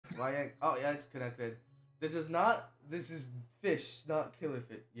Why ain't... Oh, yeah, it's connected. This is not... This is fish, not killer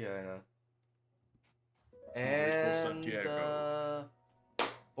fish. Yeah, I know. And,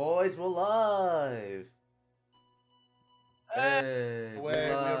 boys, we're live! Hey,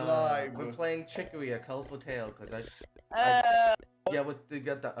 we're live. We're playing Chicory, a colorful tale, because yeah, with the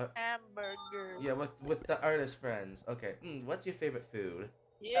hamburger. Yeah, with the artist friends. Okay. What's your favorite food?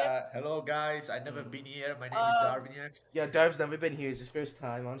 Yeah. Hello guys, I've never been here. My name is Darwiniax. Yeah, Darv's never been here. It's his first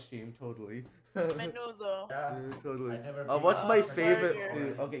time on stream. Totally. Menudo. Yeah, totally. Oh, what's my favorite burger.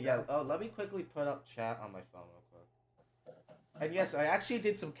 food? Okay, yeah. Oh, let me quickly put up chat on my phone real quick. And yes, I actually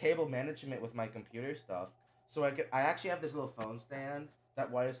did some cable management with my computer stuff. So I actually have this little phone stand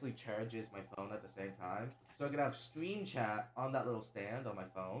that wirelessly charges my phone at the same time. So I can have stream chat on that little stand on my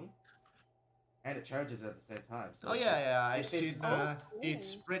phone, and it charges at the same time. So I've seen.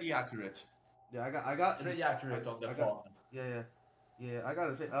 It's pretty accurate. Yeah, I got Pretty accurate on the phone. Yeah, I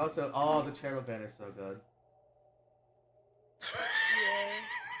got it. Also, oh, the channel banner is so good.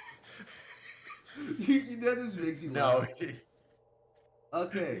 Yeah. That just makes you laugh. No.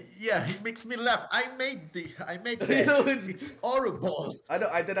 Okay. Yeah, it makes me laugh. I made that. It's horrible. I know.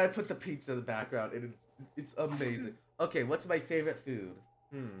 I put the pizza in the background, and it's amazing. Okay, what's my favorite food?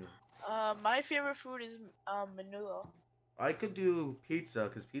 My favorite food is menudo. I could do pizza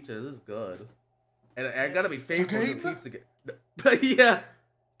because pizza is good, and I gotta be faithful to pizza game. Yeah.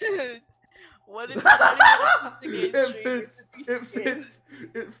 What is not even a pizza game?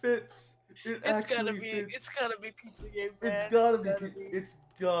 It fits. It's gotta be pizza game, man. It's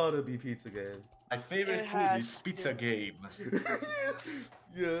gotta be pizza game. My favorite food is pizza game.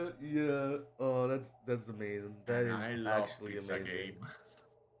 Yeah. Oh, that's amazing. That is actually pizza amazing. Game.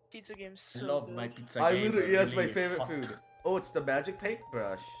 Pizza game's so I love good. my pizza game. Yes, my favorite food. Oh, it's the magic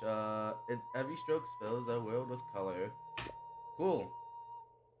paintbrush. And every stroke fills our world with color. Cool.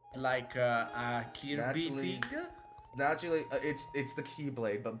 Like a Kirby thing. Naturally, it's the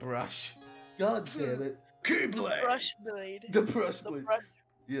Keyblade, but brush. God damn it. Keyblade. Brush blade. The brush blade.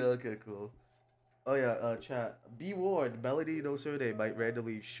 Yeah. Okay. Cool. Oh yeah. Chat. Be warned. Melody No Surde might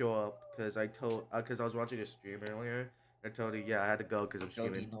randomly show up because I was watching a stream earlier. I told you, yeah, I had to go because I'm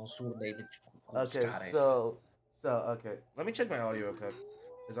streaming. Okay, so okay. Let me check my audio real quick.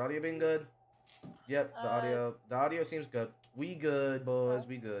 Is audio being good? Yep, the audio seems good. We good, boys.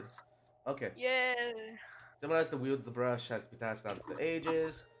 We good. Okay. Yeah. Someone has to wield the brush, has to be passed down to the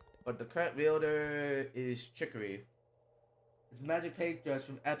ages, but the current wielder is Chicory. It's a magic paintbrush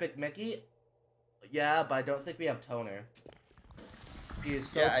from Epic Mickey. Yeah, but I don't think we have toner. He is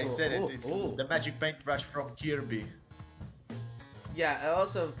so cool. I said it. It's the magic paintbrush from Kirby. Yeah, and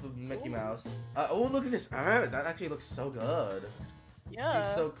also from Mickey Mouse. Oh, look at this art. That actually looks so good. Yeah.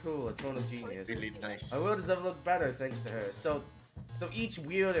 She's so cool. A total genius. Really nice. My world does ever look better thanks to her. So each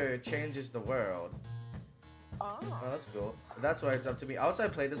wielder changes the world. Oh, that's cool. That's why it's up to me. Also, I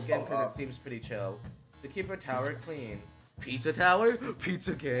play this game because it seems pretty chill. To keep her tower clean. Pizza tower?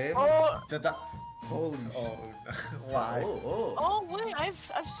 Pizza game? Oh. Holy Why? Oh wait, I've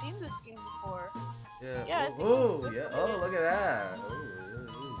seen this game before. Yeah. Yeah. Oh, look at that.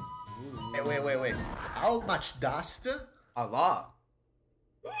 Hey, wait. How much dust? A lot.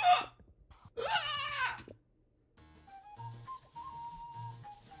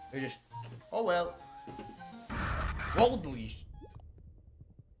 They just. Oh well. Holy.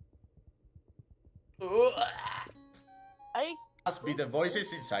 I Must be the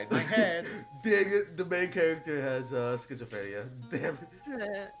voices inside my head. Dang it, the main character has schizophrenia. Damn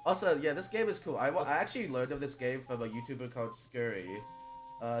it. Also, yeah, this game is cool. I actually learned of this game from a YouTuber called Chicory.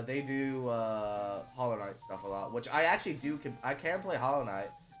 They do Hollow Knight stuff a lot, which I actually do. I can play Hollow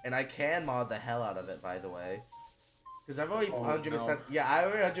Knight, and I can mod the hell out of it, by the way. Because I've already 100%. No. Yeah, I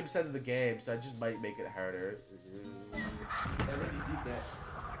already 100% of the game, so I just might make it harder. I already did that.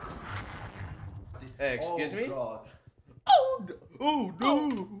 Hey, excuse me? God. Oh no!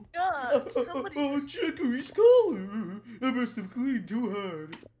 Oh God! Somebody. Chicory's collar! I must have cleaned too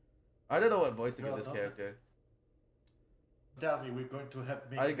hard. I don't know what voice to give this character. Tell me, we're going to have.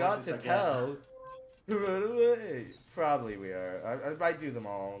 I got to tell. Right away. Probably we are. I might do them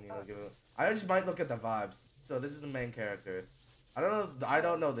all. You know, I just might look at the vibes. So this is the main character. I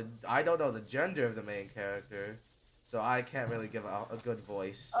don't know the gender of the main character, so I can't really give a good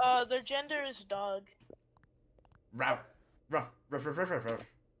voice. Their gender is dog. Ruff. Oh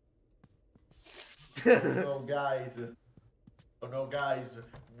no guys,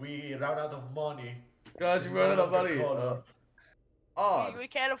 we ran out of money. Guys, we ran out of money. Odd. We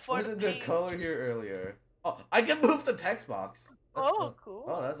can't afford. Wasn't the color here earlier? Oh, I can move the text box. That's cool.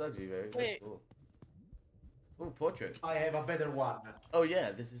 Oh, that's actually very cool. Oh, portrait. I have a better one. Oh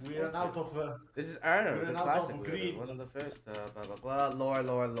yeah, this is. We ran out of. This is Arno, we the ran out classic of leader, green. one of the first. Blah blah blah. Lore.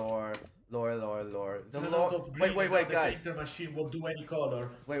 The We ran lore. out of green, Wait, now the guys. painter machine will do any color.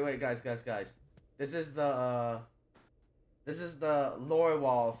 Wait, guys. This is the. This is the lore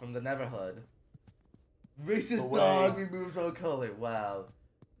wall from the Neverhood. Racist dog removes all color. Wow.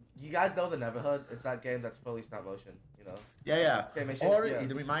 You guys know the Neverhood? It's that game that's fully stop motion. You know. Yeah. Animation, Or yeah.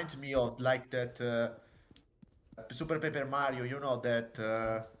 it reminds me of like that Super Paper Mario. You know that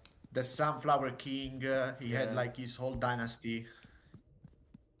the Sunflower King. He had like his whole dynasty.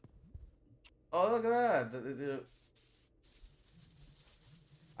 Oh, look at that!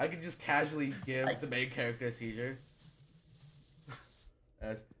 I could just casually give the main character a seizure.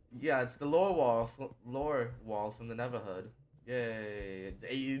 Yeah, it's the lore wall from the Neverhood. Yay!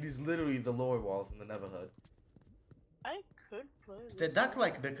 It is literally the lore wall from the Neverhood. I could play Is this. the duck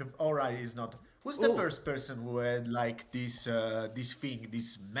like the? Alright, it's not. Who's the first person who had like this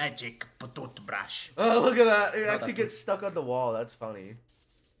this magic toothbrush? Oh, look at that! It actually gets stuck on the wall. That's funny.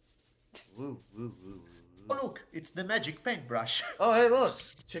 Woo. Oh look, it's the magic paintbrush. Oh hey, look,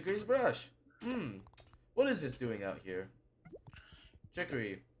 Chicory's brush. What is this doing out here?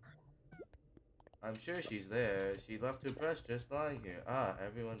 Chicory. I'm sure she's there. She left her brush just lying here. Ah,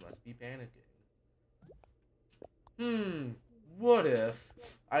 everyone must be panicking. What if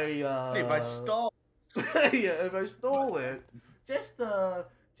I If I stole. yeah, if I stole it, just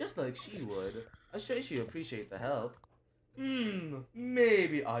like she would. I'm sure she'd appreciate the help.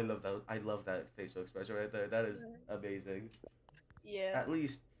 Maybe. I love that facial expression right there. That is amazing. Yeah. At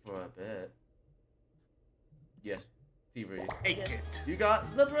least for a bit. Yes, thievery. Take it. You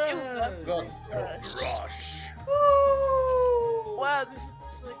got the brush. Got the brush. Woo! Wow, this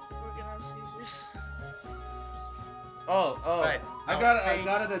is like we're gonna have seizures. Oh. Right, I now got paint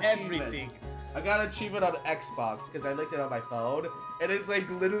an achievement. everything. I got an achievement on Xbox because I looked it on my phone, and it's like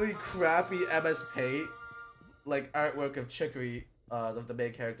literally crappy MS Paint, like artwork of Chicory, of the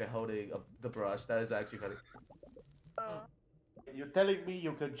main character holding the brush. That is actually funny. You're telling me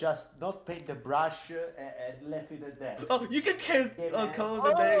you can just not paint the brush and left it at that? Oh, you can color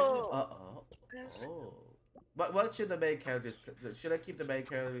the main. Oh. What should the main characters? Should I keep the main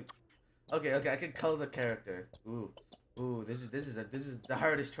character? Okay. I can color the character. Ooh. This is the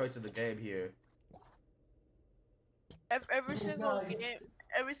hardest choice of the game here. Every single guys. game,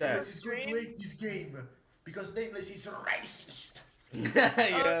 every single This is going to stream. hate this game because Nameless is racist.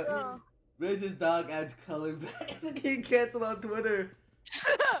 Yeah. Oh, Racist dog adds color back. The game canceled on Twitter.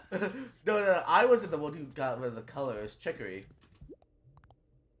 No. I wasn't the one who got rid of the color. It's Chicory.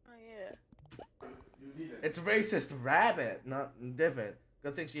 Oh yeah. It's racist rabbit, not different.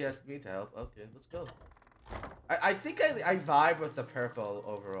 Good thing she asked me to help. Okay, let's go. I think I vibe with the purple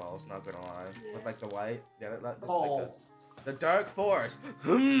overalls, not gonna lie. With like the white. Yeah, that's like the dark forest.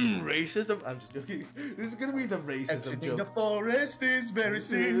 Racism. I'm just joking. This is gonna be the racism Exiting the joke. forest is very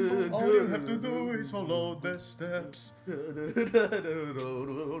simple. All you have to do is follow the steps.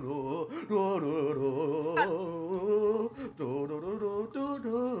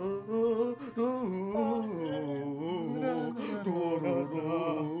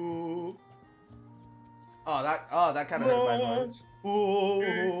 that kind of hurt my mind.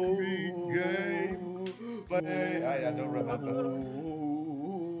 I don't remember.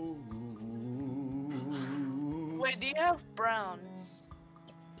 Wait, do you have brown?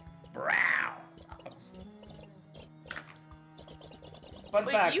 Brown. Fun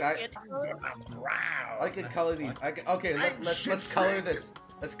Wait, fact, you I get color? I can color these. Okay, let's color this.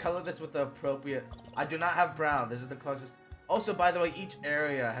 Let's color this with the appropriate. I do not have brown. This is the closest. Also, by the way, each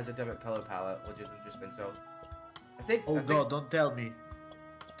area has a different color palette, which is interesting. So, I think. Oh God, don't tell me.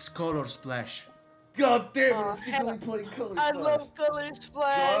 It's color splash. God damn it! Oh, I'm secretly playing color I splash. love color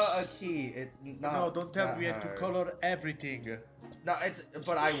splash. Draw a key. No, don't tell me we have to hard. color everything. No,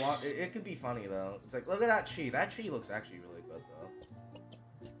 but I want. It could be funny though. It's like, look at that tree. That tree looks actually really good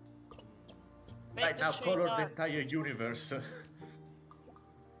though. Make Right the now, tree color the not- entire universe.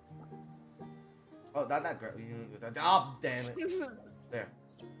 Oh, that girl. Oh, damn it. There.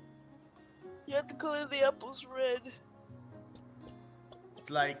 You have to color the apples red. It's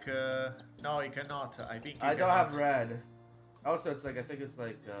like, no, you cannot. I think you I don't cannot. have red. Also, it's like I think it's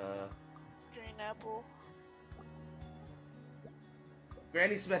like Green apple.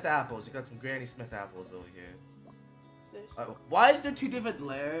 Granny Smith apples. You got some Granny Smith apples over here. There's Why is there two different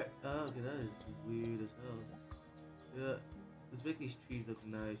layers? Oh, okay, that is weird as hell. Yeah, let's make these trees look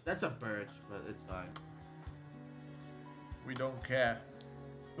nice. That's a birch, but it's fine. We don't care.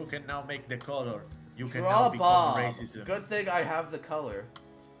 You can now make the color. You can Draw now a become bomb. racist. Good thing I have the color.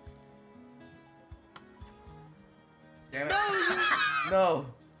 Damn it. No.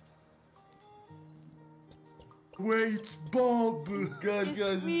 Wait, it's Bob. Guys, It's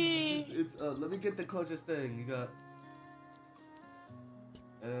guys, me. it's let me get the closest thing. You got.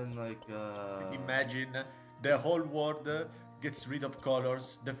 And like Imagine the whole world gets rid of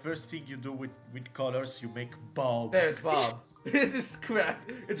colors. The first thing you do with colors, you make Bob. There, it's Bob. This is crap.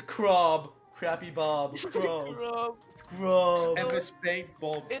 It's Crob. Crappy Bob. Crob. Rob. It's Crob. MS Paint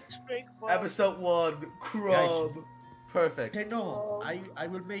Bob. It's fake Bob. Episode 1. Crob. Perfect. Hey, no, I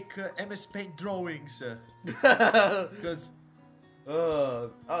will make MS Paint drawings. Oh Because yeah,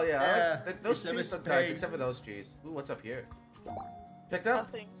 I Yeah, like those it's trees MS sometimes, Paint. except for those trees. Ooh, what's up here? Picked up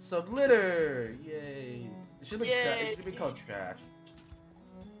Nothing. some litter. Yay! It should be it should be Yay. called trash.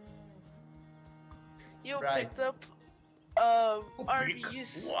 You Right. picked up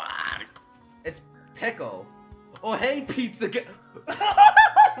Arby's. What? It's pickle. Oh hey, pizza.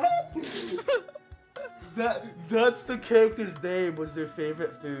 That's the character's name. Was their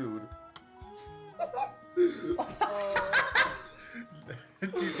favorite food.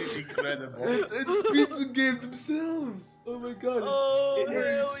 This is incredible. It's Pizza Game themselves. Oh my god. Oh, it's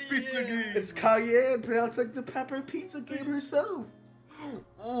hell Pizza yeah. Game. It's Cayenne, pronounced like the pepper Pizza Game herself.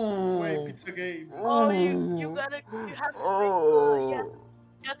 Wait, Pizza Game. Oh, you have to make you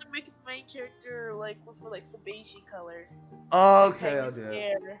have to make the main character like with like the beigey color. Okay, I'll do it.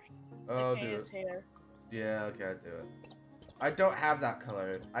 Hair. I'll Like do Cayenne's it. hair. Yeah, okay, I'll do it. I don't have that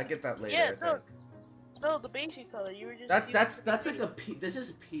color. I get that later. Yeah, I think. No, the beigey color. You were just. That's like a this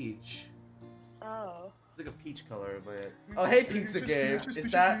is peach. Oh. It's like a peach color, but oh hey Pizza Peaches, Game, peaches, is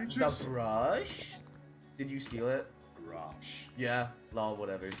peaches, that peaches. the brush? Did you steal it? Rush. Yeah, lol,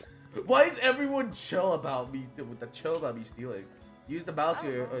 whatever. Why is everyone chill about me? Chill about me stealing? Use the mouse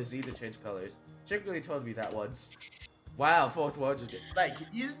here or Z to change colors. Chicory told me that once. Wow, fourth one just get. Like,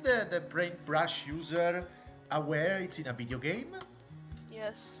 is the paintbrush user aware it's in a video game?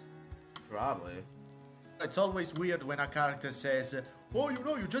 Yes. Probably. It's always weird when a character says, oh,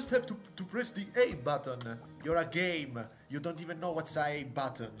 you just have to press the A button. You're a game. You don't even know what's a A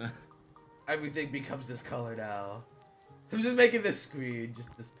button. Everything becomes this color now. I'm just making this screen just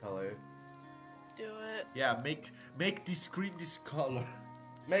this color. Do it. Yeah, make this screen this color.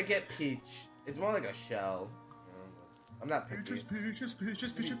 Make it peach. It's more like a shell. I'm not picky. Peaches, peaches,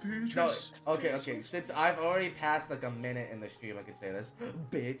 peaches, peaches, No, peaches. okay. Since I've already passed like a minute in the stream, I can say this.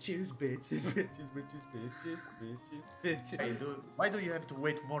 Bitches, bitches, bitches, bitches, bitches, bitches, bitches. Hey, dude, why do you have to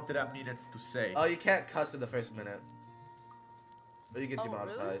wait more than a minute to say? Oh, you can't cuss in the first minute. Or you get Oh,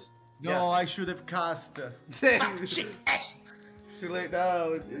 demonetized. No, I should have cast. Too late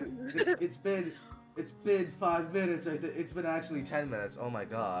now. It's been 5 minutes. It's been actually 10 minutes. Oh my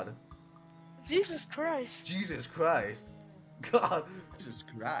god. Jesus Christ. Jesus Christ. God. Jesus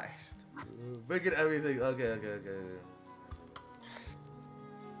Christ. Making everything. Okay.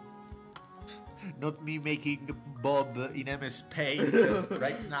 Not me making Bob in MS Paint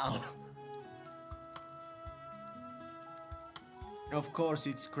right now. Of course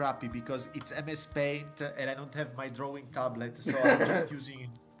it's crappy because it's MS Paint and I don't have my drawing tablet, so I'm just using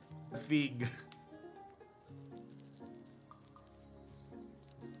a thing.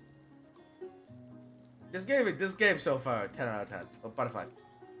 This game so far, 10 out of 10. Oh, butterfly.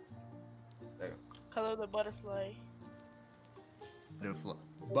 There you Color the butterfly.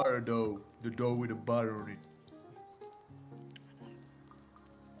 Butter dough. The dough with the butter on it.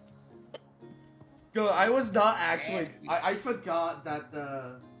 go. I was not actually. I forgot that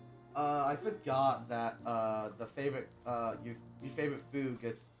the. The favorite your favorite food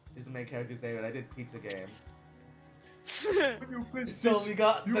is the main character's name, and I did Pizza Game. When you press So this, we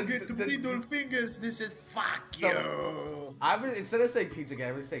got you get the middle fingers. They said, "Fuck So- you." Instead of saying Pizza Game,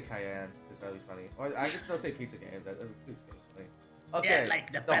 I'm gonna say Cayenne because that'd be funny. Or I can still say Pizza Game. Pizza Game's funny. Okay, Yeah, like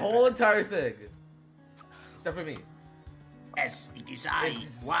the the pepper. whole entire thing, except for me. Yes, it is I,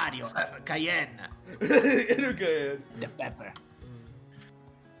 Wario, Cayenne, Inner Cayenne. the pepper.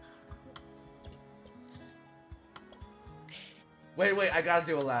 Wait, I gotta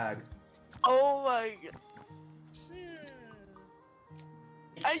do a lag. Oh my god.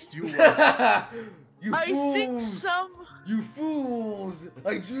 It's you. You I fools! think some. You fools!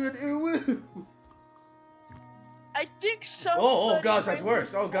 I drew an ew. I think some. Oh gosh, that's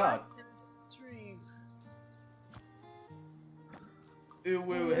worse. Oh god.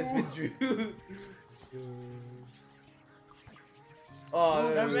 Ew has been drew. Oh,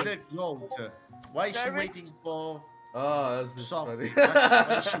 Who's that- the goat? Why is she Direct- waiting for? oh, that's just Some- funny.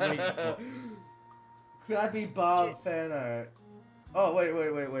 what is she waiting for? Crappy Bob fan art. Oh wait.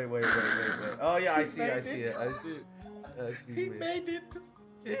 Oh yeah, I see it. He made it.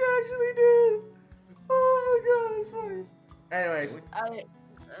 He actually did. Oh my god, it's funny. Anyways,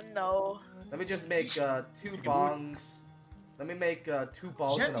 No. let me just make 2 bongs. Let me make 2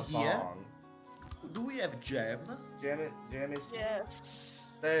 balls Jam and a here? bong. Do we have jam? Jam is. Yes.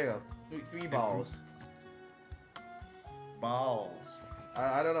 There you go. 3 balls. Balls.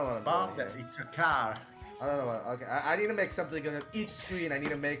 I don't know what I'm Bomb doing that here. it's a car. I don't know what. Okay, I need to make something on each screen. I need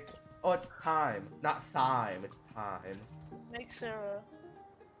to make. Oh, it's time, not thyme. It's time. Make Sarah.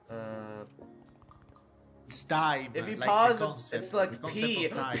 It's time. If you like pause, the it's concept, like the concept P.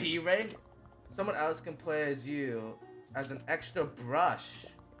 of time. P rank. Someone else can play as you as an extra brush.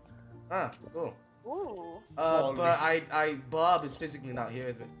 Ah, cool. Ooh. Folly. But Bob is physically not here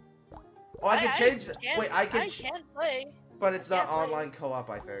with me. Oh, I can change. Wait, I can. I can play. But it's not can't play. online co-op,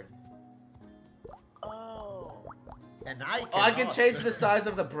 I think. Oh. And I Oh, I can cannot. change the size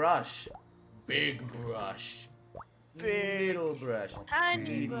of the brush. Big brush. Big. Little brush. Tiny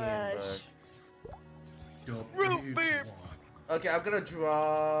Medium brush. The Root big beer. one. Okay, I'm gonna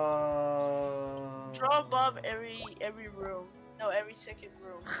draw. Draw Bob every room. No, every second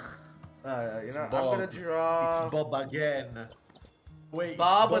room. You know, I'm Bob. gonna draw. It's Bob again. Wait,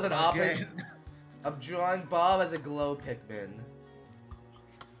 Bob it's with an opposite. again. I'm drawing Bob as a glow Pikmin.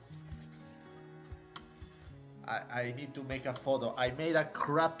 I need to make a photo. I made a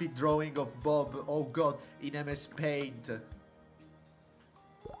crappy drawing of Bob. Oh god, in MS Paint.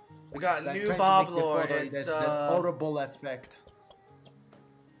 We got I'm new trying to Bob make the lore. photo, It's there's that horrible effect.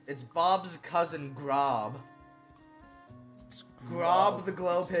 it's Bob's cousin Grob. It's Grob the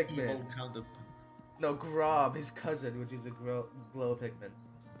glow It's Pikmin. evil kind of- No, Grob, his cousin, which is a glow Pikmin.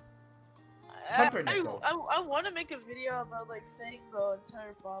 I Pumpernickel. want to make a video about like saying the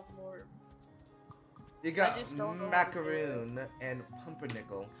entire Bob lore. You got just don't know how to do Macaroon and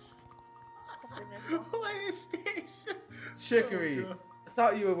Pumpernickel. What is this? Chicory. Oh, God. I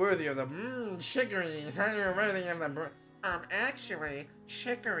thought you were worthy of the Chicory. I thought you were worthy of the actually,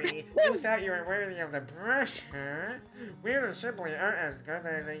 Chicory, you thought you were worthy of the brush, huh? We simply aren't as good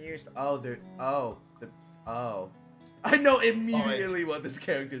as I used. Oh, I know immediately what this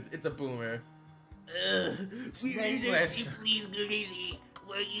character is. It's a boomer. Nameless. Please, Goody,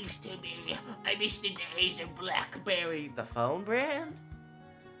 we're used to me. I miss the days of BlackBerry. The phone brand?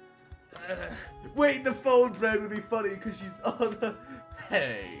 Wait, the phone brand would be funny because she's on the.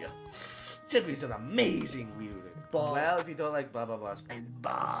 Hey, Chippy's an amazing music. Bob. Well, if you don't like blah blah blah. And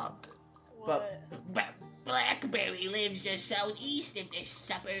Bob. What? Blackberry lives just southeast of the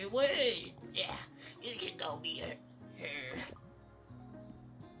Supper Wood. Yeah, you should go meet her.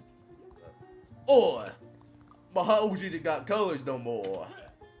 Or my house ain't got colors no more.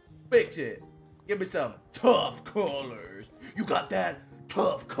 Fix it. Give me some tough colors. You got that?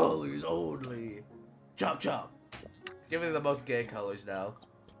 Tough colors only. Chop chop. Give me the most gay colors now.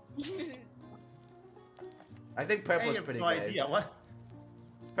 I think I purple's have pretty no gay. idea what.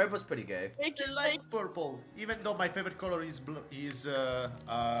 Purple's pretty gay. Make I it like purple, even though my favorite color is blue.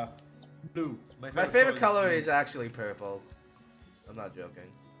 Blue. My favorite color blue. is actually purple. I'm not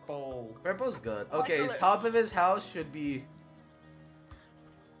joking. Oh. Purple's good. My Okay, his color- top of his house should be.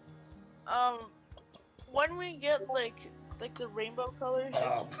 when we get like the rainbow colors,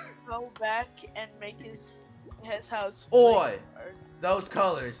 Oh. go back and make his house. Oi! like, Those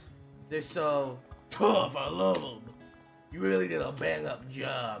colors, they're so tough. I love them. You really did a bang up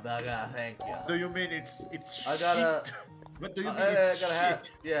job. I gotta thank you. Do you mean it's I gotta- shit? What do you mean I it's gotta have.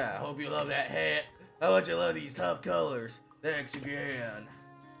 shit? Yeah, hope you love that hat. How much you love these tough colors. Thanks again.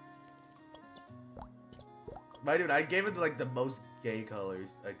 My dude, I gave it like the most gay colors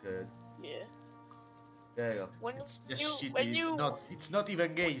I could. Yeah. There you go. When It's just you shitty. when you It's not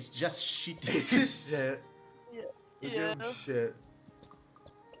even gay. It's just shitty. It's just shit. Yeah. We're Yeah. doing shit.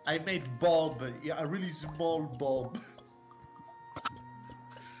 I made Bob, yeah, a really small Bob.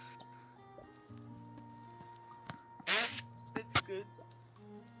 That's good.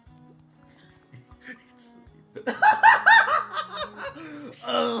 It's,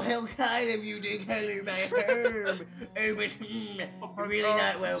 Oh, how kind of you to color my herb. Oh, but really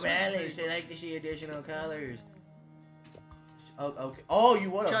not well balanced. I like to see additional colors. Oh, okay. Oh, you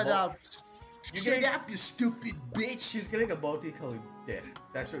want shut a up. You Shut getting- up, you stupid bitch. She's getting a multicolored dick.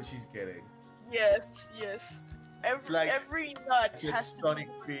 That's what she's getting. Yes. Yes. like- Every nut that has to Sonic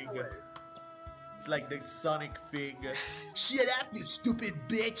be thing. colored. It's like that Sonic thing. Shut up, you stupid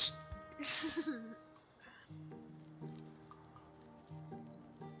bitch.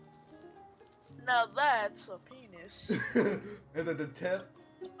 Now that's a penis. And then the tip.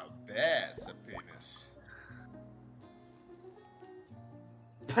 Oh, that's a penis.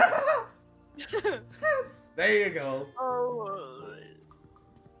 There you go. Oh.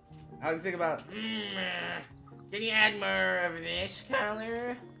 How do you think about? Can you add more of this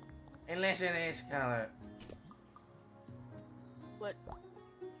color? And less of this color. What?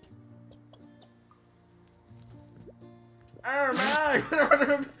 Oh my!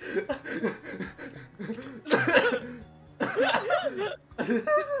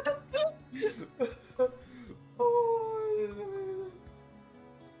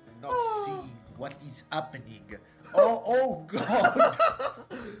 Not seeing what is happening. Oh God!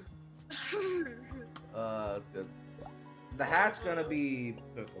 That's good. The hat's gonna be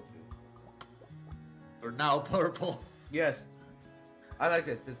purple too. We're now purple. Yes, I like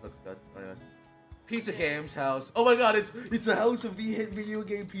this. This looks good. Anyways. Pizza Game's house. Oh my God! It's a house of the hit video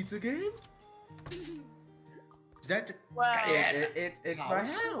game Pizza Game. Is that? Wow. It's my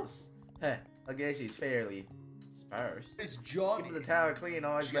house. Heh, I guess it's fairly sparse. It's Johnny. Keeping the tower clean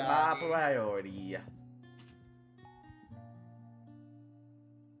always been my Johnny. priority.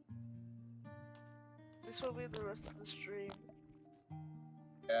 This will be the rest of the stream.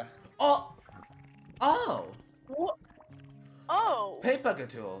 Yeah. Oh! Oh! What? Oh! Paint bucket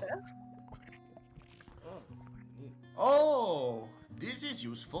tool. Oh, this is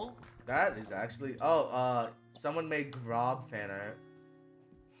useful. That is actually... Oh, someone made Grob fan art.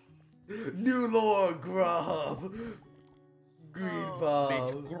 New lore, Grob! Green Oh. Made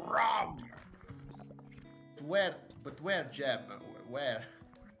Bob. grub. But where, Gem? Where?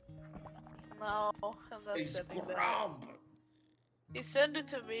 No, I'm not It's sending that. grub. He sent it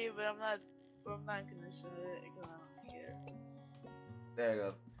to me, but I'm not gonna send it because I don't care. There you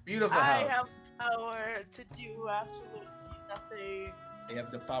go. Beautiful I house. have power to do absolutely nothing. I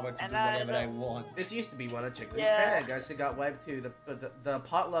have the power to And do I whatever I don't- want. This used to be one of Chicory's Yeah. fan. Guys, it got wiped too. The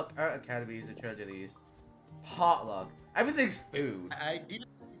Potluck Art Academy is in charge of these. Potluck. Everything's food. I didn't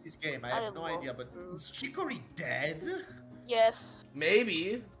play this game. I I have no love idea. But food. is Chicory dead? Yes,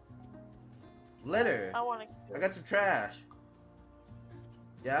 Maybe. Litter. I want I to. got some trash.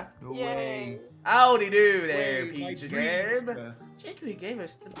 Yeah? No Yay. Howdy do there, Way, my Pizza dreams. Game. Chicory gave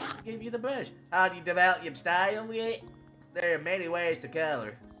you the brush. How do you develop your style yet? There are many ways to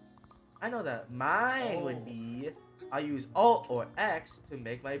color. I know that mine would be I use Alt or X to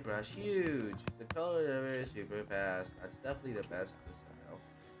make my brush huge. The color is super fast. That's definitely the best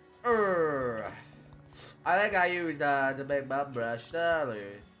style. I think I used to make my brush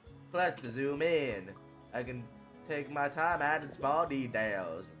smaller. Plus to zoom in. I can take my time adding small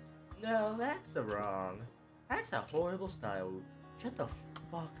details. No, that's the wrong. That's a horrible style. Shut the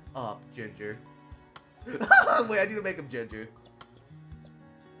fuck up, Ginger. Wait, I need to make him Ginger.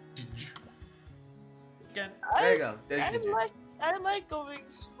 Again. There you go. There's Ginger. I like going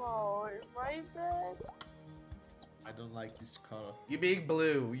small. Am I bad? I don't like this color. You being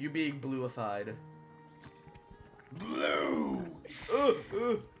blue. You being bluified. Blue.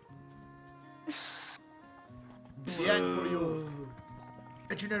 Blue. The end for you.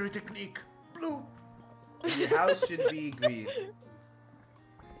 Legendary technique. Blue. Your house should be green.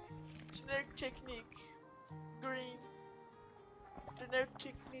 Generic technique. Green. Generic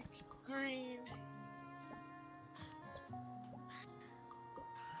technique. Green.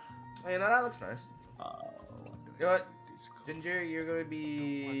 Oh, you know, that looks nice. What do You know I what? do with this color? Ginger, you're gonna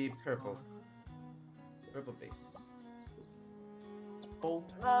be purple. Purple base. Oh.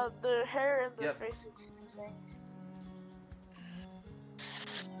 The hair and the Yep. face is the same thing.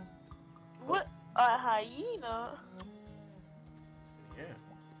 What? A hyena? Yeah.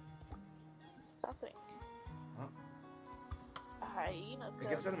 Nothing. Huh? A hyena. It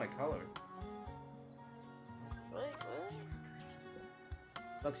gets rid of my color. Wait, what?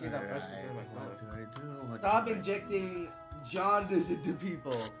 Look, see that brush Alright, gets rid of my color. what do I do? What Stop do I do? injecting jaundice into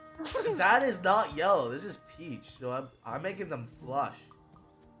people. That is not yellow. This is peach. So I'm making them flush.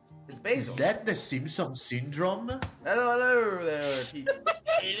 It's Is basil. that the Simpson syndrome? Hello there, peach.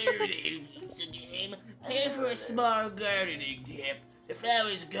 Hello there, Pizza Game. Here for a small gardening tip. The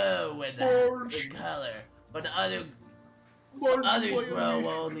flowers go when Orange. in color, but the others Why grow are we-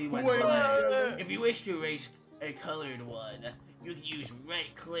 only when why are we black. yellow? If you wish to erase a colored one, you can use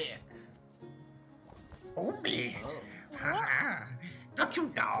right click. Homie. Oh. Don't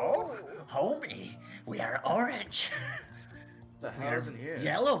you know? Homie, we are orange. What the We hell are is in here?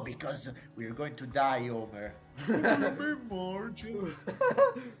 yellow because we're going to die, Homer. Marge.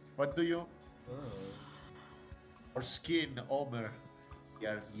 What do you? Oh. Our skin, Homer. We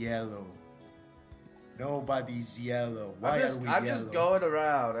are yellow. Nobody's yellow. Why I'm just, are we I'm yellow? just going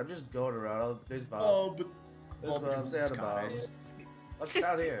around. I'm just going around. Oh, there's Bob. Oh, but That's what I'm saying about. guys. What's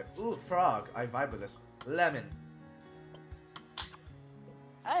out here? Ooh, frog. I vibe with this. Lemon.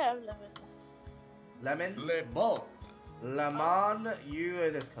 I have lemon. Lemon? Lemon. Lemon, you are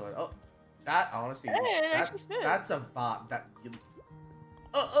this color. Oh, that honestly, Hey, it that, actually fit. that's a bot. That.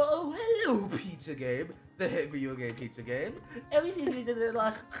 Oh, hello, pizza game. The hit video game pizza game. Everything is in the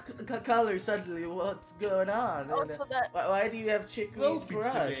last color suddenly. What's going on? And, Also that. why do you have Hello, Chicory's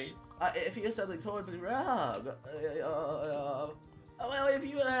pizza brush? game. It feels something's horribly wrong. Well, if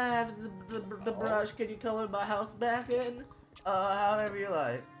you have the brush, can you color my house back in? However you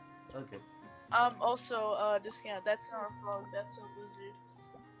like. Okay. Also, discount. That's not a frog. That's a lizard.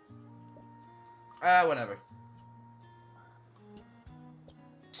 Whatever.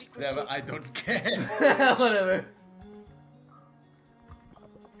 Secret Never, token. I don't care. Whatever.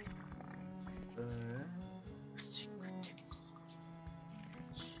 Secret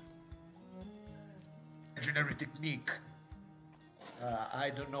token. Imaginary technique. I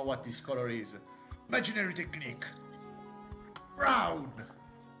don't know what this color is. Imaginary technique. Brown.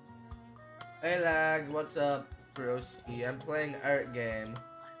 Hey lag, what's up, broski? I'm playing art game.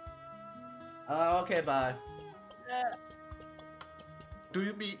 Okay, bye. Do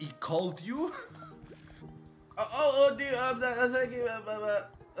you mean he called you? Dude, thank you.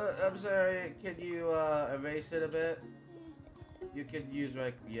 I'm sorry. Can you erase it a bit? You can use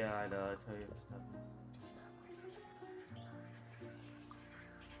right. Yeah, I know. I tell you stuff.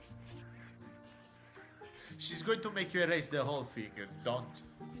 She's going to make you erase the whole thing. Don't.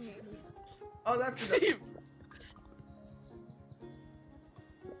 Oh, that's enough.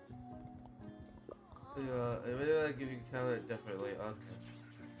 I really like if you count it differently. Okay.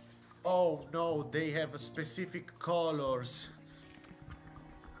 Oh no, they have specific colors.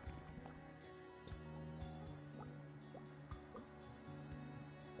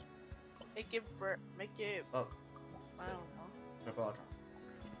 Make it. Oh, I don't know. purple ultra.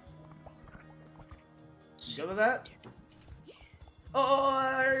 You good with that? Oh,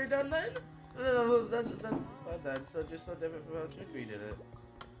 I already done that? That's fine then. So just so different from how Chicory did it.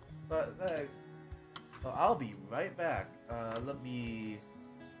 But thanks. Oh, I'll be right back. Let me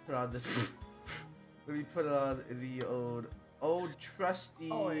put on this. Let me put on the old trusty.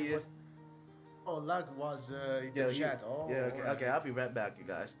 Oh, lag was in the chat. Oh, yeah. Okay, alright. okay. I'll be right back, you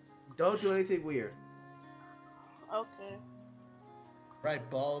guys. Don't do anything weird. Okay. Right,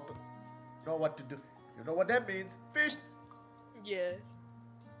 Bob. Know what to do. You know what that means? Fish. Yeah.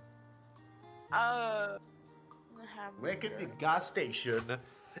 We're at the gas station,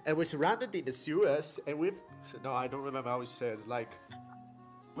 and we're surrounded in the sewers, and we've. No, I don't remember how it says. Like,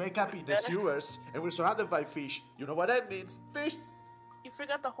 wake up in the sewers, and we're surrounded by fish. You know what that means? Fish. You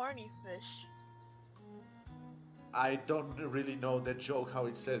forgot the horny fish. I don't really know that joke how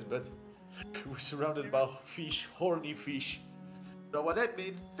it says, but we're surrounded by fish, horny fish. You know what that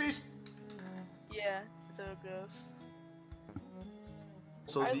means? Fish. Yeah, that's how it goes.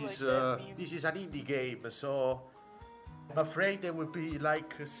 So I this like that meme. this is an indie game, so I'm afraid there will be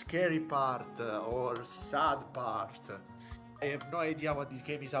like a scary part or sad part. I have no idea what this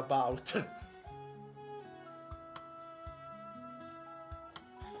game is about.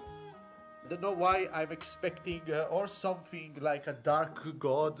 I don't know why I'm expecting or something like a dark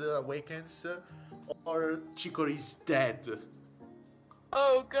god awakens or Chicory's dead.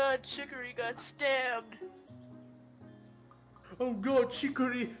 Oh god, Chicory got stabbed. Oh god,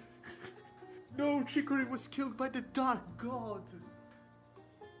 Chicory! No, Chicory was killed by the dark god.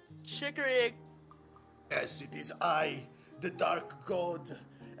 Chicory. Yes, it is I, the dark god,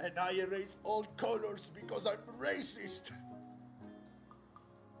 and I erase all colors because I'm racist.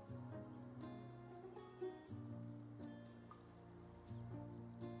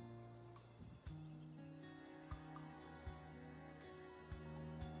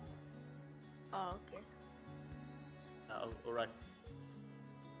 Oh, okay. Alright.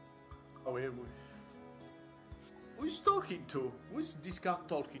 Oh, who's talking to? Who's this guy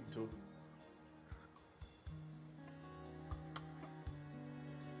talking to?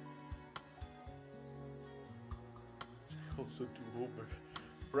 Also to Homer.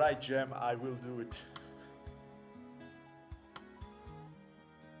 Right, Gem, I will do it.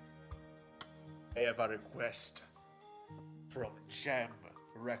 I have a request from Gem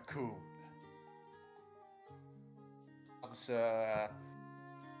Raccoon. Once,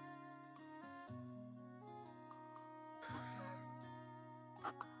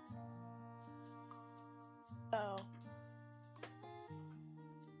 Oh.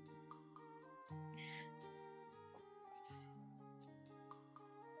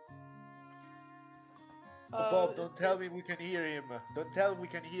 Bob, don't tell me we can hear him. Don't tell him we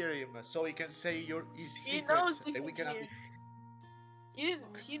can hear him, so he can say his He secrets, knows he and we can can. hear.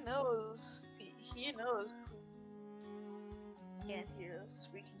 He knows. He knows. He can't hear us.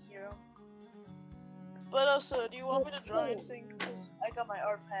 We can hear him. But also, do you want me to draw Oh. anything? Because I got my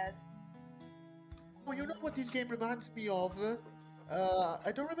art pad. Oh, you know what this game reminds me of?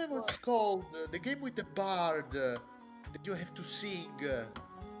 I don't remember what it's called. The game with the bard that you have to sing.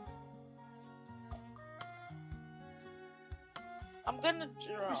 I'm gonna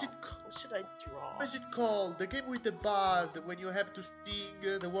draw. Is it What should I draw? What is it called? The game with the bard when you have to sing,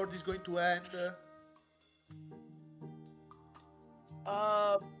 the world is going to end.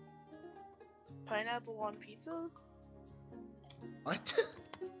 Pineapple on pizza? What?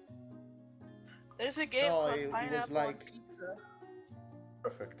 There's a game No, called it was Pineapple like- on Pizza.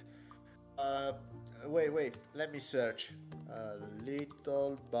 Perfect. Wait, let me search.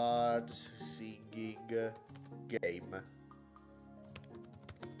 Little Bards Singing Game.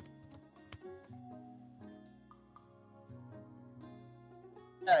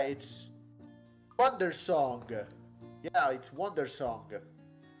 Yeah, it's Wonder Song. Yeah, it's Wonder Song.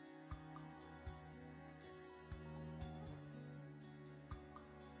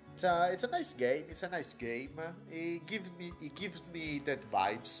 It's a nice game. It's a nice game. It gives me that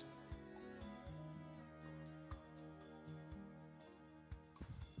vibes.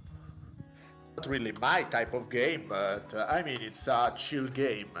 Not really my type of game, but I mean it's a chill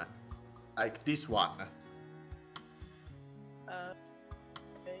game, like this one.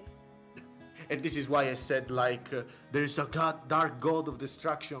 Okay. And this is why I said like there is a dark god of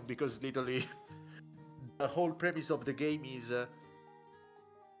destruction, because literally the whole premise of the game is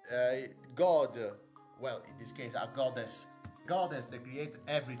God, well in this case a goddess that creates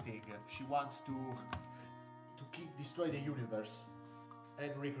everything. She wants to destroy the universe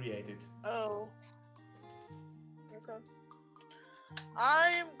and recreate it. Oh. Okay.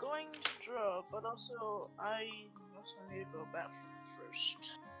 I am going to draw, but also I also need to go bathroom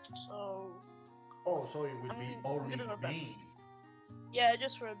first. So Oh, so it will be I'm only gonna go back. me. yeah,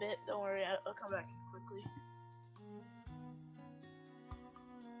 just for a bit. Don't worry, I'll come back quickly.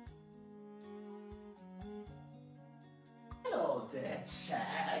 Hello there,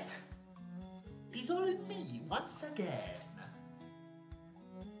 chat. It's only me once again.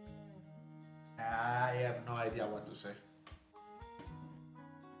 I have no idea what to say.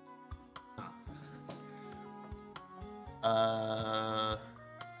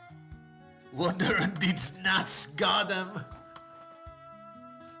 Wonder on these nuts, got them.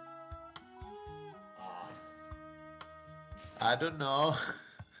 I don't know.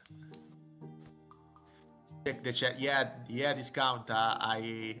 Check the chat. Yeah, discount.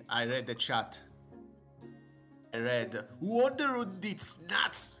 I read the chat. I read. Wonder on these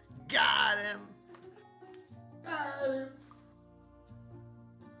nuts. Got him.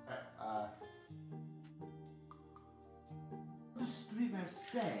 What do streamers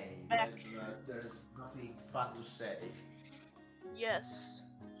say Back. when there's nothing fun to say? Yes.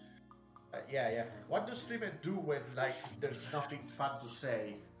 Yeah. What do streamers do when like there's nothing fun to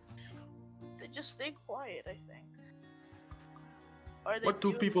say? They just stay quiet, I think. Or they What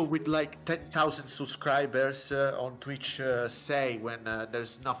do people with like 10,000 subscribers on Twitch say when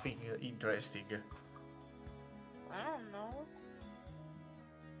there's nothing interesting? I don't know.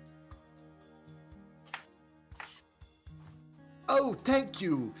 Oh, thank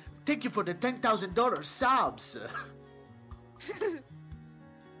you! Thank you for the $10,000 subs!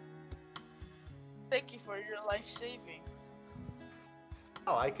 Thank you for your life savings.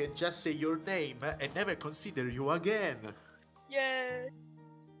 Oh, I can just say your name and never consider you again. Yay!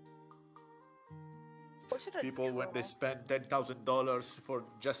 What should I People when they draw? spend $10,000 for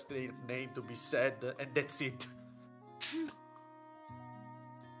just their name to be said, and that's it.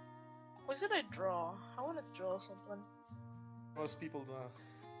 What should I draw? I want to draw something. Most people do.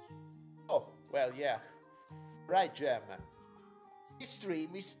 Oh, well, yeah. Right, Gem. This stream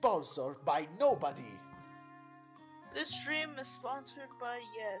is sponsored by nobody. This stream is sponsored by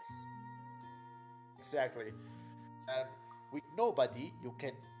Yes. Exactly. And with nobody, you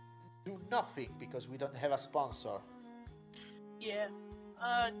can do nothing because we don't have a sponsor. Yeah.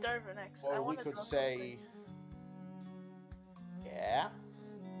 Darvinex. I Or we want to could draw say, yeah,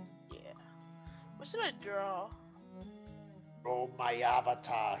 something. Yeah. What should I draw? oh my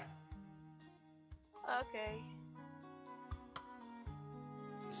avatar. Okay.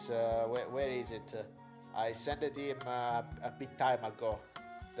 It's, where is it? I sent it him a bit time ago.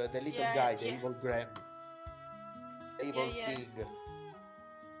 The little Yeah, guy, the yeah. evil Graham. The evil yeah. thing.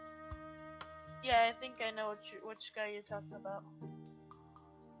 Yeah, I think I know which guy you're talking about.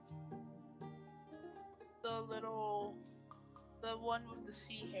 The one with the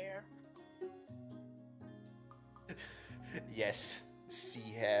sea hair. Yes,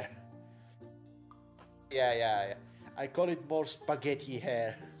 sea hair. Yeah. I call it more spaghetti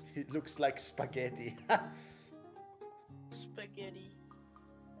hair. It looks like spaghetti. Spaghetti.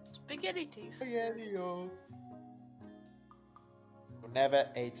 Spaghetti tastes Spaghetti, oh. You never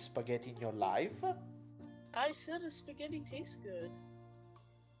ate spaghetti in your life? I said a spaghetti tastes good.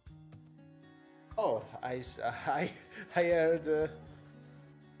 Oh, I heard.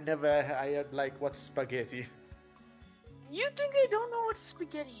 I heard like what's spaghetti. You think I don't know what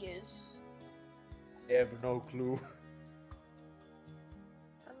spaghetti is? I have no clue.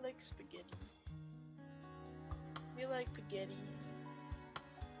 I like spaghetti. You like spaghetti?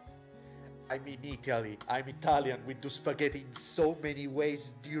 I'm in Italy. I'm Italian. We do spaghetti in so many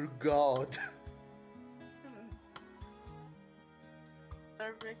ways, dear God.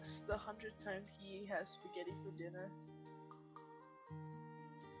 Starbucks the 100th time he has spaghetti for dinner.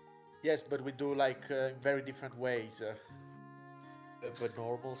 Yes, but we do like in very different ways. You have a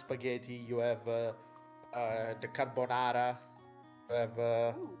normal spaghetti. You have the carbonara. You have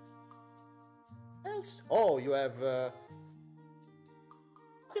else. Oh, you have. How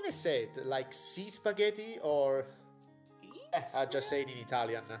can I say it? Like sea spaghetti or? I just say it in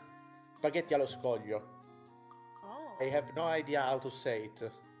Italian. Spaghetti allo scoglio. Oh. I have no idea how to say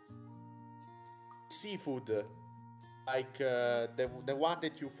it. Seafood. Like the one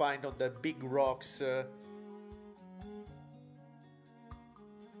that you find on the big rocks.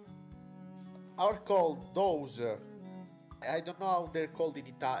 Are called those. I don't know how they're called in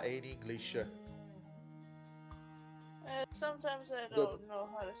English. Sometimes I don't know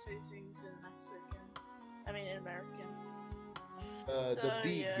how to say things in Mexican. I mean in American.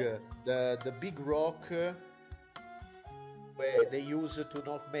 The big rock where they use to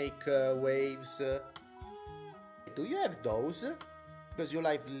not make waves. Do you have those? Because you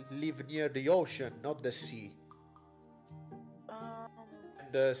live near the ocean, not the sea.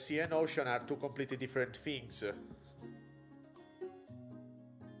 The sea and ocean are two completely different things.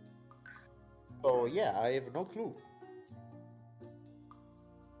 So yeah, I have no clue.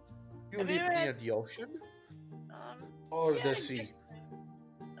 You live near the ocean? Or the sea?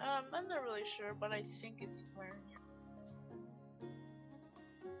 I'm not really sure, but I think it's somewhere near.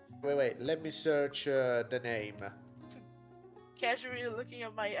 Wait, let me search the name. Casually looking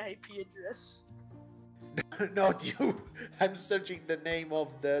at my IP address. Not you. I'm searching the name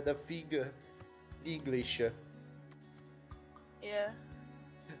of the thing in English. Yeah.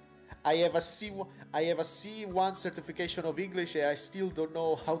 I have a C1 certification of English and I still don't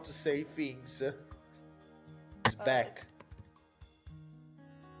know how to say things. It's back.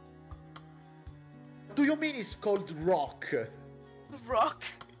 What do you mean it's called rock? Rock?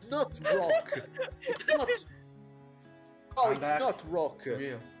 Not rock. It's not. Oh, it's not rock.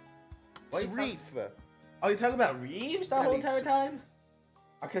 Real. It's reef. Oh, you talking about reefs the whole entire time?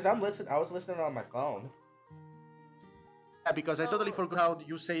 Because I was listening on my phone. Yeah, because I totally forgot how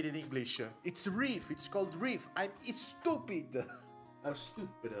you say it in English. It's reef. It's called reef. It's stupid. I'm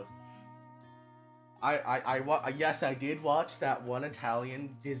stupid. Yes, I did watch that one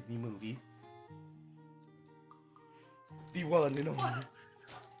Italian Disney movie. The one and only.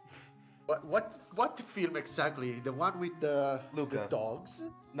 What film exactly? The one with the dogs?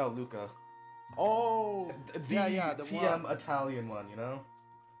 No, Luca. Oh, the TM one. Italian one, you know?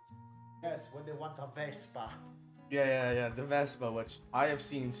 Yes, when they want a Vespa. Yeah, the Vespa, which I have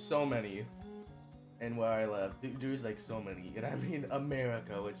seen so many in where I live. There's like so many, and I mean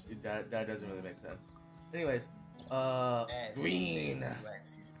America, which that doesn't really make sense. Anyways, green.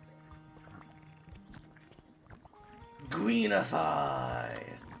 Greenify.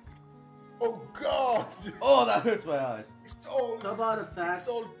 Oh God! Oh, that hurts my eyes. It's all. How about a fact? It's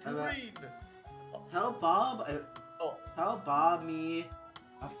all green. Tell Bob me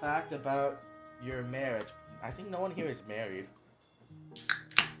a fact about your marriage. I think no one here is married.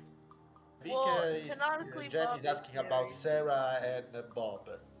 Jen is asking about Sarah and Bob.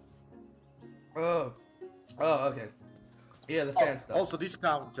 Oh, okay. Yeah, the fan stuff. Also,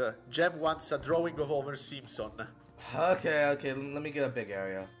 discount. Jem wants a drawing of Homer Simpson. Okay. Let me get a big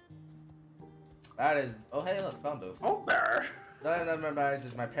area. That is. Oh, hey, look, phone booth. Homer. Never mind. This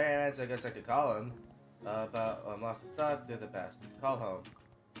is my parents. I guess I could call them. But I'm lost in stuff. They're the best. Call home.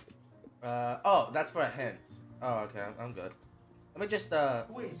 Oh, that's for a hint. Oh, okay. I'm good. Let me just.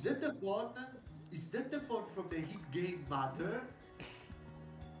 Wait, is that the phone? Is that the phone from the hit game Mother?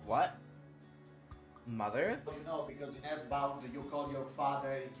 What? Mother? You know, because in Earthbound you call your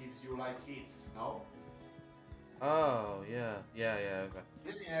father, it gives you like hits, no? Oh, yeah. Okay.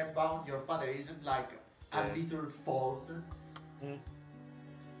 Isn't in Earthbound your father isn't like a little fault?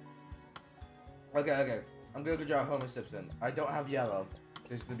 Okay. I'm gonna draw Homer Simpson. I don't have yellow.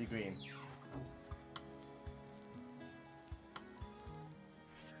 It's gonna be green.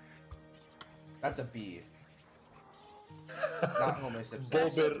 That's a B. Not Homer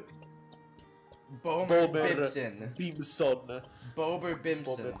Simpson. Bomer Bimson. Bimson. Bober Bimson.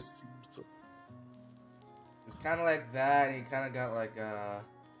 Bomer Simpson. It's kind of like that, and he kind of got like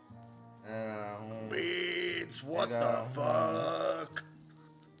Beans, what Like, the fuck?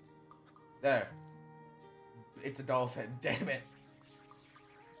 There. It's a dolphin. Damn it.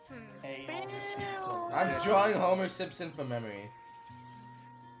 Hey, Homer Simpson. I'm drawing Homer Simpson from memory.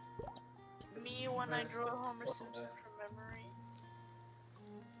 Me when I draw Homer Simpson from memory.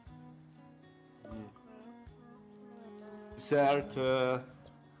 Cert.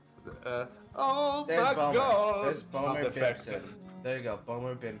 Oh There's my Bomer. god! There's Bomer Sound effect. Bimson. There you go,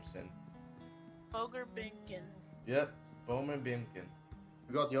 Bomer Bimson. Boger Binkin. Yep, Bomer Bimkin.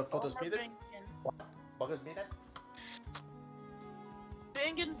 You got your photos Boger made? Binkin. Photos made?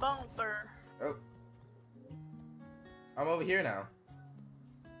 Binkin Bumper. Oh. I'm over here now.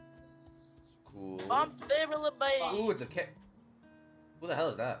 Cool. Bump baby bay. Ooh, it's a cat. Who the hell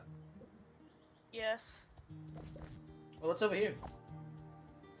is that? Yes. Oh, what's over here?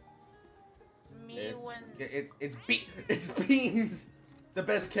 Me when. It's Beans. The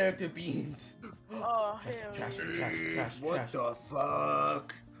best character, Beans. Oh hell Trash, yeah. trash, trash, What trash. the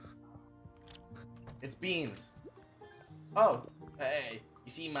fuck? It's Beans. Oh, hey,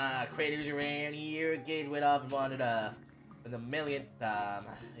 you see my critters around here? Kid went off and wandered off for the millionth time.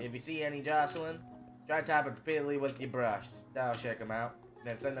 If you see any Jocelyn, try tap it repeatedly with your brush. I'll check them out.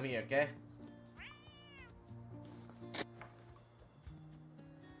 Then send them here, okay?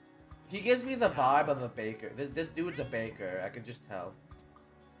 He gives me the vibe of a baker. This dude's a baker. I can just tell.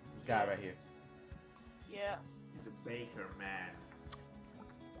 This guy right here. Yeah. He's a baker, man.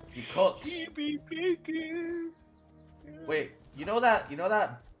 He cooks. Be baking. Wait, you know that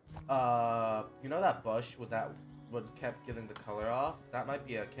bush with that what kept getting the color off? That might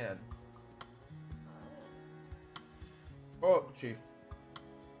be a kid. Oh, chief.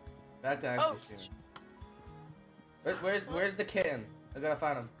 Back to action. Where's the kitten? I gotta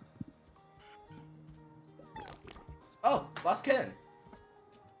find him. Oh, lost kid.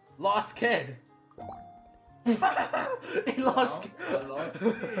 Lost kid. He lost. I lost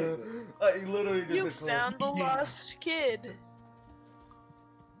kid. He literally did You the clone. found the lost kid.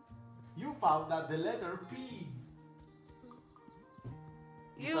 You found out the letter P.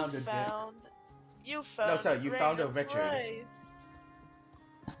 You found a dick. found. You found. No, sorry, you grain found a of Richard. rice.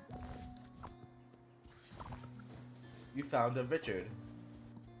 You found a Richard.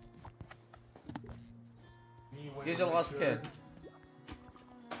 Here's a lost kid.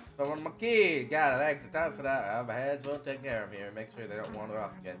 But when my kid got an extra time for that, I'll have hands well taken care of here and make sure they don't wander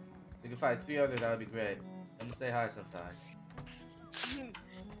off again. If you can find 3 others, that would be great. Come and say hi sometime.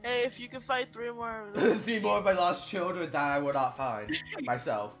 Hey, if you can find 3 more of those 3 more of my lost children that I would not find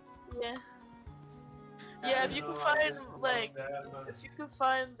myself. Yeah. Yeah, if you can find like, if you can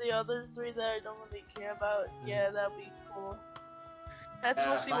find the other 3 that I don't really care about, yeah, that'd be cool. That's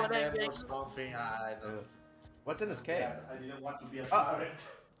mostly what I'm getting. Something I know. What's in this cave? I didn't want to be a Oh. pirate.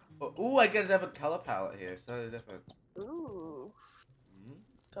 Oh, ooh, I get a different color palette here. Slightly different. Ooh, Hmm?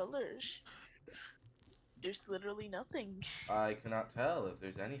 colors. There's literally nothing. I cannot tell if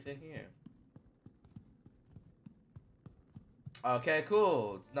there's anything here. Okay,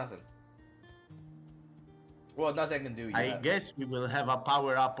 cool. It's nothing. Well, nothing can do yet. I guess we will have a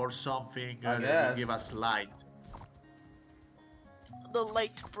power up or something that guess. will give us light. The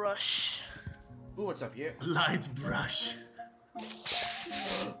light brush. Ooh, what's up here? Light brush.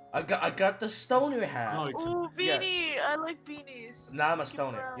 I got the stoner hat. Oh, it's Ooh, yeah. beanie! I like beanies. Now I'm a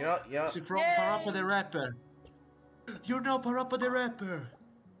stoner. You know, It's from Yay. Parappa the Rapper. You know Parappa the Rapper.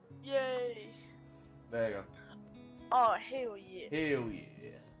 Yay! There you Oh, hell yeah. go. Hell yeah.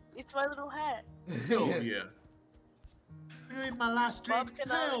 It's my little hat. Oh yeah. You in my last Bob drink?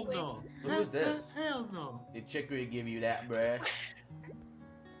 cannot Hell wait. no. Who's this? Hell no. Did Chicory give you that, bruh?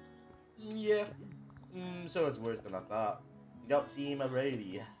 Yeah. So it's worse than I thought. You don't seem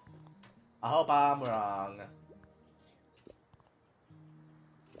ready. I hope I'm wrong.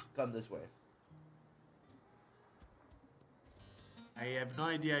 Come this way. I have no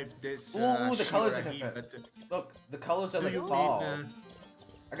idea if this. Ooh, the colors are Chicory, different. but, Look, the colors are do like you fall. mean?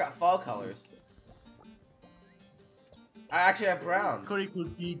 I got fall colors. I actually have brown. Chicory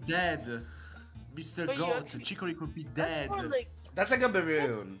could be dead. Mr. But you Goat, actually- Chicory could be That's dead. more like, That's like a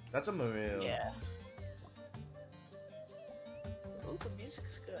maroon. That's a maroon. yeah. Oh, the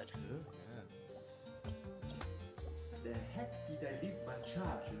music's good. Ooh, The heck did I leave my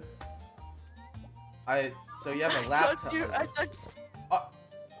charger? yeah. So you have a I laptop. thought you, I thought. Oh.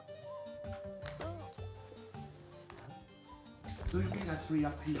 Do you mean a tree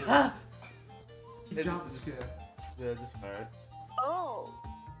up here? Ah! It's- Jump scare. Yeah, just farts. Oh.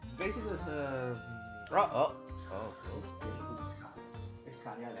 Basically,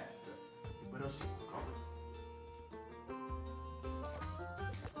 Scali alert. Numero 5.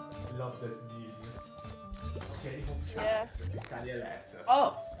 Love that meme. Scary Yes. Scali alert.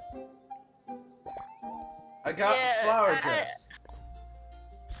 Oh! I got flower dress.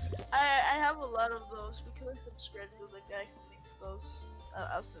 I have a lot of those because I subscribe to the guy who makes those.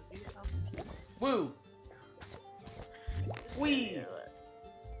 I'll send you some. Woo! Wee!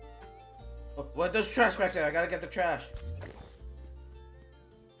 What? There's trash back there. I gotta get the trash.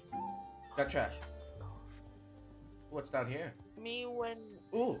 Got trash. What's down here? Me when.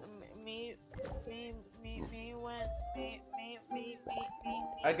 Ooh. Me when. Me.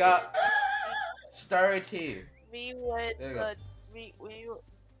 I got starry tea. Me when. There you go.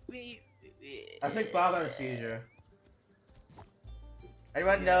 Me. I think Bob had a seizure.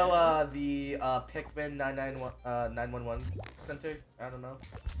 Anyone know the Pikmin 911 center? I don't know.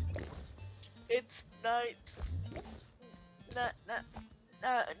 It's night. Not.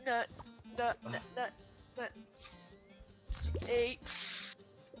 8.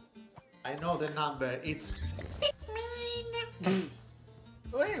 I know the number. It's.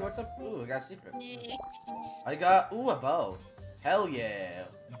 Wait, what's up? Ooh, I got a secret. Yeah. I got a bow. Hell yeah,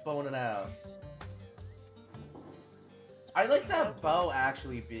 boning out. I like that bow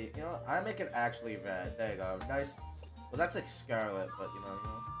actually be. You know, I make it actually red. There you go. Nice. Well, that's like scarlet, but you know.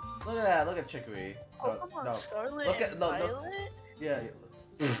 Look at that. Look at Chicory. Oh, come on, Scarlet Look and at Violet? Yeah.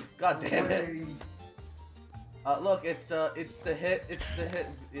 God damn it. Look, it's the hit. It's the hit.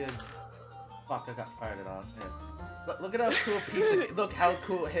 Yeah. Fuck, I got fired on. Yeah. Look at how cool pizza. Look how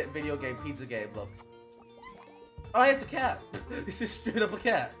cool hit video game pizza game looks. Oh, it's a cat. It's just straight up a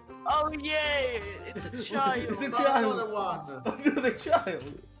cat. Oh yay! It's a child. It's a child. Another one. Another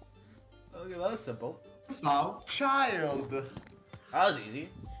child. Okay, that was simple. Found child. That was easy.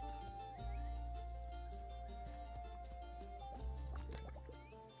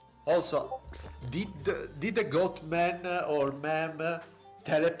 Also, did the goat man or ma'am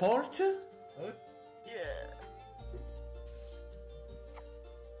teleport? Yeah.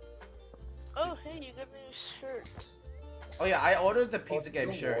 Oh hey, you got me a shirt. Oh yeah, I ordered the pizza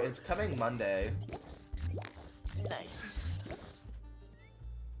game shirt. It's coming Monday. Nice.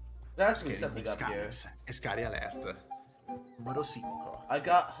 There has to be something up here. Scary alert. Numero 5. I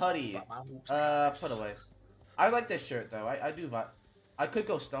got hoodie. Put away. I like this shirt though. I do. I could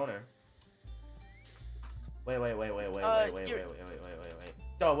go stoner. Wait.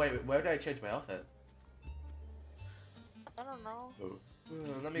 No, wait. Where did I change my outfit? I don't know.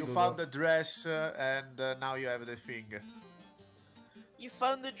 Let me You Google. found the dress and now you have the thing. You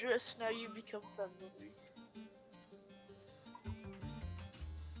found the dress, now you become family.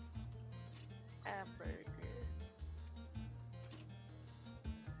 Hamburger.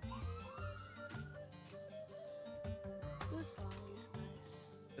 This song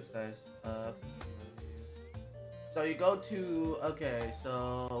is nice. It's nice. So you go to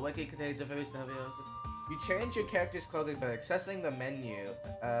so Wiki contains information of you change your character's clothing by accessing the menu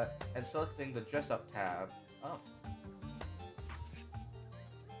and selecting the dress up tab. Oh.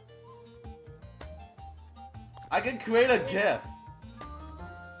 I can create a GIF.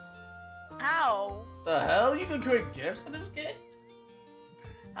 How? The hell? You can create GIFs in this game?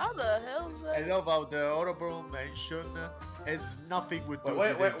 How the hell is I that? love how the honorable mention has nothing with the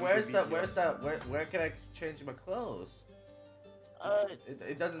Where can I change my clothes?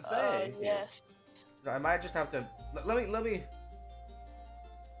 It doesn't say. Yes. Uh, I might just have to. Let me.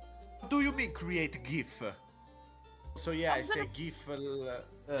 What do you mean create GIF? So yeah, I say GIF.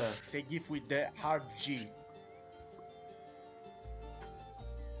 Say GIF with the hard G.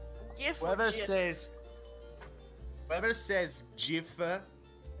 GIF. Whoever says GIF.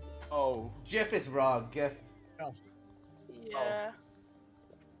 Oh. GIF is wrong. GIF. Yeah.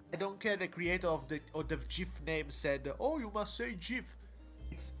 I don't care. The creator of the GIF name said, "Oh, you must say GIF."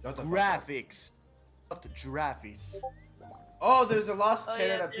 It's graphics, not graphics. Oh, there's a lost Oh, kid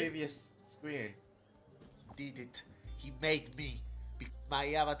yeah, in a dude. previous screen. Did it? He made me.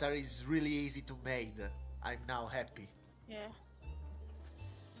 My avatar is really easy to make. I'm now happy. Yeah.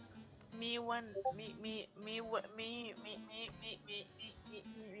 Me when me what me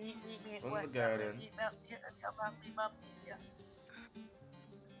From the garden. Yeah.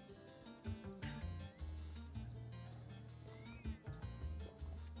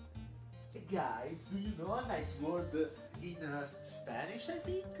 Hey guys, do you know a nice word in Spanish? I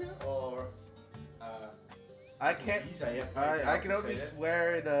think, or I can't say it. I can only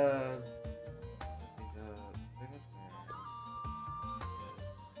swear in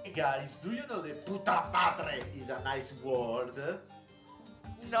Hey guys, do you know that puta madre is a nice word?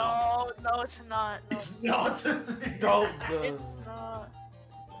 It's No, no, it's not. No. It's not. Don't. It's not.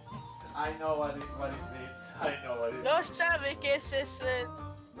 I know what it means. I know what it No means. sabe que es ese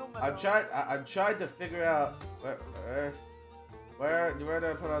número. I'm trying to figure out where do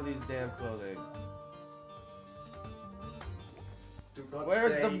I put all these damn clothing? Do not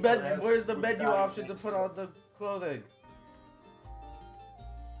Where's say the menu? else Where's the you menu die option to next put time. on the clothing?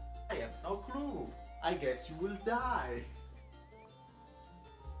 I have no clue. I guess you will die.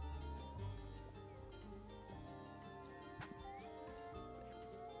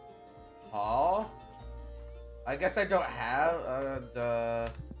 Huh? I guess I don't have the.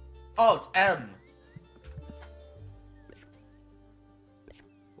 Oh, it's M.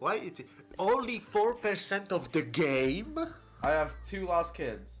 Why it's only 4% of the game? I have 2 lost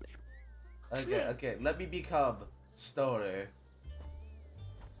kids. Okay. Let me become Stoner.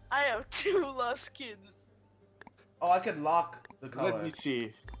 I have 2 lost kids. Oh, I can lock the color. Let me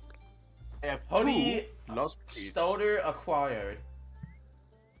see. I have Honey, 2 lost kids. Stoner acquired.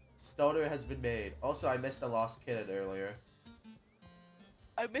 Stoner has been made. Also, I missed a lost kid earlier.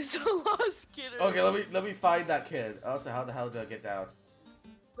 I missed a lost kid. Okay, let me find that kid. Also, how the hell do I get down?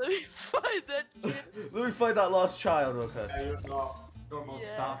 Let me find that kid. Let me find that lost child real quick. Yeah, you know, normal Yeah.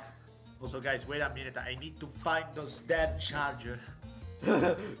 stuff. Also, guys, wait a minute. I need to find those damn charger.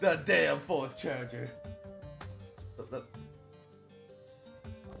 That damn 4th charger.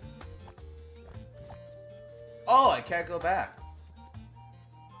 Oh, I can't go back.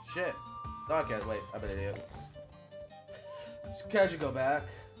 Shit. No, I can't. Wait, I'm an idiot. Just casually go back.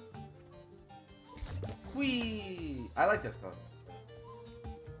 Whee! I like this one.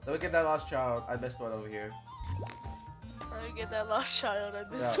 Let me get that lost child. I missed one over here. Let me get that lost child. I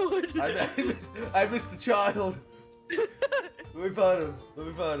missed Yeah. one. I missed the child. Let me find him. Let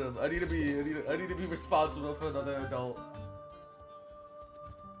me find him. I need to be responsible for another adult.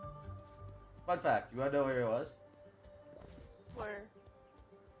 Fun fact, you wanna know where it was? Where?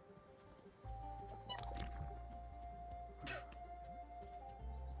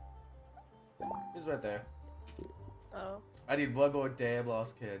 He's right there. Oh. I need one more damn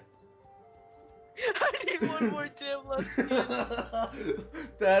lost kid. I need one more damn lost kid.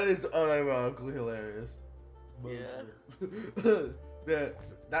 That is unironically hilarious. Yeah.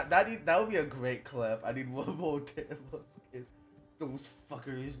 that would be a great clip. I need one more damn lost kid. Those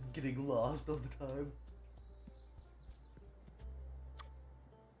fuckers getting lost all the time.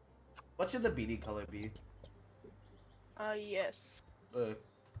 What should the beanie color be? Yes.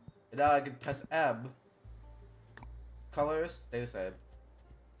 Now I can press M. Colors stay the same.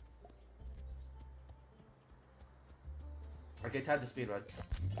 Okay, time to speedrun.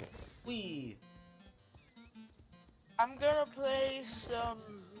 Whee! I'm gonna play some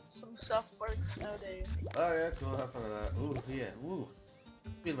South Park nowadays. Oh yeah, cool. Have fun with that. Ooh, yeah. Ooh.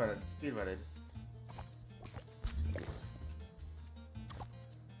 Speedrunning. Speedrunning.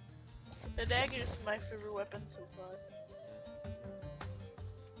 The dagger is my favorite weapon so far.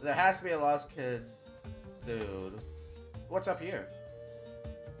 There has to be a lost kid soon. What's up here?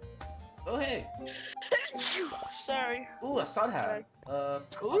 Oh hey. Sorry. Ooh, a sun hat.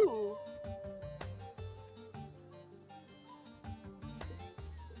 Ooh.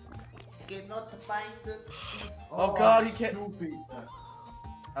 Cannot find the. Oh, God, I'm he can't- Stupid.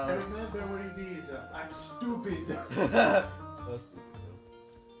 I remember what it is. I'm stupid. That's stupid.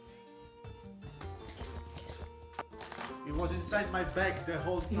 It was inside my bag the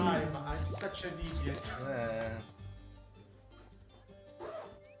whole time. I'm such an idiot.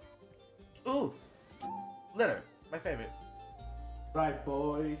 Ooh, litter. My favorite. Right,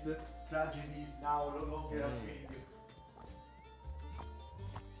 boys. Tragedy is now no longer a thing.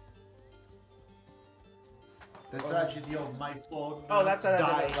 The tragedy of my phone. Oh, that's at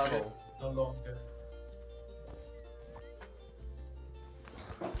died another level. No longer.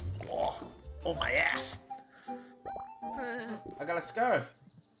 Oh my ass! I got a scarf.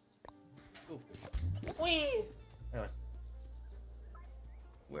 Ooh. Whee! Anyways.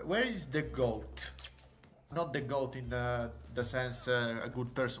 Where is the goat? Not the goat in the sense a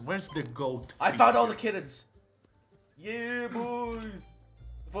good person. Where's the goat? I found all the kittens. Yeah, boys.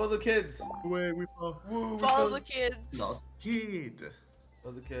 For the kids. Where we found Woo, we Follow found the kids. lost kid.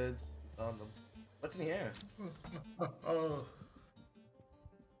 For the kids. We found them. What's in here? Oh.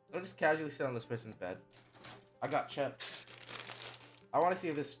 I'll just casually sit on this person's bed. I got chip. I want to see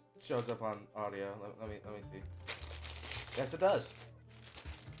if this shows up on audio. Let me see. Yes, it does.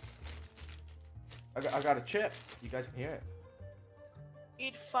 I got a chip. You guys can hear it.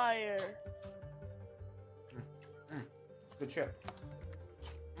 Eat fire. Good chip.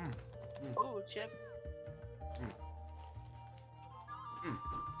 Ooh, chip.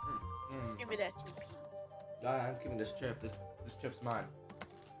 Give me that TP. I'm keeping this chip. This chip's mine.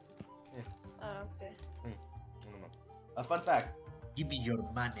 Oh, okay. A fun fact. Give me your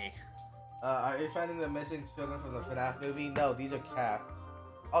money. Are you finding the missing children from the FNAF movie? No, these are cats.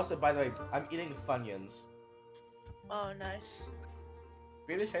 Also, by the way, I'm eating Funyuns. Oh, nice.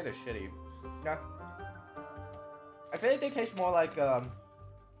 Really say they're shitty. Yeah. I feel like they taste more like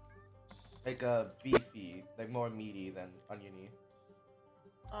beefy, like more meaty than oniony.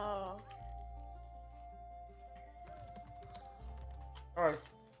 Oh. Alright.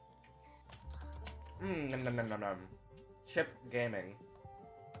 Nom nom nom nom nom. Chip gaming.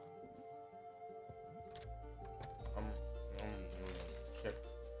 Chip.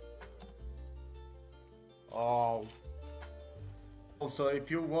 Oh. Also, if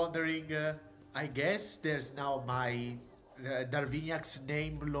you're wondering, I guess there's now my Darviniak's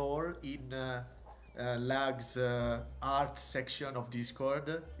name lore in Lag's art section of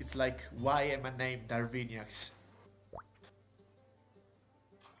Discord. It's like, why am I named Darviniax?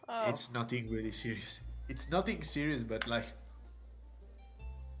 Oh. It's nothing really serious. It's nothing serious, but like...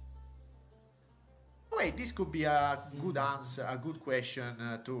 Wait, this could be a good answer, a good question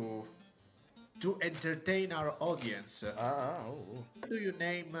to entertain our audience. How do you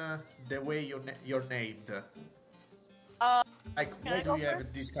name the way you're named? Like, why do you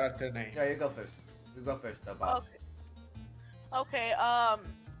have this character name? Yeah, you go first. You go first, Bob. Okay.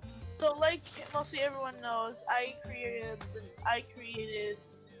 So like mostly everyone knows, I created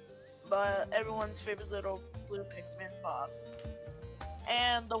everyone's favorite little blue Pikmin, Bob.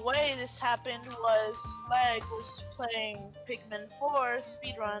 And the way this happened was Leg was playing Pikmin 4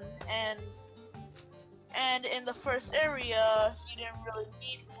 speedrun, and in the first area he didn't really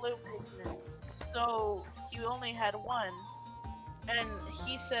need blue Pikmin, so he only had one. And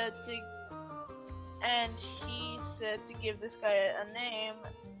he said to give this guy a name,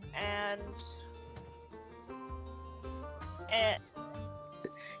 and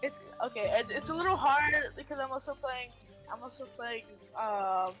it's okay. It's a little hard because I'm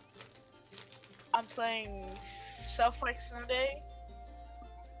playing Self-Like Sunday,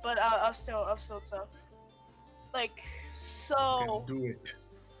 but I'll still tough. Like so. You can do it.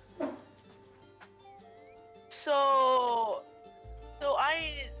 So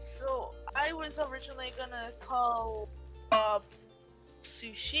I was originally gonna call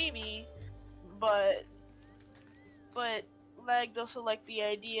Sushimi, but Leg also liked the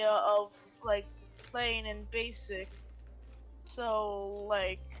idea of like playing in basic. So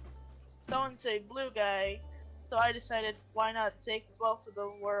like someone say blue guy, so I decided why not take both of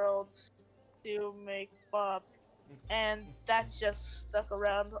the worlds to make Bob, and that just stuck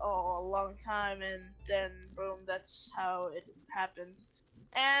around a long time, and then boom, that's how it happened.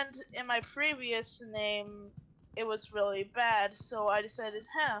 And in my previous name, it was really bad, so I decided,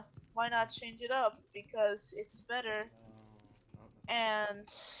 why not change it up, because it's better.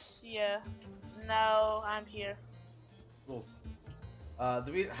 And yeah, now I'm here. Cool.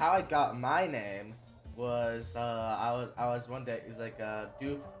 The reason how I got my name was I was one day is like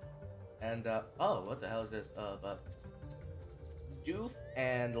Doof and oh, what the hell is this? But Doof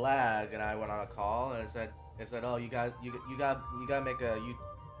and Lag and I went on a call, and it said oh, you gotta make a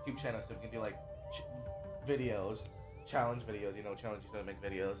YouTube channel so we can do like videos, challenge videos, challenge each other to make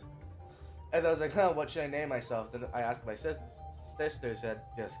videos. And I was like, what should I name myself? Then I asked my sister, said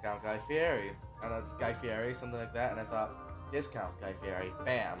Discount Guy Fieri. I don't know, Guy Fieri, something like that, and I thought, Discount Guy Fieri,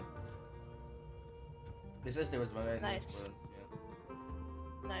 bam. My sister was my main influence,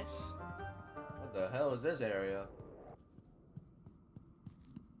 yeah. Nice. What the hell is this area?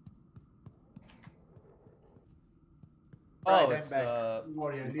 Right, Oh, I'm it's back. Don't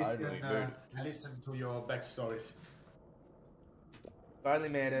worry, I listen to your backstories. finally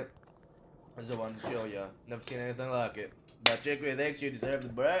made it. I just wanted to show you. Never seen anything like it. But Chicory thinks you deserve the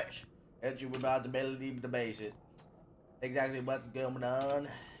brush, and you were about the ability to base it. Exactly what's going on,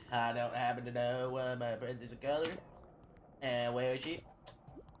 I don't happen to know. My princess of color. And where is she?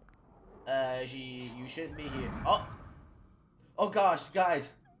 You shouldn't be here. Oh gosh,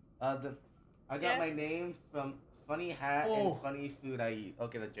 guys. I got my name from funny hat and funny food I eat.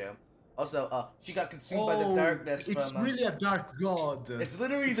 Okay, the gem. Also, she got consumed by the darkness from... It's really a dark god. It's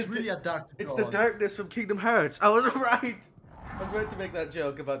literally really a dark god. It's the darkness from Kingdom Hearts. I was right. I was right to make that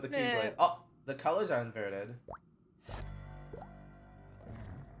joke about the Keyblade. Oh, the colors are inverted.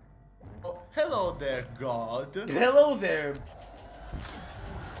 Oh, hello there, god. Hello there.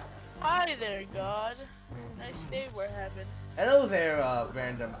 Hi there, God. Nice day we're having. Hello there,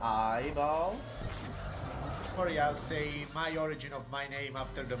 random eyeball. Sorry, I'll say my origin of my name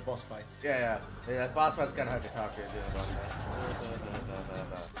after the boss fight. Yeah. Boss fight's kind of hard to talk to.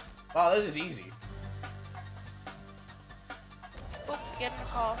 Wow, this is easy. Oh, get in the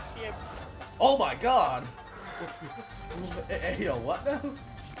call. Here. Oh my god! Hey, yo, what now?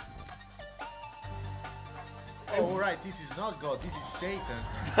 Oh, right, this is not God, this is Satan.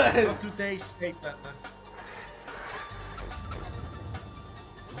 Not today, Satan.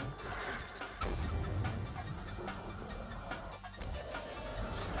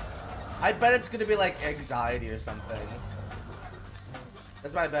 I bet it's gonna be like anxiety or something.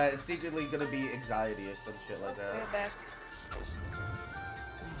 That's my bet. It's secretly gonna be anxiety or some shit like that. We're back.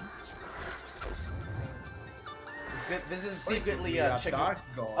 This is secretly a chicken.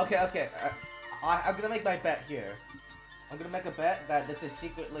 Okay. I'm gonna make my bet here. I'm gonna make a bet that this is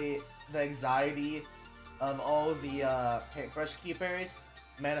secretly the anxiety of all the paintbrush keepers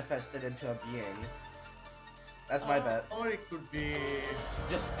manifested into a being. That's my bet. Or it could be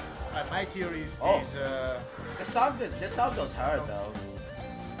just my theory is this song goes hard though.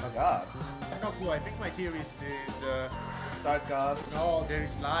 Oh my god. I think my theory is this Dark God. No, there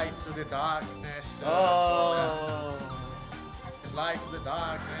is light to the darkness. There's light to the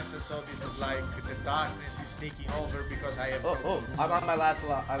darkness, and so this is like the darkness is taking over because I have. I'm on my last.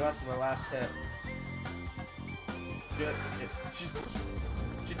 I lost my last hit.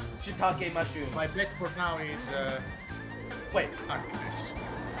 Shiitake mushroom. My bet for now is. Wait. Darkness.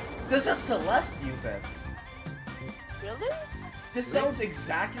 This is Celeste music. Really? This sounds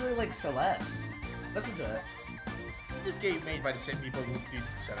exactly like Celeste. Listen to it. Is this game made by the same people who did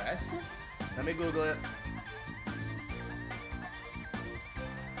Celeste? Let me Google it.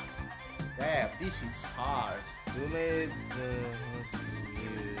 Damn, this is hard. Who made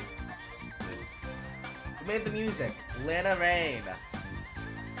the music? Lana Rain.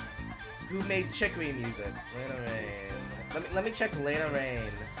 Who made Chicory music? Lana Rain. Let me check Lana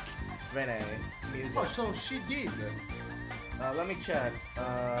Rain. Renee music. Oh, so she did. Let me check.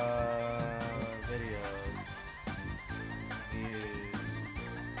 Videos. Views.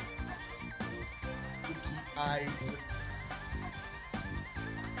 Cookie eyes.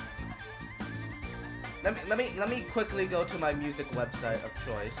 Let me quickly go to my music website of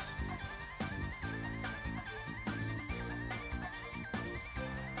choice.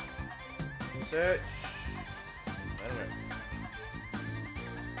 Search. Whatever.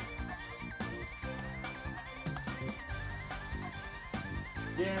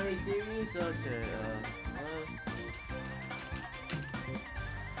 Jerry theories. Okay.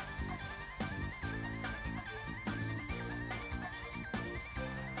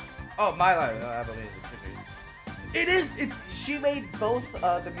 Oh, my life. I believe it. It's she made both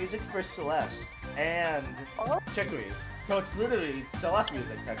the music for Celeste and Chicory. So it's literally Celeste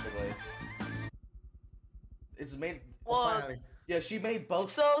music technically. It's made yeah, she made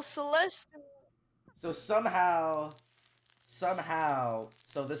both. So Celeste. So somehow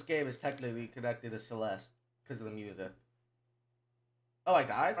so this game is technically connected to Celeste because of the music. Oh, I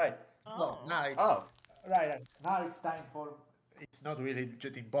died? Right. Oh. No, now it's right. Now it's time for. It's not really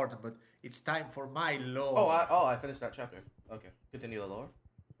just important, but it's time for my lore. I finished that chapter. Okay, continue the lore.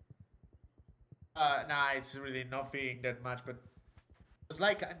 Nah, it's really nothing that much, but it's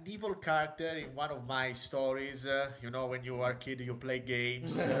like an evil character in one of my stories. You know, when you are a kid, you play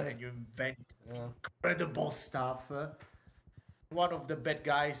games and you invent incredible stuff. One of the bad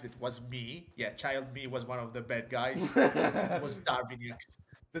guys, that was me. Yeah, child me was one of the bad guys. Was Darwiniac.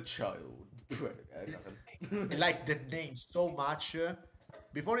 The child. I like the name so much.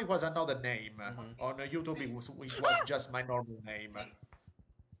 Before it was another name. On YouTube it was just my normal name.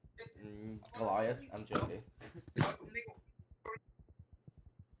 Goliath. I'm joking.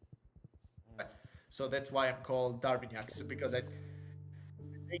 So that's why I'm called Darwiniac, because I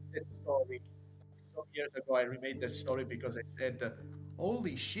made that story some years ago. I remade that story because I said,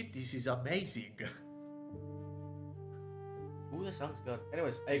 "Holy shit, this is amazing." Ooh, the song's good.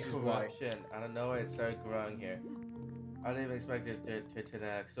 Anyways, a corruption. I don't know where it started growing here. I didn't even expect it to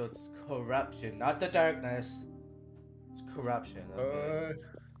connect. So it's corruption, not the darkness. It's corruption. Okay.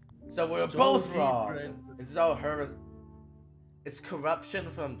 So we're both different. wrong. It's all her. It's corruption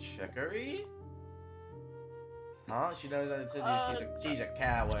from Chicory? Huh? She knows that she's a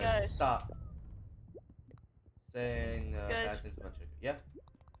coward. Guys. Stop. Saying bad things about Chicory. Yeah.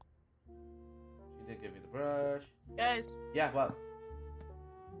 She did give you the brush. Guys. Yeah, what?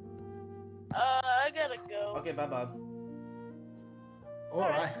 I gotta go. Okay, bye, Bob.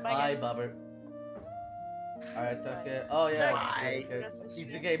 Alright. Bye, Bubber. Alright, took it. Oh, yeah. Bye.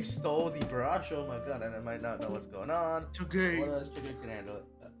 Pizza Game stole the brush. Oh my god, and I might not know what's going on. It's okay. What else? Chicory can handle it.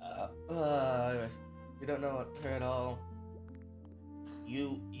 Anyways. You don't know her at all.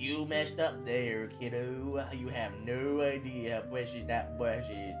 You messed up there, kiddo. You have no idea how precious that brush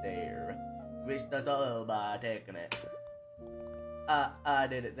is there. Risked us all by taking it. I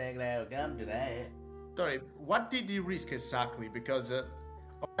didn't think that would come to that. Sorry, what did you risk exactly? Because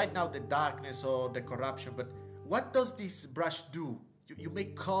right now the darkness or the corruption, but what does this brush do? You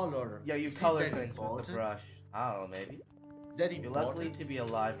make color. Yeah, you Is color it that things with important? the brush. I don't know, maybe. Is that You're important? lucky to be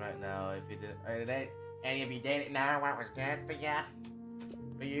alive right now. If you did, and if you didn't know what was good for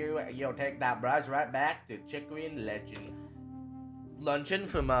you, you'll take that brush right back to Chicory and Legend. Luncheon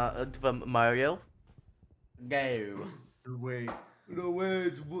from Mario. Go. No way. No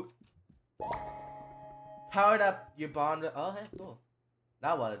way. Powered up your bond. Oh, hey, cool.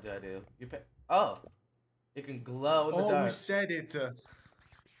 Now what do I do? You pick. Oh, it can glow in the dark. Oh, we said it.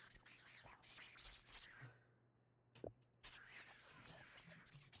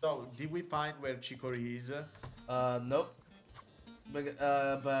 So, did we find where Chicory is? Nope.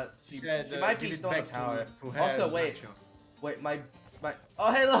 But she Said, might be give it still in the back tower. to her, Also, wait. Nacho. Wait, my.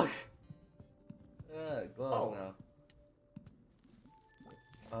 Oh, hey, look! It glows Oh. now.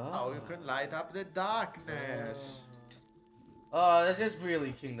 Oh, you can light up the darkness. Oh, this is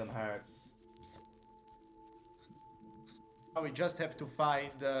really Kingdom Hearts. Oh, we just have to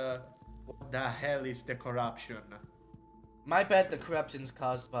find what the hell is the corruption. My bet the corruption's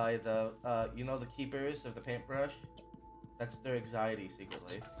caused by the, you know, the keepers of the paintbrush? That's their anxiety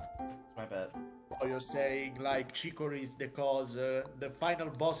secretly. That's my bet. Oh, you're saying like Chicory is the cause, the final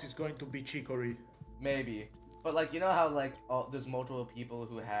boss is going to be Chicory. Maybe. But like, you know how like there's multiple people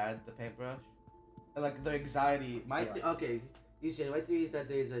who had the paintbrush? And like their anxiety, okay, you said my theory is that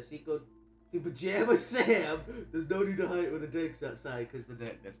there's a sequel to Pajama Sam. There's no need to hide with the dicks outside because the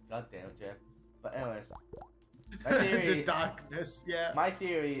darkness. God damn it, Jeff. But anyways. My theory, The darkness, yeah. my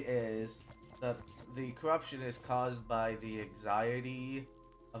theory is that the corruption is caused by the anxiety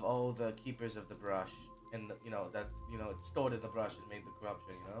of all the keepers of the brush, and you know that it's stored in the brush and made the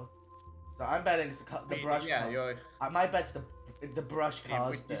corruption. You know, so I'm betting it's the brush. Yeah, my bet's the brush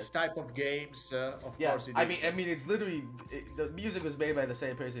caused with this type of games, of yeah, course it is. I mean, it's literally the music was made by the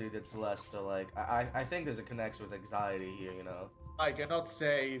same person who did Celeste. So like, I think there's a connection with anxiety here. You know. I cannot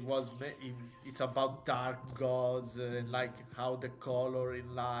say it's about dark gods and like how the color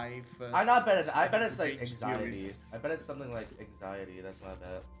in life. I bet it's like anxiety. I bet it's something like anxiety. That's my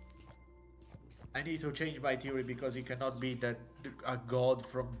bet. I need to change my theory because it cannot be that a god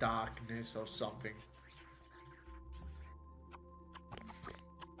from darkness or something.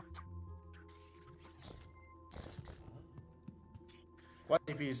 What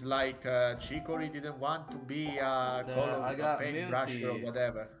if it's like Chicory didn't want to be a paintbrush or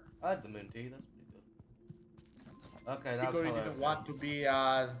whatever? I like the moon tea. That's pretty good. Okay, now Chicory didn't want to be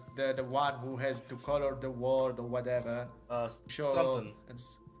the one who has to color the world or whatever. Something. And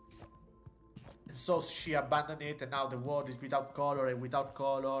so she abandoned it, and now the world is without color, and without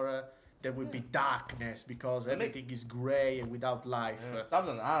color there will be darkness because everything is gray and without life.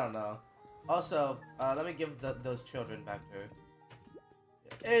 Something, I don't know. Also, let me give those children back to her.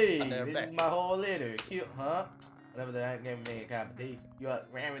 Hey, this is my whole litter. Cute, huh? Whenever they aren't giving me a competition.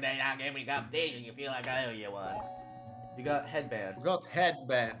 Whenever they not giving me a competition, you feel like I owe you one. You got headband. You got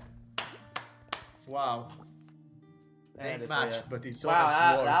headband. Wow. Ain't much, but it's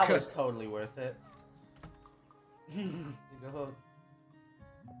honest work. That was totally worth it.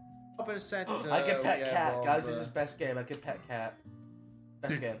 What percent? I can pet cat, guys. This is best game. I can pet cat.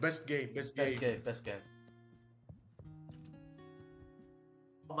 Best game. Best game. Best game. Best game.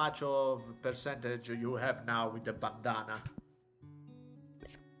 How much of percentage you have now with the bandana?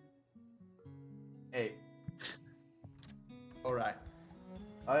 8. Alright.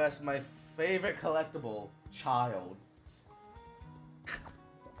 Oh, that's my favorite collectible. Child.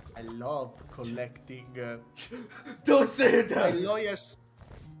 I love collecting. Don't say it. My lawyers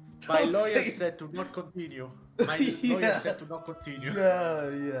said to not continue. My lawyer said to not continue.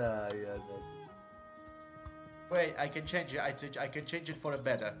 Yeah. Wait, I can change it. I can change it for a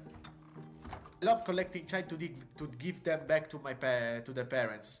better. I love collecting, trying to give them back to to the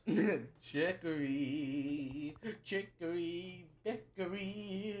parents. Chicory, are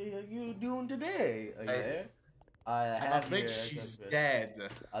you doing today? Are you there? I'm afraid she's dead.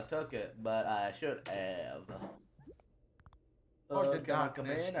 I took it, but I should have. Or the Can I come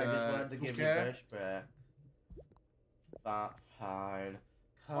in? I darkness, just wanted to give you care. fresh breath. Fine.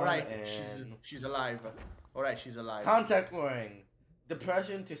 Alright, she's alive. Alright, she's alive. Contact warning.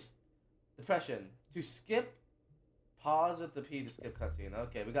 Depression to skip Pause with the P to skip cutscene.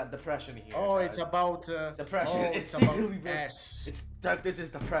 Okay, we got depression here. Oh, guys. it's about depression. Oh, it's about secretly S. It's dark. This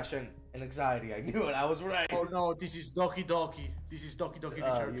is depression and anxiety. I knew it. I was right. Oh no, this is Doki Doki. This is Doki Doki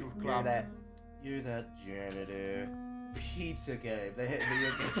Literature Club. You're that janitor. Pizza game. They hit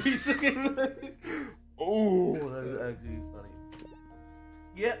video game. Pizza game. Oh, that's actually funny.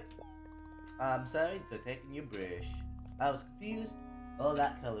 Yep. I'm sorry for taking your brush. I was confused. Oh,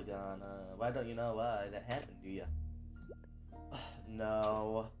 that color gone. Why don't you know why that happened, do you?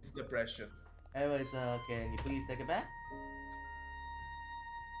 No. It's depression. Anyways, can you please take it back?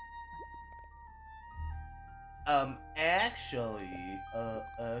 Actually,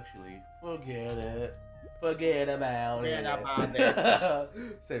 forget it. Forget about Forget it. about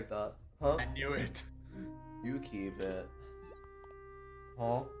it. Same thought. Huh? I knew it. You keep it.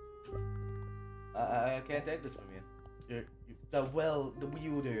 Huh? I can't take this from you. You're the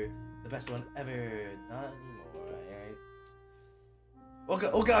wielder, the best one ever. Not anymore,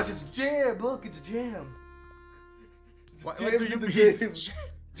 alright? Oh gosh, it's jam! Look, it's jam! What Jams do you in the mean? game.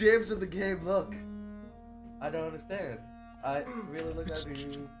 Jams in the game, look. I don't understand. I really look at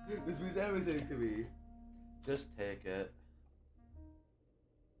you. This means everything to me. Just take it.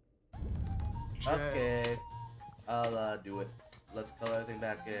 Okay. I'll do it. Let's color everything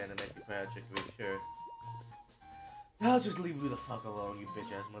back in and make you proud, Chicory, sure. I'll just leave you the fuck alone, you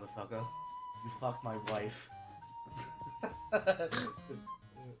bitch ass motherfucker. You fucked my wife.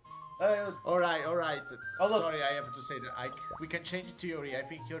 Alright. Oh, look. Sorry, I have to say that we can change theory. I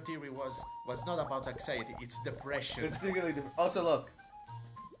think your theory was not about anxiety, it's depression. It's secretly different. Also, look.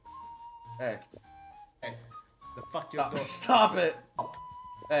 Hey. Hey, the fuck your door. Stop it!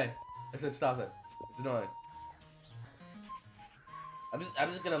 Hey, I said stop it. It's annoying.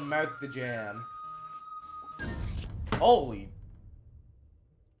 I'm just gonna mark the jam. Holy!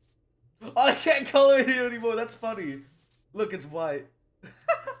 Oh, I can't color it here anymore. That's funny. Look, it's white.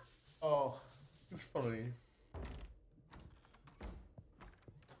 Oh. It's funny.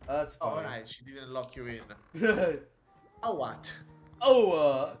 That's funny. Alright, she didn't lock you in. Oh, what?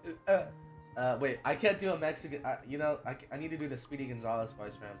 Oh, wait, I can't do a Mexican. You know, I need to do the Speedy Gonzalez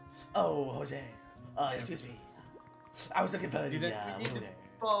voice for him. Oh, Jose. Excuse me. I was looking for the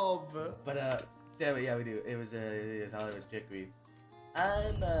Bob. But yeah, we do. It was I thought it was Chicory.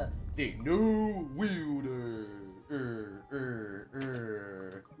 I'm the new wielder.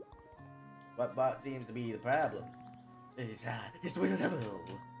 What seems to be the problem? It's the way to the devil.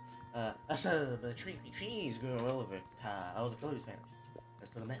 So the trees grow over. All the colors vanish.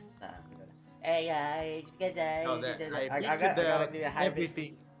 That's what a mess. Hey, it's because I got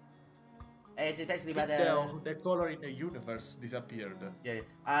everything. It's especially by the color in the universe disappeared. Yeah.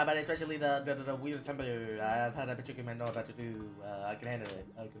 But especially the weird temperature. I've had a particular man know about to do. I can handle it.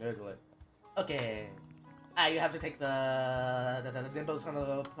 I can handle it. Okay. You have to take the dimples from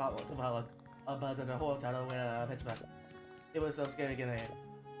the potluck. But the whole title pitch back. It was so scary getting it.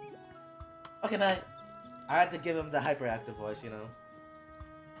 Okay, bye. I had to give him the hyperactive voice, you know.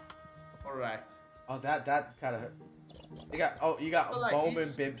 Alright. Oh, that kind of hurt. You got like Bowman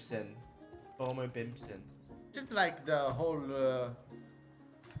it's... Bimpson. Bowman Bimpson. Isn't like the whole.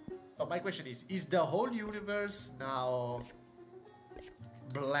 Oh, my question is the whole universe now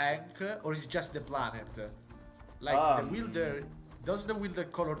blank, or is it just the planet? Like the wielder. Does the wielder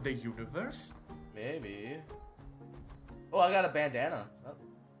color the universe? Maybe. Oh, I got a bandana. Oh,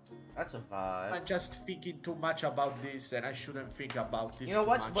 that's a vibe. I'm just thinking too much about this, and I shouldn't think about this. You know too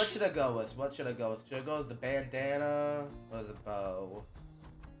what? much. What should I go with? Should I go with the bandana or the bow?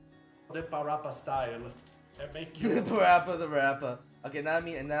 The Parappa style, and make you the rapper. Okay, now I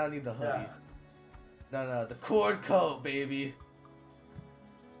need the hoodie. Yeah. No, the cord coat, baby.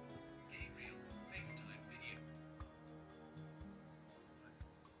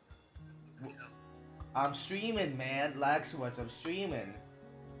 I'm streaming, man. Laxwoods, I'm streaming.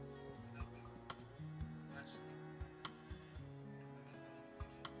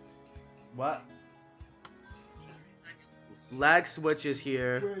 What? Lag switch is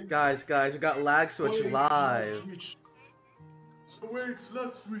here. Wait. Guys, we got lag switch live. Wait,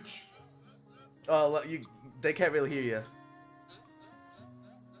 lag switch. Oh, they can't really hear you.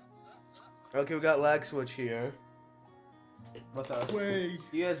 Okay, we got lag switch here. What the? Wait.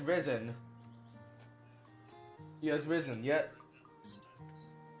 He has risen. Yet.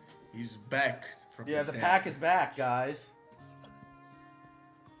 He's back. The pack is back, guys.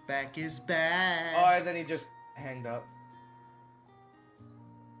 Back is back. Oh, and then he just hanged up.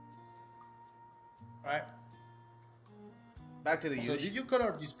 Alright. Back to the So did you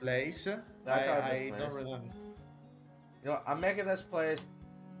color this place? I don't remember. You know what? I'm making this place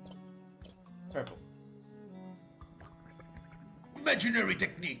purple. Imaginary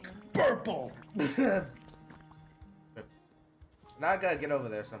technique. Purple. Now I gotta get over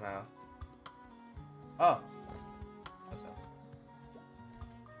there somehow. Oh. What's up?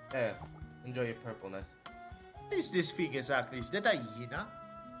 Yeah. Enjoy your purpleness. What is this thing exactly? Is that a hyena?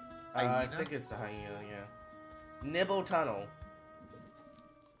 I think it's a hyena, yeah. Nibble tunnel.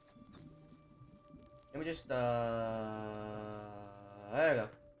 Let me just, there you go.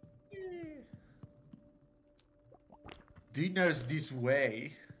 Dinner's this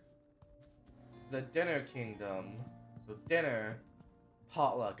way. The dinner kingdom. So dinner,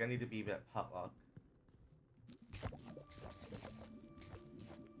 potluck. I need to be at potluck.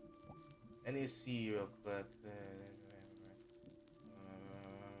 I need to see you real quick.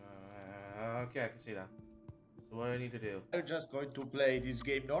 Okay, I can see that. So what do I need to do? Are you just going to play this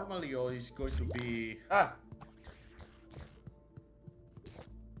game normally, or is going to be... Ah!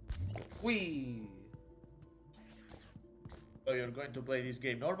 Whee! So you're going to play this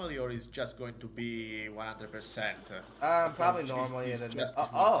game normally, or is just going to be 100%? Probably normally, and then just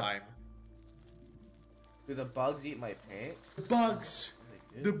oh! time. Do the bugs eat my paint? Bugs!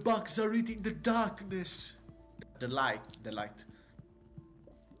 The bugs are eating the darkness. The light.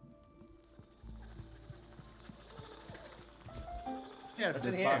 Yeah, What's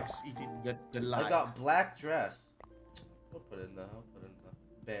the in here? bugs eating the light. I got black dress. I'll put it in the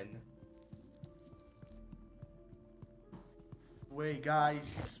bin. Wait,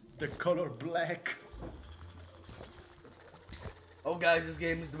 guys, it's the color black. Oh, guys, this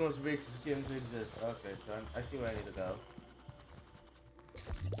game is the most racist game to exist. Okay, so I see where I need to go.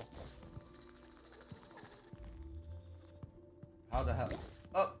 How the hell?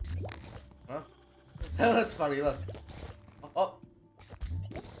 Oh! Huh? That's funny, look. Oh!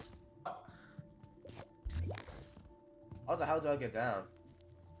 How the hell do I get down?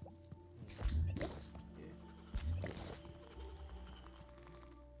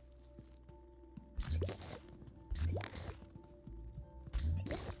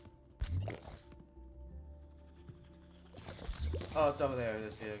 Oh, it's over there.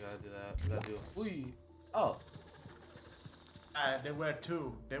 This here, I gotta do that. I gotta do it. Whee! Oh! There were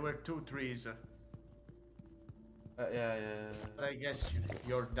two. There were two trees. Yeah. But I guess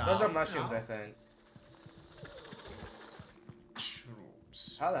you're down. Those are mushrooms, now. I think.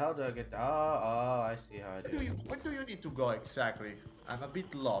 Mushrooms. How the hell do I get down? Oh, I see how I do. Where do you need to go exactly? I'm a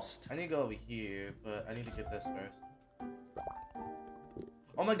bit lost. I need to go over here, but I need to get this first.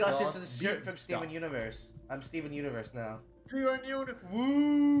 Oh my gosh, it's the shirt from Steven Universe. I'm Steven Universe now. Steven Universe!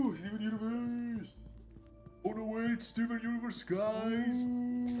 Woo! Steven Universe! Oh no, wait, Steven Universe, guys!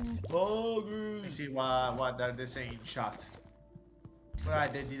 Hungry! Let's see what are they saying in chat.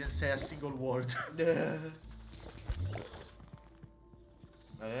 Right, they didn't say a single word. Oh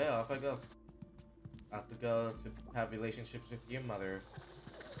yeah, off I go. I have to go to have relationships with your mother.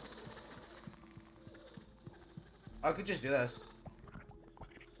 I could just do this.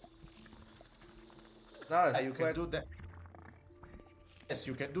 Not as You quick. can do that. Yes,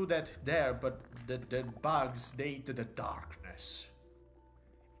 you can do that there, but the bugs, they eat the darkness.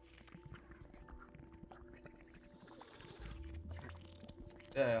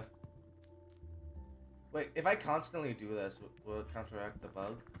 Yeah. Wait, if I constantly do this, will it counteract the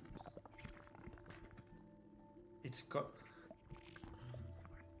bug? It's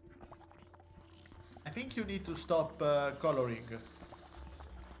I think you need to stop coloring.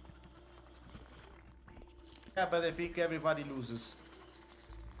 Yeah, but I think everybody loses.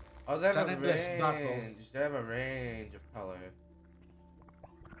 Oh, they It's have an a endless battle. range. They have a range of color.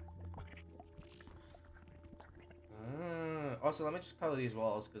 Also, let me just color these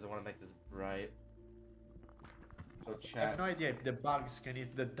walls because I want to make this bright. So I chat. have no idea if the bugs can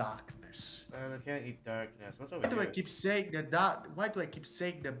eat the darkness. They can't eat darkness. What's over Why do here? I keep saying the dark? Why do I keep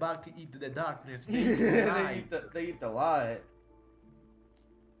saying the bug eat the darkness? They eat the they light. eat the light.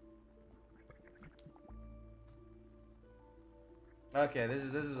 Okay, this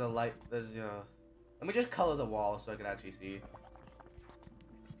is a light. This is Let me just color the wall so I can actually see.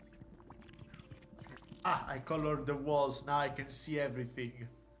 Ah, I colored the walls. Now I can see everything.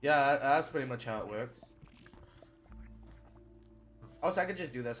 Yeah, that's pretty much how it works. Also, I could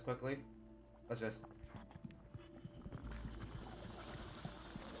just do this quickly. Let's just.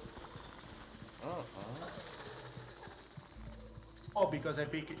 Oh. Oh, because I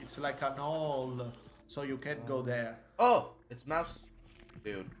think it's like an hole, so you can't go there. Oh, it's mouse,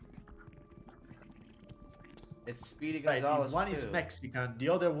 dude. It's Speedy Right, Gonzalez if one too. is Mexican, the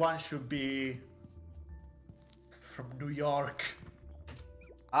other one should be from New York.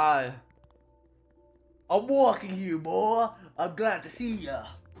 I'm walking here, boy. I'm glad to see ya.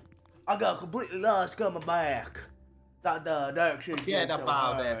 I got completely lost coming back. The dark shit Forget gets so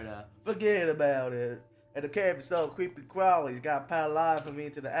about hard. it. Forget about it. And the cave is so creepy crawly. He's got a pad line for me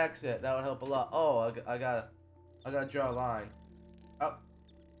to the exit. That would help a lot. Oh, I gotta draw a line. Oh.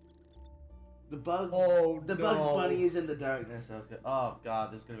 The bug. Oh, the Bugs Bunny is in the darkness. Okay. Oh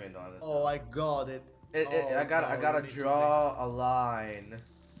god, this is gonna be annoying. Oh, I got it. I gotta draw a line.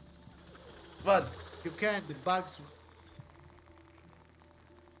 But you can't. The bugs.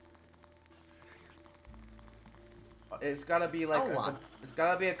 It's gotta be like it's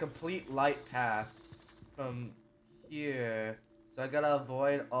gotta be a complete light path from here. So I gotta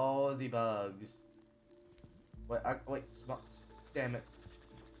avoid all the bugs. Wait, damn it.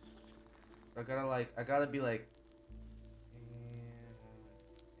 So I gotta be like.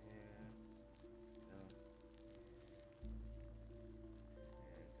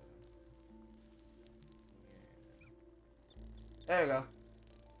 There you go.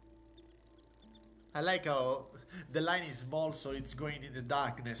 I like how the line is small, so it's going in the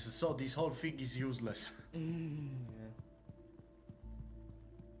darkness. So this whole thing is useless. Yeah.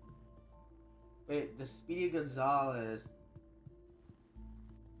 Wait, the Speedy Gonzalez.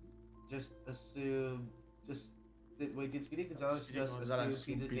 Just assume. Wait, did Speedy Gonzalez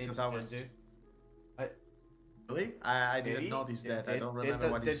assume Pizza Game's gender? Really? I didn't notice that. I don't remember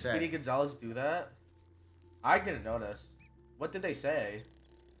what he said. Did Speedy Gonzalez do that? I didn't notice. What did they say?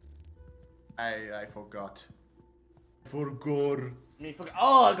 I forgot. Forgot.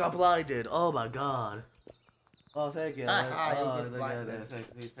 Oh, I got blinded. Oh my god. Oh, thank you.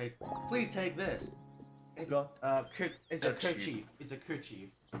 Please take this. It's a kerchief. It's a kerchief. It's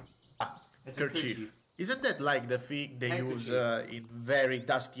a kerchief. Isn't that like the thing they use in very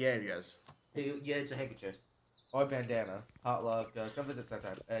dusty areas? Yeah, it's a handkerchief. Or bandana. Potluck. Come visit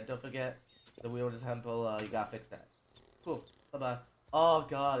sometime. Don't forget the wheel of the temple. You gotta fix that. Cool. Bye bye. Oh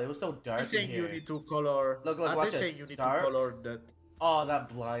god, it was so dark. They're saying you need to color. Look, watch this. Saying you need to color that. Oh, that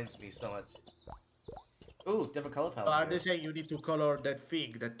blinds me so much. Ooh, different color palette. Are they saying you need to color that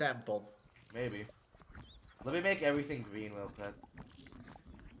thing, the temple? Maybe. Let me make everything green real quick.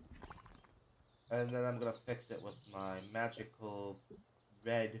 And then I'm gonna fix it with my magical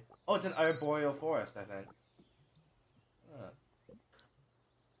red. Oh, it's an arboreal forest, I think.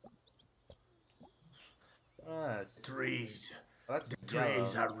 Trees. Oh, the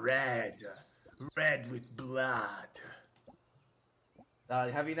trees are red. Red with blood.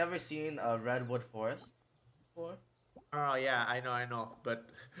 Have you never seen a redwood forest before? Oh yeah, I know. But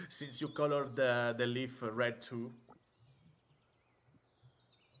since you colored the leaf red too.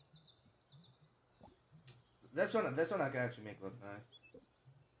 This one I can actually make look nice.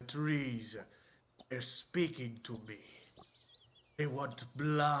 The trees are speaking to me. They want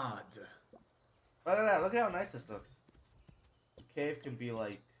blood. Look at how nice this looks. The cave can be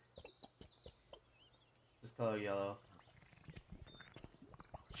like this color yellow.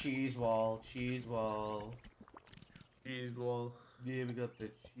 Cheese wall. Cheese wall. Yeah, we got the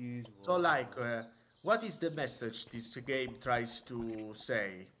cheese wall. So like, what is the message this game tries to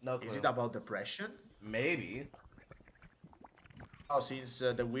say? No clue. Is it about depression? Maybe. Oh, since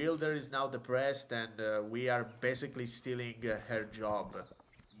the wielder is now depressed and we are basically stealing her job.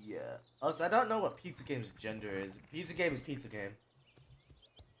 Yeah. Also, I don't know what Pizza Game's gender is. Pizza Game is Pizza Game.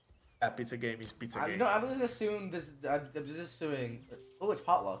 Yeah, Pizza Game is Pizza Game. You know, I'm just assuming this. I'm just assuming. Oh, it's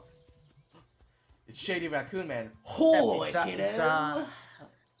potluck. It's Shady Raccoon Man. Oh,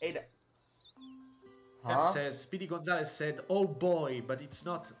 Huh? Says Speedy Gonzalez said, "Oh boy," but it's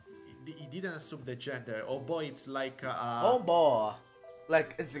not. He didn't assume the gender. Oh boy, it's like oh boy,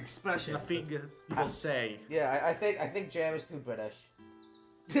 like it's expression. A thing people say. Yeah, I think Jam is too British.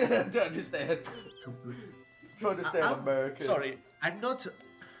 to understand. To understand American. Sorry, I'm not.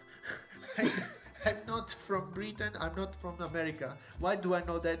 I'm not from Britain. I'm not from America. Why do I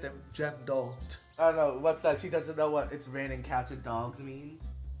know that and Jam don't? I don't know. What's that? She doesn't know what "it's raining cats and dogs" means.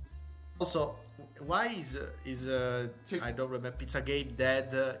 Also, why is I don't remember Pizza Game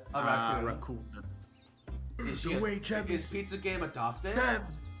dead? Raccoon. Is Pizza Game adopted? Damn.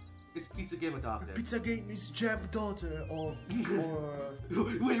 Is Pizza Game adopted? Pizza Game is Jam daughter or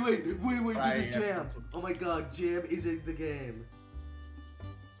wait, this is Jam. Oh my god, Jam is in the game.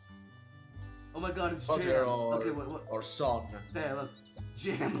 Oh my god, it's Jam. Or son. There, look.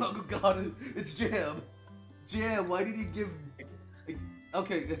 Jam, oh god, it's Jam. Jam, why did he give...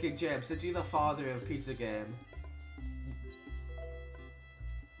 Okay, Jam, since you're the father of Pizza Game,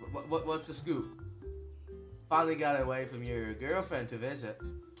 what's the scoop? Finally got away from your girlfriend to visit.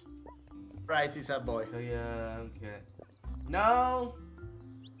 Right, he's a boy. Oh yeah, okay. No!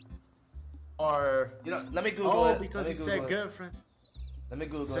 Or... You know, let me Google it. Oh, because he said girlfriend. Let me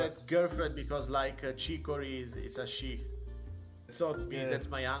Google Said it. girlfriend because like Chicory is a she. It's not me. Yeah. That's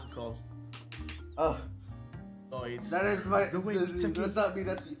my uncle. Oh, So it's that is my. No, wait, it's a That's not me.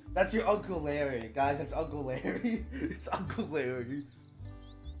 That's your Uncle Larry, guys. It's Uncle Larry. It's Uncle Larry.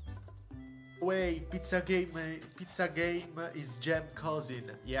 Wait, pizza game is Jam cousin.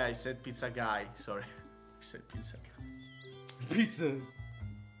 Yeah, I said pizza guy. Sorry, I said pizza guy. Pizza.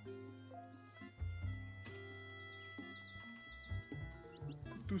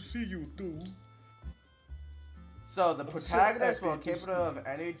 To see you too. So the protagonist, happy while to capable of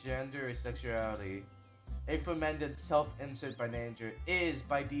any gender or sexuality, a fermented self-insert by nature, is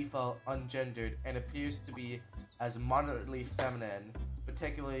by default ungendered and appears to be as moderately feminine,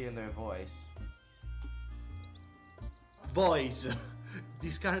 particularly in their voice. Voice.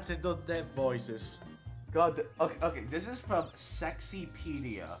 These characters don't have voices. God, okay, this is from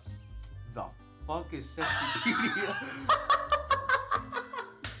Sexypedia. The fuck is Sexypedia?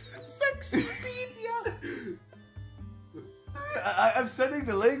 Sexypedia. I'm sending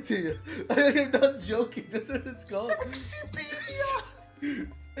the link to you. I'm not joking. That's what it's called. Sexypedia.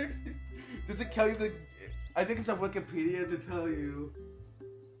 Sexy. Does it tell you the? I think it's on Wikipedia to tell you.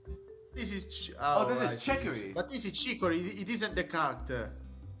 This is This is Chicory. But this is Chicory. It isn't the character.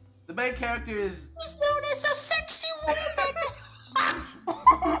 The main character is. He's known as a sexy woman.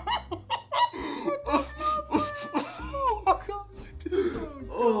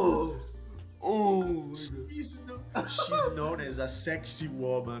 Oh. Oh my God. She's known as a sexy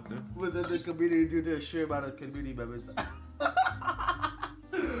woman. Within the community due to a sheer amount of community members.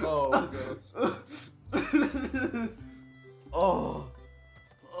 Oh God. Oh.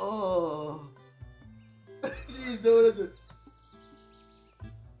 Oh. She's known as a.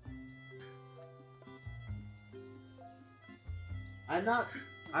 I'm not.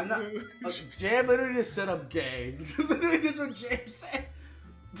 Jam literally just said I'm gay. Literally, that's what James said.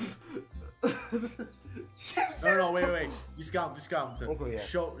 No, wait. Discount. Okay, yeah.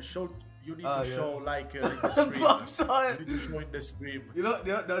 Show. You need to Yeah. show like in the stream. I'm sorry. You need to show in the stream. You know,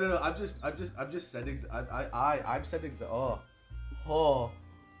 no. I'm just sending. I'm sending the.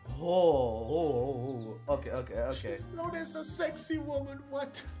 Okay. She's known as a sexy woman.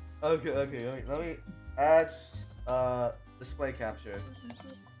 What? Okay. Let me add display capture.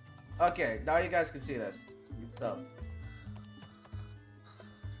 Okay, now you guys can see this. So,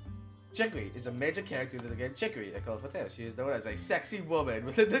 Chicory is a major character in the game Chicory, a colorful tale. She is known as a sexy woman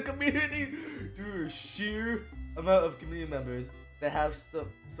within the community due to sheer amount of community members that have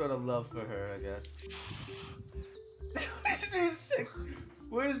some sort of love for her, I guess.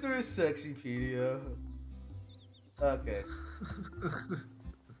 Where's there a Sexypedia? Okay.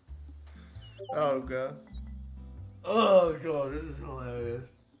 Oh God. Oh God, this is hilarious.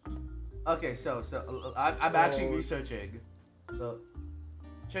 Okay, so I'm actually researching. So,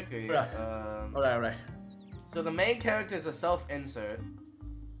 Chicory. Right. Alright. So the main character is a self-insert.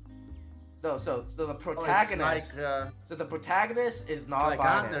 No, so the protagonist. So the protagonist is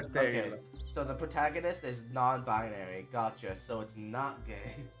non-binary. Like okay. So the protagonist is non-binary. Gotcha. So it's not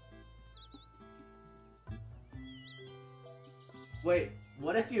gay. Wait,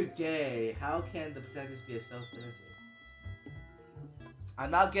 what if you're gay? How can the protagonist be a self-insert? I'm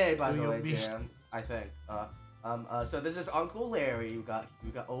not gay, by the way, Jam. I think. So this is Uncle Larry. We got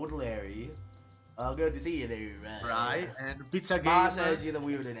old Larry. Good to see you there, right? Right, and pizza game. Ma says you're the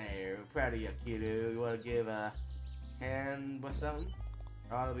weird in there. Proud of you, kiddo. You wanna give a hand with something?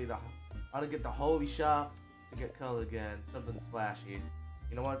 I wanna get the holy shop to get color again. Something flashy.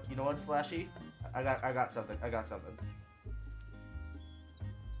 You know what? What's flashy? I got something. I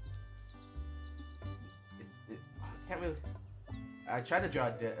can't really. I tried to draw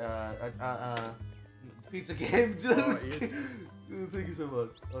pizza game. Thank you so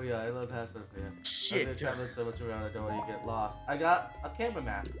much. Oh yeah, I love half stuff. Yeah. Shit. I've traveling so much around. I don't want you to get lost. I got a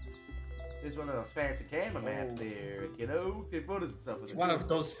cameraman. Here's one of those fancy cameraman there, kiddo. Take photos and stuff. It's one of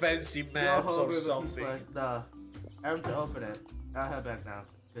those fancy maps or something. Nah, I'm to open it. I'll head back now.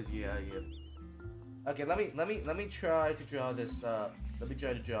 Cause yeah. Okay, let me try to draw this. Let me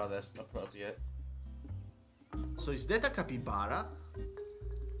try to draw this appropriate. So is that a capybara?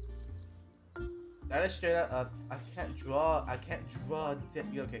 That is straight up. I can't draw.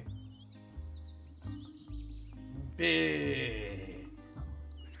 Okay. Big.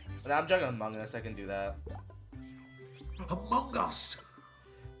 But I'm drawing Among Us. I can do that. Among Us.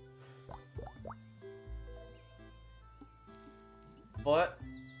 Foot.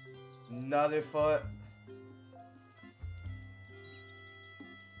 Another foot.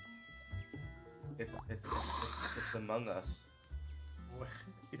 It's Among Us.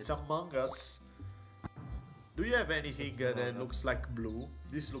 It's Among Us. Do you have anything that looks like blue?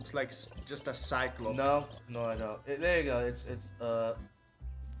 This looks like just a cyclone. No, I don't. There you go. It's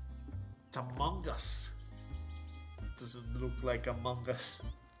Among Us. Doesn't look like Among Us.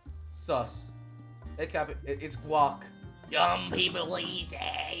 sus. It's guac. Young people these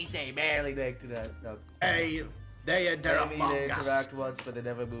days, they barely Make to that. No. Hey, they and their Maybe Among they Us. interact once, but they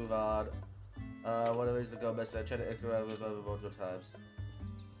never move on. One of the ways to go best. I try to interact with them multiple times.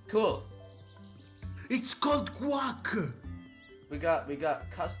 Cool. It's called guac. We got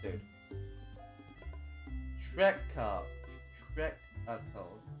custard. Shrek cone.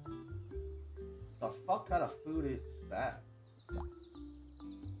 The fuck kind of food is that?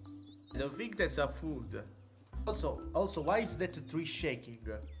 I don't think that's a food. Also, why is that tree shaking?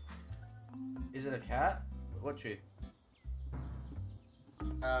 Is it a cat? What tree?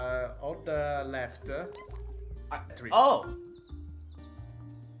 On the left. Tree. Oh!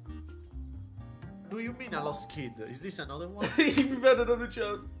 Do you mean a lost kid? Is this another one? We found another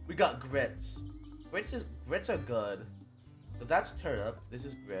joke. We got grits. Grits are good. So that's turnip. This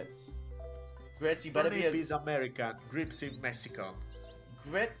is grits. Grits, you better be Turnip is American. Grips in Mexican.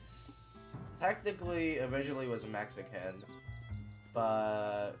 Grits technically originally was Mexican,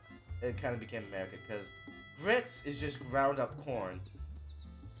 but it kind of became American because grits is just ground up corn.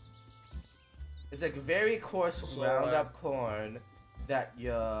 It's like very coarse ground up corn that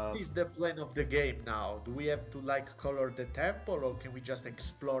you... What is the plan of the game now? Do we have to like color the temple, or can we just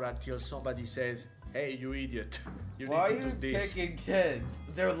explore until somebody says, "Hey, you idiot, you Why need to are do you this"? picking kids?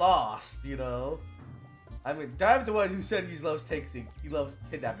 They're lost, you know? I mean, Dive's the one who said he loves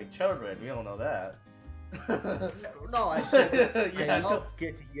kidnapping children. We all know that. No, I said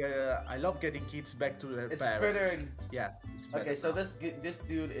that Yeah, I love getting kids back to their It's parents. better. Yeah, it's better. Okay, so now. this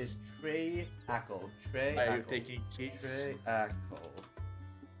dude is Trey Ackle. Trey Why are you Ackle. taking kids? Trey Ackle.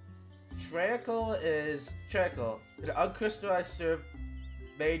 Treacle is treacle, an uncrystallized syrup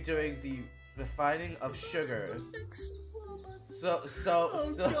made during the refining of sugar. So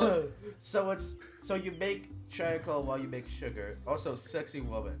you make treacle while you make sugar. Also, sexy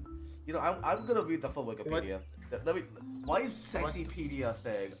woman. You know, I'm gonna read the full Wikipedia. Let me. Why is sexypedia a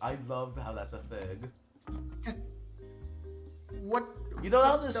thing? I love how that's a thing. What? You know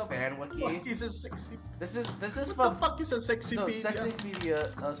how this fan wiki? What is a sexy? This is What from the fuck is a sexy? so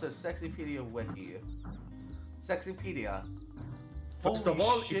Sexypedia. So Sexypedia wiki. Sexypedia. First Holy of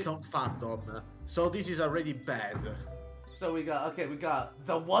all, shit. it's on fandom, so this is already bad. So we got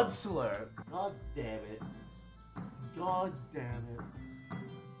the one slur. God damn it. God damn it.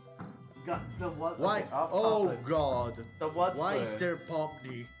 Got the one. Why? Okay, off Oh topic. God! The one Why slur. is there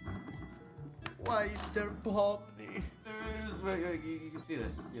Pomni? Why is there Pomni? There is. Wait, you can see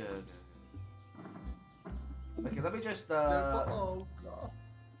this. Yeah. Okay, let me just. Oh God!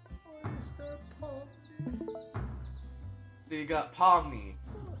 Why is there Pomni? So you got Pomni,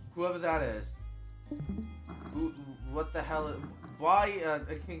 whoever that is. What the hell? Why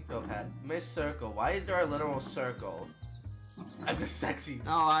a king toe hat? Miss Circle. Why is there a literal circle as a sexy?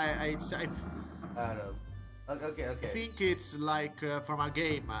 No, I Adam. Okay. I think it's like from a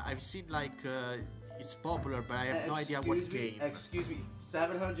game. I've seen like it's popular, but I have no idea what game. Excuse me.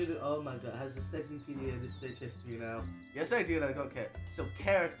 700. Oh my God. Has the Sexypedia in this bitch history now? Yes, I do. Like okay. So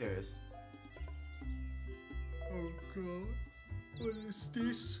characters. Oh God! What is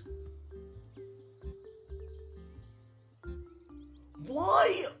this?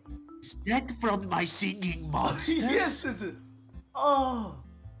 Why? Is that from my singing monsters? Yes, this is. Oh.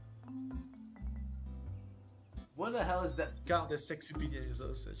 What the hell is that? Count the Sexypedia is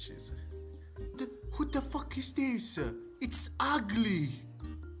also cheese. Who the fuck is this? It's ugly.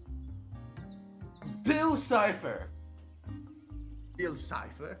 Bill Cipher. Bill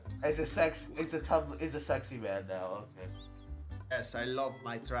Cipher. Is a sexy man now. Okay. Yes, I love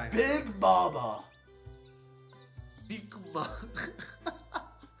my triangle. Big Mama. Big Mama.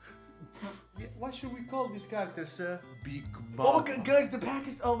 What should we call this character, sir? Big Mama. Oh my God, guys, the pack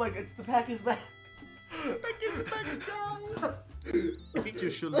is. Oh my God, the pack is back. Pack is back down. I think you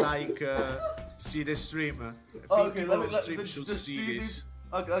should like see the stream. I think people on stream should see this.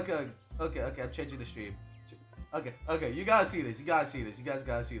 Okay. I'm changing the stream. Okay. You gotta see this. You guys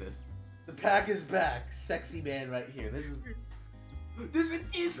gotta see this. The pack is back. Sexy man right here. There's a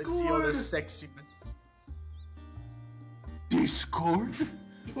Discord. Let's see other sexy man. Discord?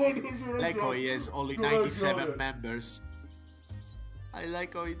 Like how he has only 97 members. I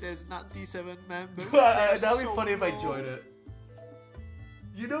like how it has 97 members. That'd be so funny if I low. joined it.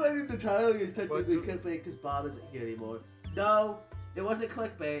 You know, I think the title is technically What? clickbait because Bob isn't here anymore. No, it wasn't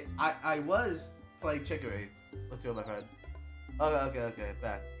clickbait. I was playing Chicory with two of my friends. Okay,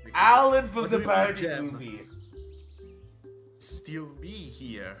 back. Alan from What the do you mean, Barbie Gem? movie. Still me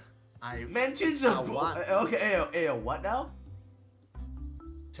here. I Mentions I of want okay, ayo, what now?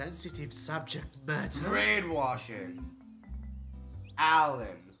 sensitive subject matter. Brainwashing.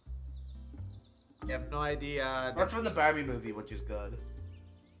 Alan. I have no idea. That's from the Barbie movie, which is good.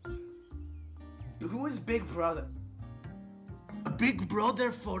 Who is Big Brother? Big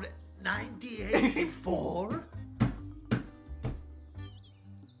Brother for 1984.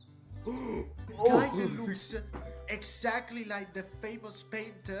 Guy that looks exactly like the famous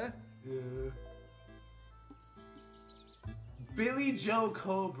painter. Yeah. Billy Joe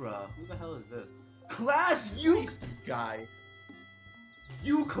Cobra. Who the hell is this? Class Who is this guy?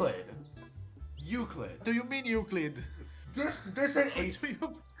 Euclid. Do you mean Euclid? This an A.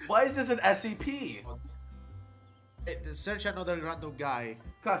 Why is this an SCP? Search another random guy.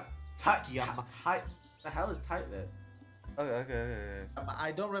 Class. The hell is Tightlit? Okay.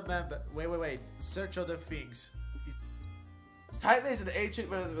 I don't remember. Wait. Search other things. Tightlit is an ancient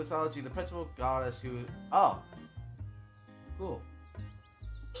Roman mythology, the principal goddess who. Oh. Cool.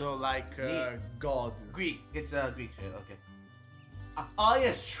 So like God. Greek. It's Greek shit. Okay. Oh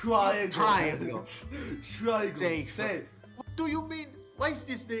yes, triangle. Triangle. Triangle. Say. What do you mean? Why is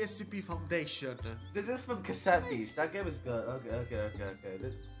this the SCP Foundation? This is from Cassette Beast. That game is good. Okay.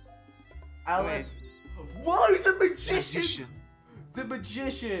 Alice. Why the magician? The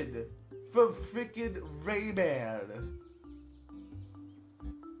magician from freaking Rayman.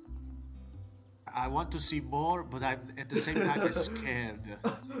 I want to see more, but I'm at the same time scared.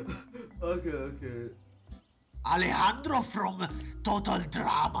 Okay. Alejandro from Total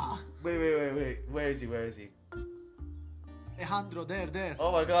Drama. Wait. Where is he? Alejandro, there.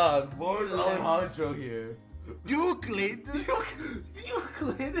 Oh my god, more is Alejandro here. Euclid?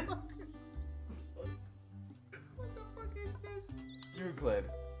 Euclid? What the fuck is this? Euclid.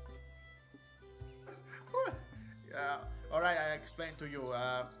 Yeah, alright, I explain to you.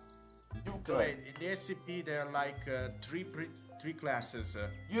 Euclid. Wait, in the SCP there are like three classes.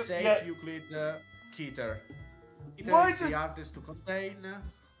 Safe, yeah. Euclid, Keter. Keter Why is is the this- hardest to contain.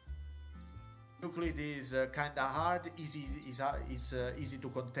 Euclid is kinda hard, it's easy to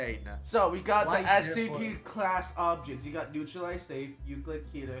contain. So we got Why the is there SCP class objects. You got neutralized safe, Euclid,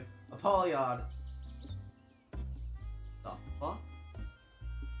 Keter, Apollyon. The fuck?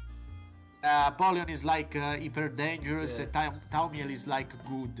 Apollyon is like hyper dangerous, Yeah. Taumiel is like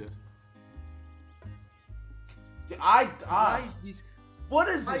good. Why is this? What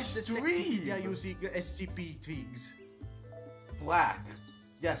is Why this is the stream? Sexpedia using SCP things? Black.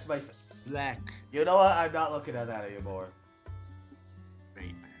 Yes, Black. You know what? I'm not looking at that anymore.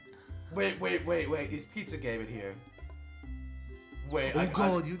 Rayman. Wait. Is Pizza Game in here? Wait. Oh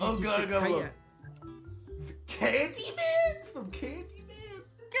god, you need to I say gotta look. Kaya. Candyman from Candyman.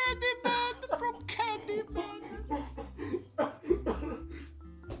 Candyman from Candyman.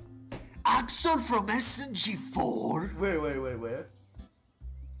 Axel from SNG4. Wait. Where?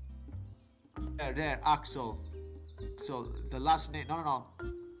 There, Axel. So the last name. No.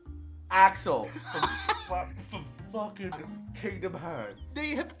 Axel from fucking Kingdom Hearts.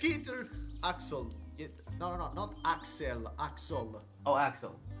 They have Keter. Axel. No, not Axel. Axel. Oh,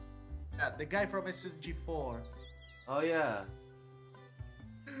 Axel. Yeah, the guy from SSG4. Oh yeah.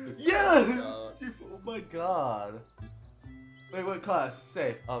 Yeah. God. Oh my god. Wait, class,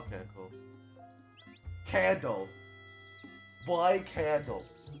 safe. Okay, cool. Candle. Why candle?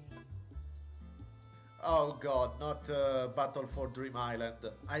 Oh god, not Battle for Dream Island.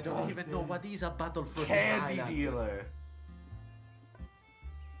 I don't even know what is a Battle for Dream Candy Island. dealer.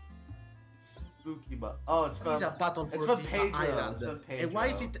 Spooky Oh, it's What is from. a Battle for It's from Dream Pedro. Island? It's from Pedro. And why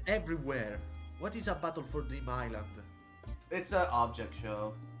is it everywhere? What is a Battle for Dream Island? It's an object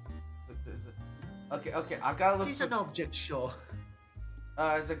show. Okay. I gotta look. What is for... an object show?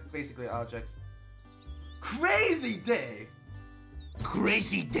 It's like basically objects. Crazy Dave.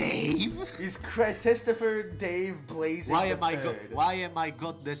 Crazy Dave? He's Christopher Dave Blazing. Why am I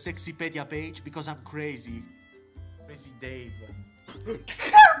got the Sexypedia page? Because I'm crazy. Crazy Dave.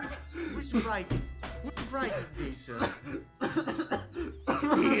 Who's writing? Who's writing this? Elf?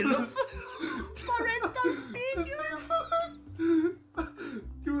 Parental figure?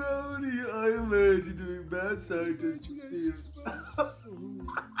 Duality, I emerge doing bad scientist.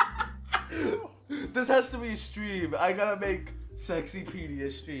 This has to be a stream. I gotta make Sexypedia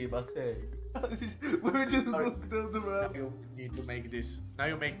stream a thing. Where would you look down the map? You need to make this. Now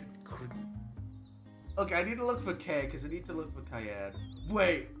you make the... Okay, I need to look for K because I need to look for Cayenne.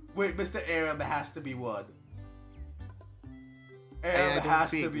 Wait, Mr. Aram has to be one. Aram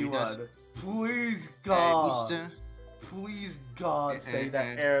has to be one. Please God. Mr. Please God say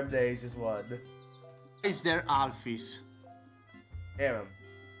that Aram Days is one. Is there Alphys? Aram.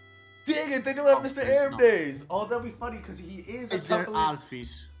 Dang it, they don't have Mr. Aram days. Oh, that'll be funny because he is a Is there couple.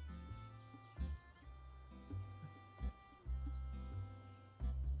 Alphys?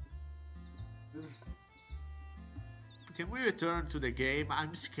 Can we return to the game?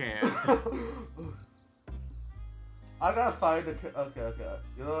 I'm scared. I gotta find a. Okay.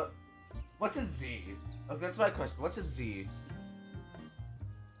 You know what? What's in Z? Okay, that's my question. What's in Z?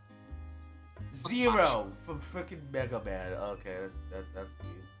 Zero from freaking Mega Man. Okay, that's me.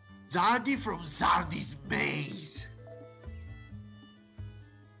 Zardy from Zardy's Maze.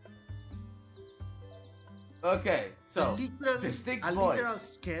 Okay, so distinct a voice. literal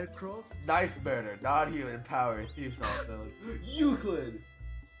scarecrow. Knife murder, non-human power, thieves all villain. Euclid.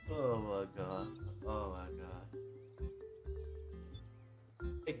 Oh my god. Oh my god.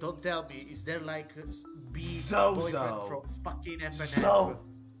 Hey, don't tell me. Is there like B Zozo boyfriend from fucking FNF? So.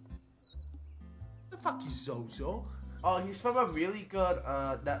 The fuck is Zozo? Oh, he's from a really good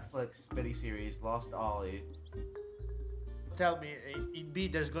Netflix miniseries, Lost Ollie. Tell me, in B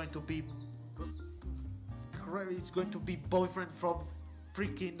there's going to be. It's going to be boyfriend from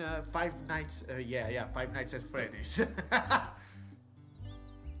freaking Five Nights. Five Nights at Freddy's. God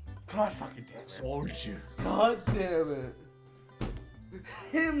fucking damn it. Soldier. God damn it.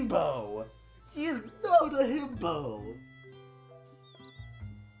 Himbo. He is not a himbo.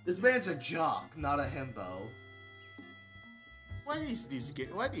 This man's a jock, not a himbo. What is this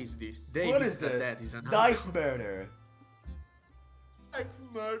game? What is this? What is this? Knife murder. Knife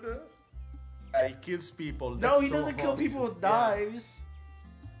murder? He kills people. No, he doesn't kill people with knives.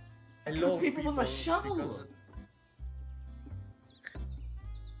 He kills people with a shovel.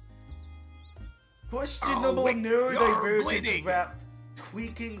 Questionable neurodivergent rap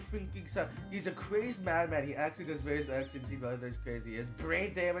tweaking thinking sound. He's a crazed madman. He actually does various actions he does crazy. He has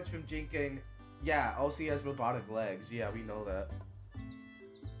brain damage from drinking. Yeah, also he has robotic legs. Yeah, we know that.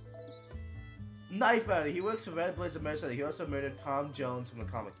 Knife murder. He works for Red Blaze of Mercenary. He also murdered Tom Jones from the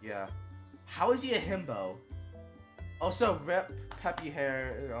comic. Yeah. How is he a himbo? Also, Rip Peppy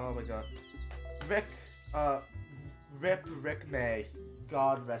Hair. Oh my god. Rick May.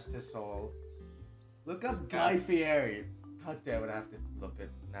 God rest his soul. Look up Guy Fieri. God damn it, I have to look it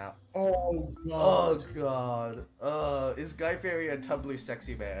now. Oh god. Oh god. Is Guy Fieri a Tumblr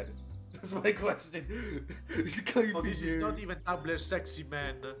sexy man? That's my question. This is not even Tumblr sexy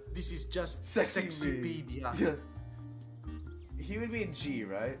man. This is just Sexypedia. Yeah. He would be in G,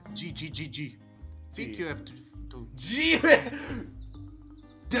 right? G. Think you have to G man.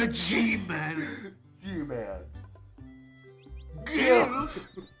 The G man. G man. Gilf.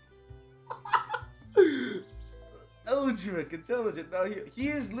 Eldrick, intelligent. No, he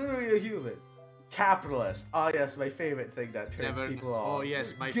is literally a human. Capitalist. Oh yes, my favorite thing that turns people off. Oh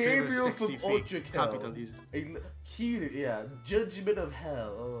yes, my Gabriel favorite sexy from thing. Ultra Capitalism. Yeah. Judgment of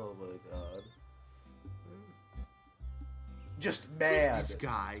Hell. Oh my god. Just man. Who's this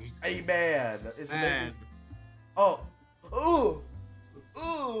guy? A man. Man. Oh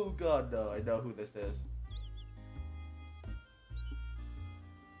god, no. I know who this is.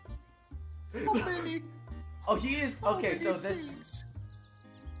 How many? Oh, he is. Okay, so this.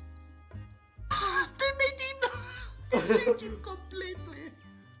 They made him completely.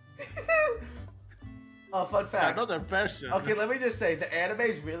 Oh, fun fact. It's another person. Okay, let me just say the anime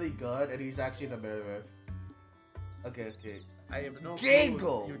is really good, and he's actually the murderer. Okay. I have no Gangle.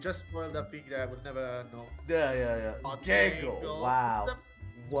 clue. You just spoiled a thing that I would never know. Yeah. Gangle. Wow.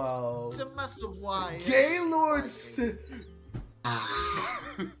 Whoa. It's a massive Y. Gaylord.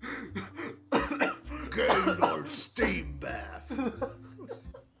 Gaylord Steam Bath.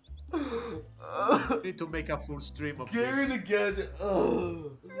 Need to make a full stream of Gary this. the Gadget.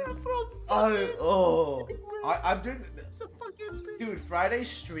 Oh. You're from fucking... I'm doing. Dude, Friday's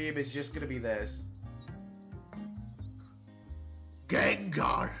stream is just gonna be this.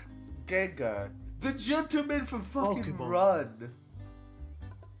 Gengar. The gentleman from fucking Pokemon. Run.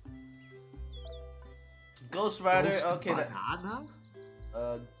 Ghost Rider. Ghost Okay. Banana?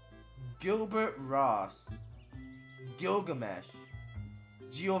 Gilbert Ross. Gilgamesh.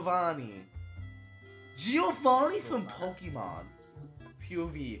 Giovanni from Pokemon.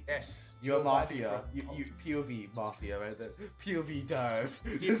 POV. Yes. You're Mafia. You POV Mafia right there. POV Darv.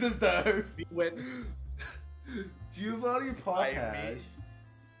 This is Darv. When Giovanni Potash.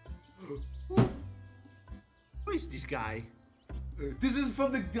 who is this guy? This is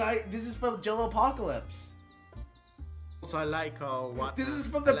from the guy. This is from Jello Apocalypse. Also, I like one. This is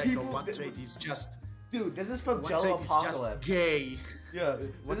from the like people. One trait is just. Dude, this is from One Jello trait is just Apocalypse. gay. Yeah.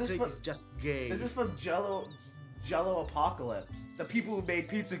 One trait is just gay. This is from Jello Jello Apocalypse. The people who made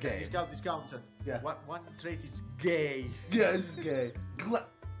Pizza Game. Discount. Yeah. One trait is gay. Yeah, this is gay.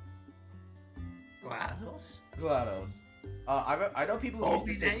 GLaDOS? GLaDOS. I know people who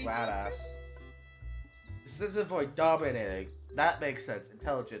used to say GLaDOS. This is avoid dominating. That makes sense.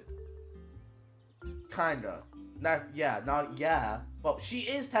 Intelligent. Kinda. Not yeah. But she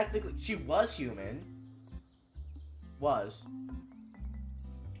is technically. She was human. Was.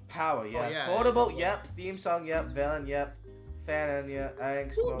 Power, yeah. Oh, yeah. Quotable, yep. Theme song, yep. Villain, yep. Fan, yep.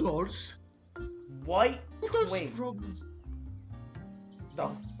 Angst. Doors? White Doors twink. from... The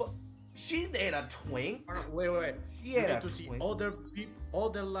fuck? She ain't a twink. Wait. She You ain't need a to see twink. other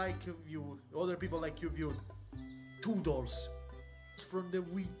people like you viewed. Toodles. From the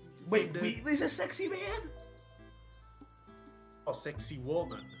Wait, Wheatley's a sexy man? Oh, sexy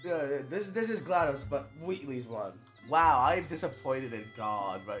woman. Yeah, this is GLaDOS, but Wheatley's one. Wow, I'm disappointed in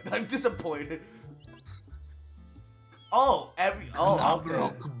God, right? I'm disappointed. Okay.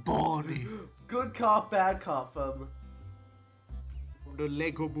 Bonnie. Good cop, bad cop from The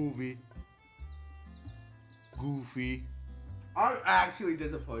Lego movie. Goofy. I'm actually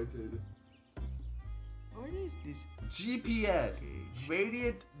disappointed. What is this? GPS.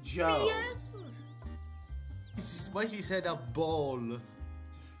 Radiant Joe. Why is his head a ball? My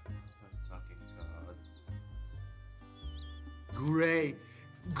fucking God. Gray.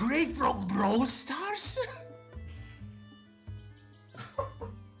 Gray from Brawl Stars?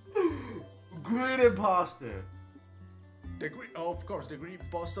 Great imposter. Of course, the green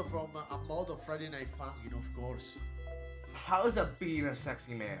imposter from a mod of Friday Night Funkin', of course. How is a bean a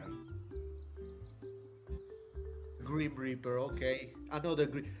sexy man? Grim Reaper, okay. Another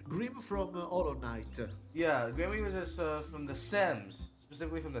Grim from Hollow Knight. Yeah, Grimmy was just from The Sims.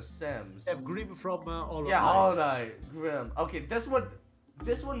 Specifically from The Sims. Have Grim from Hollow Knight. Yeah, Hollow Knight. Grim. Okay, this one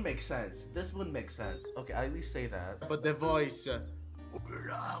makes sense. This one makes sense. Okay, I at least say that. But the voice.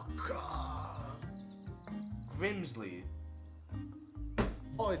 Grimsley.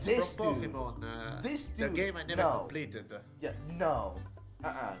 Oh, it's This from dude. Pokemon. This The dude. game I never no. completed. Yeah, no.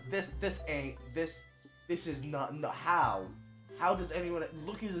 This is not. No, how? How does anyone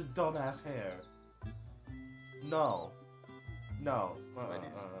look at his dumbass hair? No.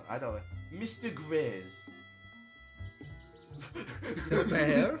 I don't. Mr. Grizz. The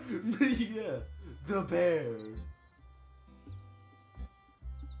bear? Yeah, the bear.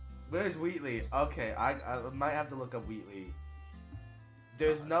 Where's Wheatley? Okay, I might have to look up Wheatley.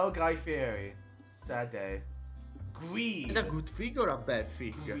 There's no Guy Fieri. Sad day. Greed. Is it a good fig or a bad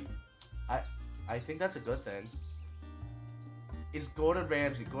fig? I think that's a good thing. Is Gordon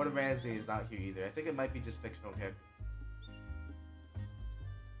Ramsay? Gordon Ramsay is not here either. I think it might be just fictional character.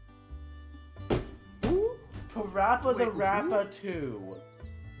 Who? Parappa the Wait, Rapper 2.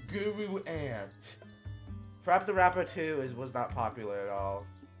 Guru Ant. Parappa the Rapper 2 was not popular at all.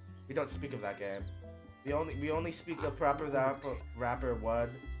 We don't speak of that game. We only speak of Parappa the Rapper 1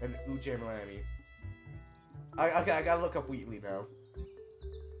 and Ujjayi Milani. Okay, I gotta look up Wheatley now.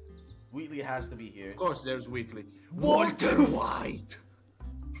 Wheatley has to be here. Of course, there's Wheatley. Walter White!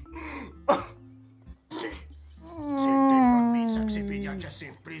 Say, they brought me Sexypedia, Jesse.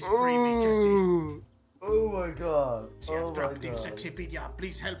 Please free me, Jesse. Oh my God. See, Oh I'm my trapped in God. Sexypedia.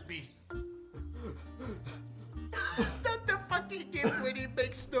 Please help me. Not the fucking gift when he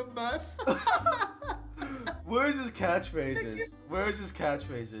makes the math. Where's his catchphrases? Where's his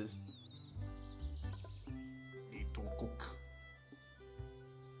catchphrases? Need to cook.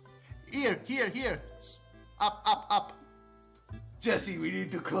 Here. Up. Jesse, we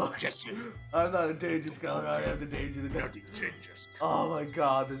need to cook. Jesse. I'm not a danger scholar. I have the danger to go. Nothing changes. Oh my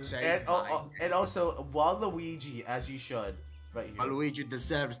God, this is Say and also Waluigi, as you should, right here. Waluigi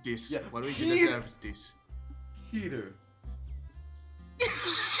deserves this. Yeah. Waluigi Here. deserves this. Heater.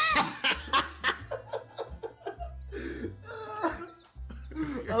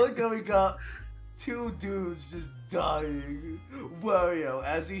 I like how we got two dudes just dying. Wario,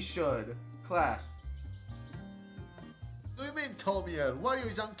 as he should. Class. Do you mean Tomiel? Wario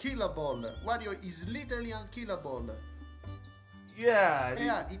is unkillable. Wario is literally unkillable. Yeah.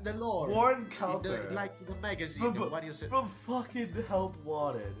 Yeah, in the lore. Warren In Cowper. the magazine. From, Wario said. from fucking Help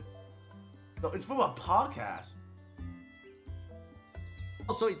Wanted. No, it's from a podcast.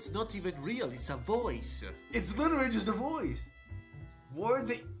 Also, it's not even real. It's a voice. It's literally just a voice. Warren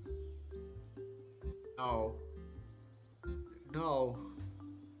the... No. No.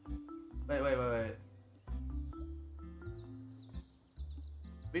 Wait.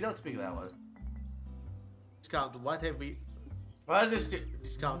 We don't speak that one. Discount. What have we? Why is this...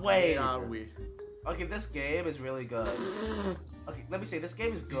 Discount. Wait. Where are we? Okay, this game is really good. Okay, let me say, this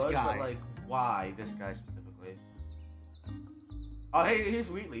game is This good, guy. but like, why this guy specifically? Oh, hey, here's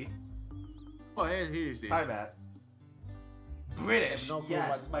Wheatley. Oh, hey, here is this. Hi, Matt. British. No clue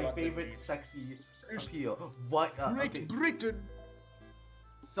Yes, my what that favorite means. sexy appeal. What? Great Okay. Britain.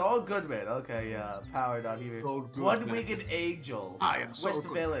 Saul Goodman. Okay, yeah. Power down here. Saul Goodman. One-winged angel. I am Saul West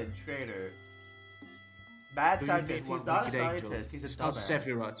Goodman. villain. Traitor. Mad Do you scientist. mean He's not a one-winged angel? scientist. He's a It's not dumbass.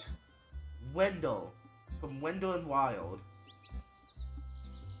 Sephiroth. Wendell. From Wendell and Wild.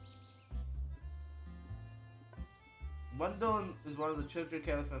 Wendell is one of the children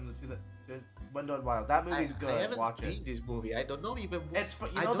characters from the Wendell and Wild. That movie's good. I haven't Watch seen it. this movie. I don't know even. It's for,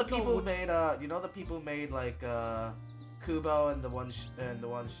 I don't know who made like Kubo and the one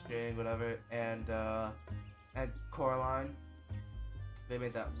string whatever and Coraline. They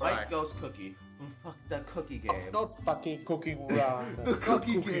made that White Right. Ghost Cookie. Fuck that cookie game. Not fucking Cooking Run. The Not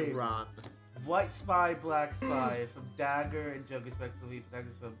Cookie Cooking Game. Run. White Spy, Black Spy from Dagger and Joke respectively.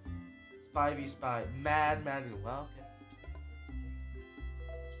 Dagger's from Spy v Spy. Mad Magazine. Well, okay.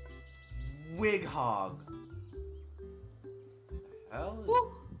 Wig Hog. Hell.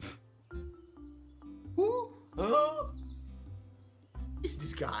 Who Huh? is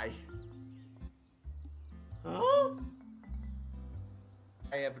this guy? Huh?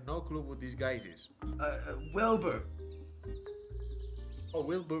 I have no clue who this guy is. Wilbur. Oh,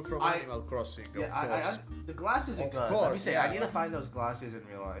 Wilbur from I- Animal Crossing, Yeah, of course. the glasses are Of good. Let me course, say, yeah. I need to find those glasses in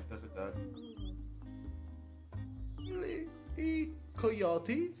real life. Those are good. Really?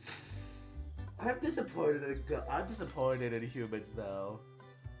 Coyote? I'm disappointed in humans now.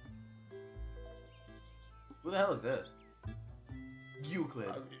 Who the hell is this? Euclid.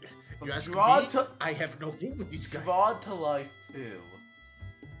 From You ask Drawn me? to- I have no clue who this guy. Drawn to Life 2.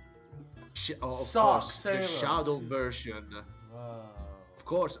 Of Sock, course, Sailor. the shadow version. Wow. Of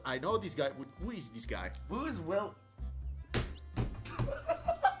course, I know this guy. Who is this guy? Who is Will?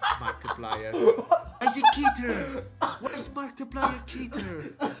 Markiplier. I see Keter. Where's Markiplier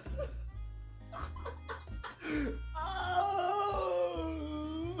Keter?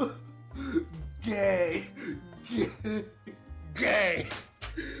 Oh! Gay. Gay.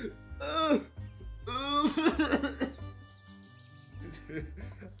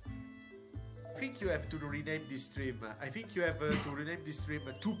 I think you have to rename this stream. I think you have to rename this stream.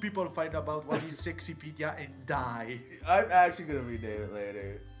 Two people find about what is Sexypedia and die. I'm actually gonna rename it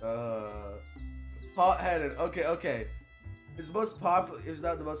later. Hot-headed. Okay. His most popular, if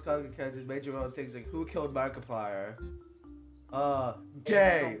not the most common characters, major role in things like Who Killed Markiplier?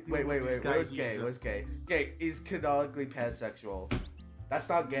 Gay. Wait. What's gay? What's gay? Gay is canonically pansexual. That's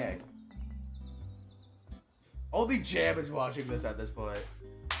not gay. Only Jam is watching this at this point.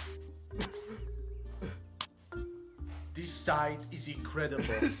 This site is incredible.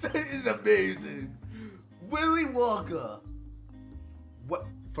 This is amazing. Willy Wonka. What?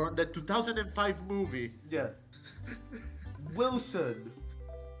 From the 2005 movie. Yeah. Wilson.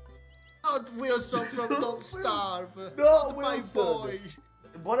 Not Wilson from Don't Starve. No, my Wilson. boy.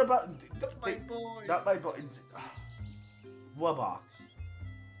 What about? Not my boy. Not my boy. Wobox.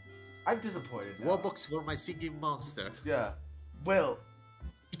 I'm disappointed. Now. Wobox for my singing monster. Yeah. Will.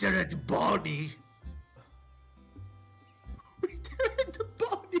 Peter and Bonnie. Peter and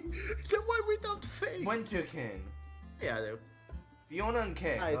Bonnie. The one without face. Winter King. Yeah, they- Fiona and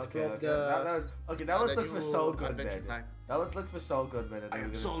King. It's Okay. from Okay. the- Now let's the look for new Saul Adventure Goodman. Time. Now let's look for Saul Goodman. And I then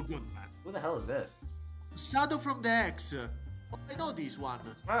am we're Saul Goodman. Who the hell is this? Shadow from the X. Oh, I know this one.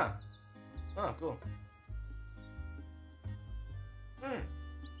 Ah. Oh, cool.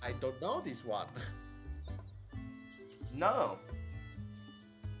 I don't know this one. No.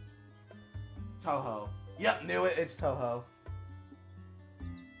 Toho. Yep, knew it. It's Toho.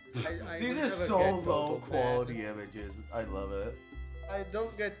 I These will are never so get low Toto, quality images. I love it. Man. I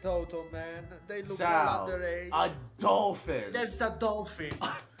don't get Toto, man. They look Sal. all underage. A dolphin. There's a dolphin.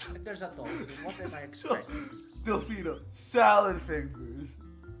 And there's a dolphin. What am I expecting? Delfino. Salad fingers.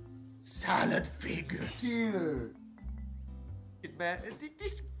 Salad fingers. Peter. Man,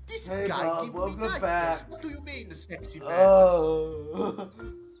 this Hey, guy Bob, gives me welcome nightmares. back. What do you mean, sexy man? Oh.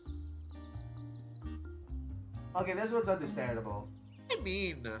 Okay, this one's understandable. I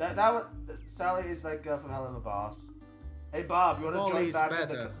mean, That one, Sally is like from Hell of a Boss. Hey Bob, you wanna join Molly's back in the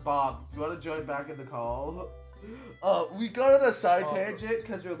better. Bob? You wanna join back in the call? We got on a side tangent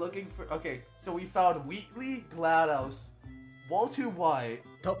because we're looking for. Okay, so we found Wheatley, GLaDOS, Walter White.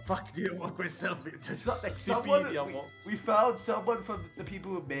 the fuck do you want myself into Someone, Sexypedia? we found someone from the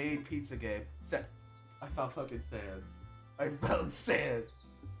people who made Pizza Game. I found fucking Sans. I found Sans.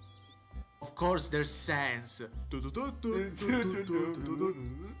 Of course, there's Sans.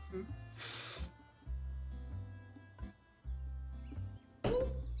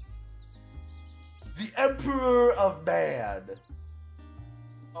 The Emperor of Man.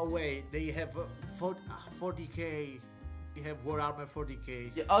 Oh wait, they have 40k. They have war armor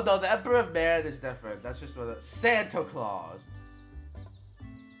 40k. Yeah, oh no, the Emperor of Man is different. That's just what Santa Claus.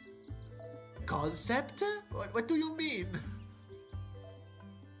 Concept? What do you mean?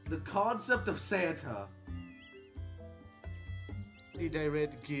 The concept of Santa. Did I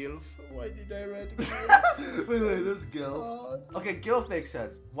read Gilf? Why did I read Gilf? wait, this Gilf. Okay, Gilf makes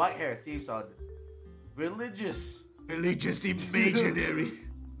sense. White hair, theme song. Religious. Religious imaginary.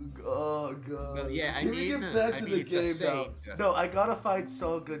 Oh god. Well, yeah, I Can we mean, get back to the it's a game now? saint. No, I gotta find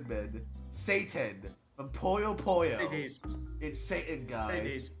Saul Goodman. Satan. From Puyo Puyo. It is. It's Satan, guys. It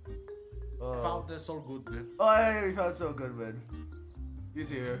is. Found the Saul Goodman. Oh, hey, we found Saul Goodman. He's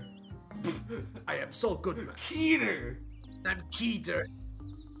here. I am Saul Goodman. Keeter. I'm Keeter.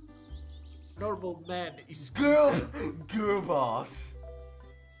 Normal man is Girl. Keeter. Girl boss.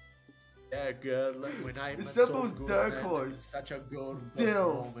 Yeah, girl. When I'm a Symbol's Saul dark Goodman, horse. it's such a girl boss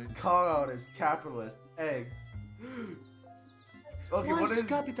Dill. moment. Con artist. Capitalist. Eggs. Okay, Why what is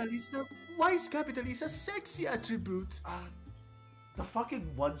is... Why is capitalist a sexy attribute? The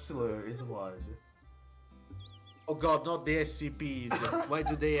fucking Onceler is one. Oh god, not the SCPs. Why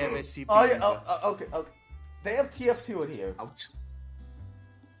do they have SCPs? Oh yeah, okay. They have TF2 in here. Out.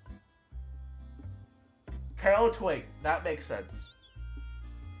 Carol Twig, that makes sense.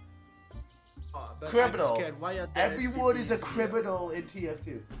 But Criminal. I'm scared. Why are there Everyone is a SCPs criminal in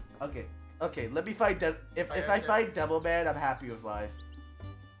TF2. Okay. Let me find if I find Devilman, I'm happy with life.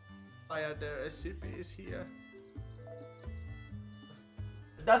 Why are there SCPs here?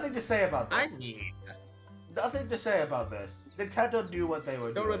 Nothing to say about this. I mean, Nothing to say about this. Nintendo knew what they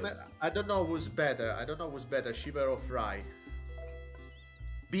were doing. I don't know who's better. Shiver or Fry.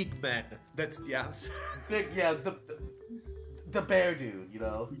 Big man. That's the answer. The bear dude, you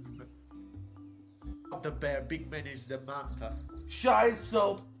know. Not the bear. Big man is the manta. Shine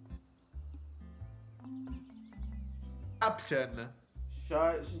soap. Captain.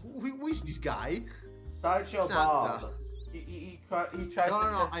 Shine. Who is this guy? Sideshow Santa. Bob. He tries to.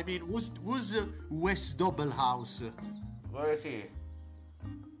 No. I mean, who's Wes Doublehouse? Where is he?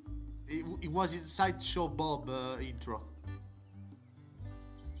 He was in Sideshow Bob intro.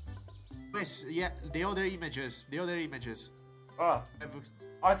 Wes, yeah, the other images. Oh,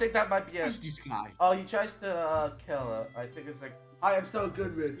 I think that might be it. Who's this guy? Oh, he tries to kill her. I think it's like, I am so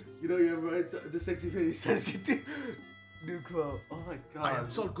good, man. You know, you ever read the sexy video says you do. New quote. Oh my god. I am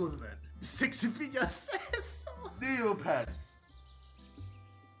so good, man. Sexy video says so. Neopets.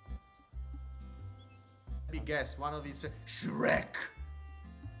 Let me guess, one of these Shrek.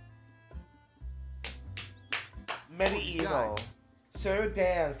 Medieval. Sir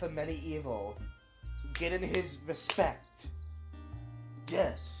Dan from Medieval. Getting his respect.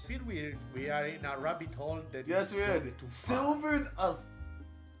 Yes. I feel we are in a rabbit hole that Yes, is we're going in. too far. Silver of.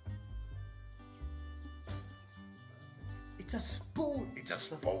 It's a spoon. It's a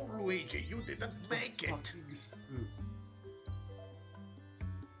spoon, Luigi. You didn't make it.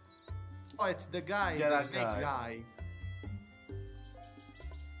 Oh, it's the guy, Yeah, the that snake guy.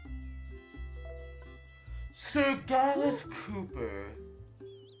 Sir Gareth Cooper.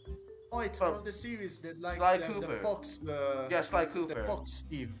 Oh, it's from the series that like Sly the Cooper. fox. Yeah, Sly Cooper. The fox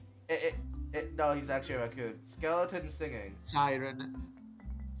Steve. No, he's actually a raccoon. Skeleton singing. Siren.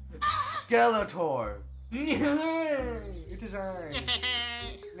 Skeletor. It is I.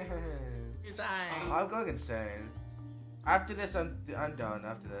 It's I. Oh, I'm going insane. After this, I'm done.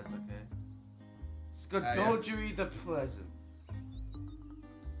 After this, okay. Skodolgery the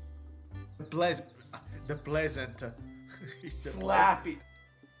Pleasant. The pleasant. It's the Slappy.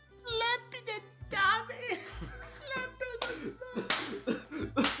 Slappy the dummy. Snappy.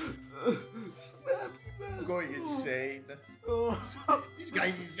 Going insane. Oh. This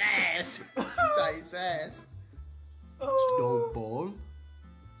guy's his ass. His ass. Oh. Snowball.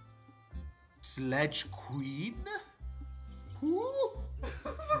 Sledge Queen. Who?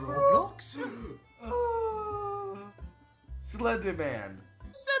 Roblox. Oh. Slenderman.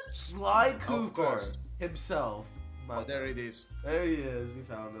 Sly Cooper course. himself. Oh, there it is. There he is. We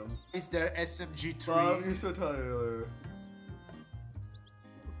found him. Is there SMG3? Bob, you're so tired earlier.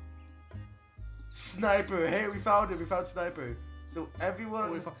 Sniper. Hey, we found him. We found Sniper. So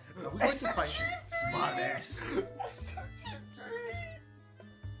everyone. We're going to find smart ass.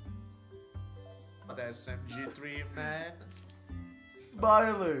 Oh, the SMG3, man.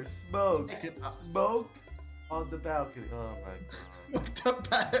 Smiler. Smoke. Pick it up. Smoke on the balcony. Oh my god. On the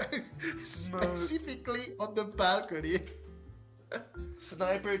balcony. Specifically on the balcony.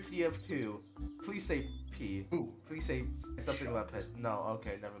 Sniper TF2. Please say P. Ooh. Please say something Headshot. about piss. No,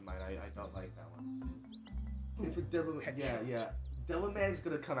 okay, never mind. I don't like that one. Ooh, If a devil, headshot. yeah. Devil Man's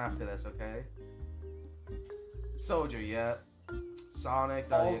gonna come after this, okay? Soldier, yeah.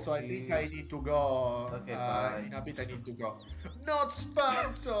 Sonic. Also, I think I need to go. Okay, bye. In a bit, I need to go. Not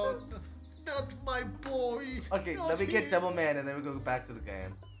Spartan! Not my boy! Okay, not let me get him. Devil Man and then we go back to the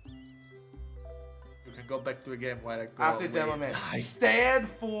game. You can go back to the game while I go. After away. Devil Man.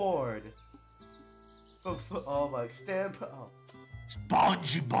 Stanford! Oh my, Stanford. Oh.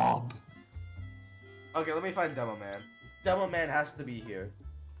 SpongeBob! Okay, let me find Devil Man. Devil Man has to be here.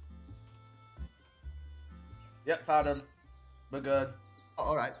 Yep, found him. We're good. Oh,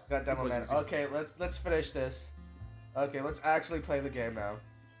 alright. Got Devil Man. Okay, let's finish this. Okay, let's actually play the game now.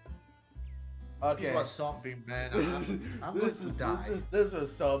 Okay. This was something, man. I'm going to die. This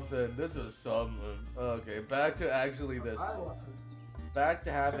was something. This was something. Okay, back to actually this. Back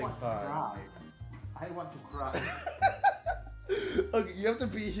to having fun. I want to cry. Okay, you have to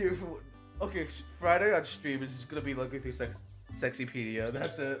be here for. Okay, Friday on stream is just gonna be looking through Sexypedia.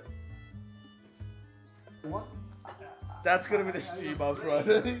 That's it. What? That's gonna be the stream on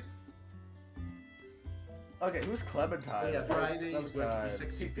Friday. Okay, who's Clementine? Yeah, Friday is going to be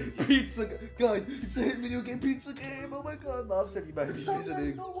Sexypedia. Pizza, guys, it's a video game pizza game. Oh my god, Mom said you might be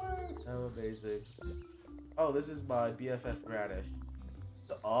visiting. How amazing. Oh, this is my BFF Radish.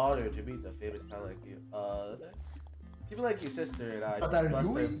 It's an honor to meet the famous talent like you. People like your sister and I. But are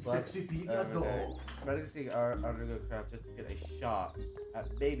you in Sexypedia though? Ready to see our undergo craft just to get a shot at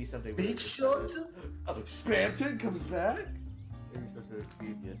maybe something. Big shot? Oh, Spamton comes back? Maybe something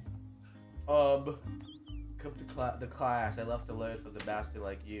genius. Come to the class. I love to learn from the master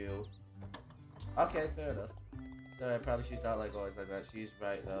like you. Okay, fair enough. No, probably she's not like always like that. She's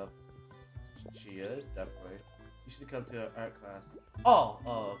right though. She is, definitely. You should come to her art class. Oh,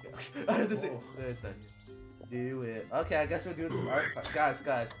 okay. I had to say, wait a second. Do it. Okay, I guess we're doing some art class.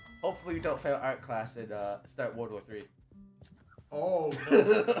 Guys, hopefully we don't fail art class and start World War III. Oh,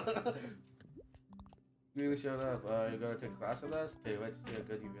 no. Really showed up. You're going to take class with us? Okay, wait to see how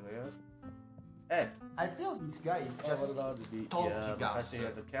good you really are. Hey. I feel this guy is just taunting us. Professor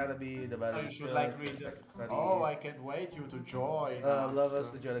of Academy, the man You should like read that. Oh, I can't wait you to join us. Love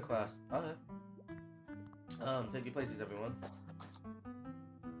us to join the class. Okay. Take your places, everyone.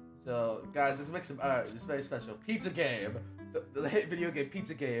 So, guys, let's make some art. It's very special. Pizza game. The hit video game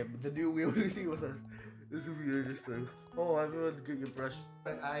Pizza Game. The new wheel to see with us. This will be interesting. Oh, everyone get your brush.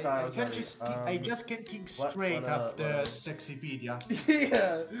 I just can't think straight after Sexypedia.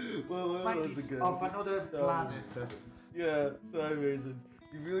 Yeah. Well, Mine is of another planet. Yeah, so amazing.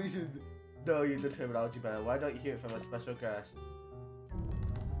 You really should know your terminology better. Why don't you hear it from a special guest?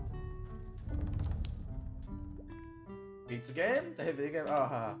 Pizza game? The hit video game? Oh,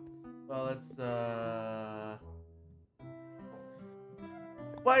 haha. Well, let's,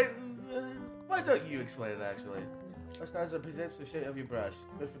 Why don't you explain it, actually? First as a presents the shape of your brush.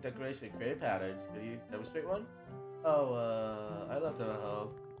 Good for decoration, great patterns. Can you demonstrate one? Oh, I left them at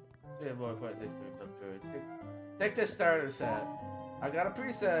home. So you have more important things to come through. Take this starter set. I got a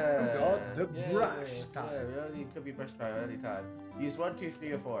preset. You got the brush time. Yeah, it could be brush time at any time. Use 1, 2,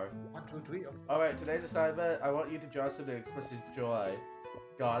 3, or 4. 1, 2, 3. Alright, today's assignment, I want you to draw something that expresses joy.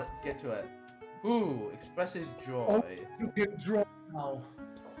 Got it? Get to it. Ooh, expresses joy. Oh, you can draw now.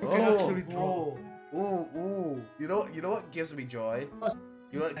 You can actually draw. Ooh. You know what gives me joy?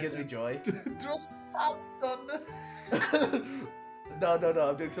 You know what gives me joy? Draw something. No,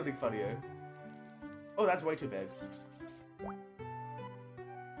 I'm doing something funnier. Oh, that's way too big.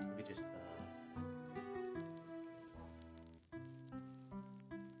 Let me just,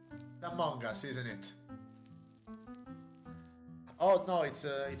 Among Us, isn't it? Oh no, it's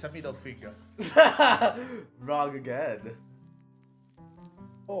a middle finger. Wrong again.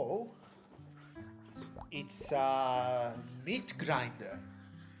 Oh, it's a meat grinder.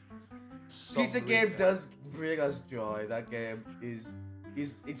 Pizza game does bring us joy. That game is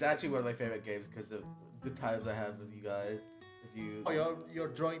it's actually one of my favorite games because of the times I have with you guys. With you. Oh, you're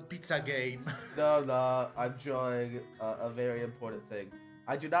drawing pizza game. No, I'm drawing a very important thing.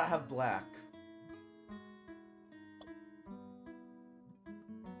 I do not have black.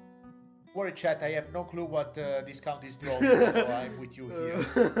 Worry chat, I have no clue what discount is drawing, so I'm with you here.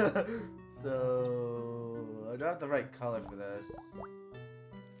 So I don't have the right color for this.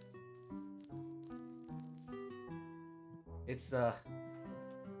 It's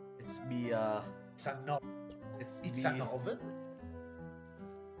me It's a no. It's an oven.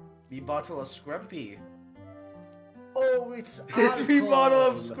 Me bottle of Scrumpy. Oh, it's It's me bottle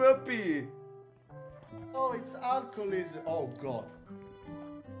of alcohol. Scrumpy. Oh, it's alcoholism. Oh god.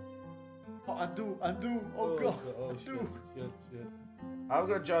 Oh, undo. Oh god. Undo. Shit. I'm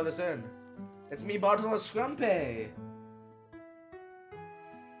gonna draw this in. It's me bottle of Scrumpy.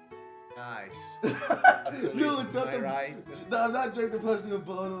 Nice. No, it's not Am I the right? No, I'm not Drake the President of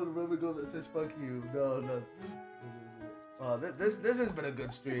Bono and Rubber Girl that says fuck you. No, no. Oh, this has been a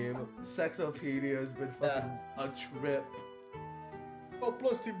good stream. Sexopedia has been fucking a trip. Oh,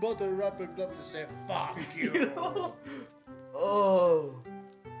 plus the bottle rapper glove to say fuck you. Oh,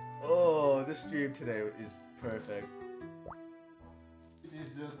 this stream today is perfect. This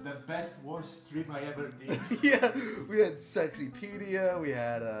is the best worst stream I ever did. Yeah, we had Sexypedia, we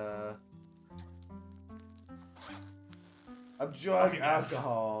had I'm drunk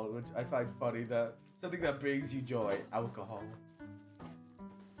alcohol, which I find funny that something that brings you joy, alcohol.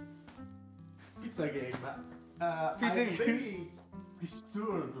 Pizza game. I'm very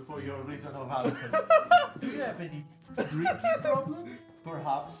disturbed for your reason of alcohol. Do you have any drinking problem?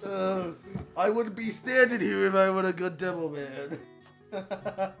 Perhaps. I wouldn't be standing here if I were a good devil man.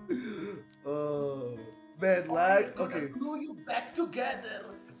 Oh, man, lag. Okay. Glue you back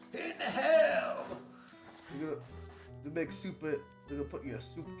together in hell. We're gonna make soup. We're gonna put you in a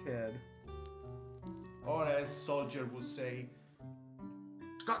soup can. Or as soldier would say,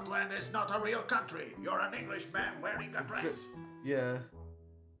 Scotland is not a real country. You're an Englishman wearing a dress. Yeah.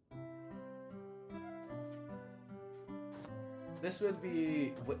 This would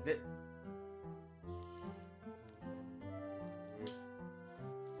be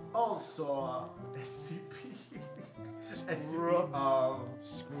Also, SCP.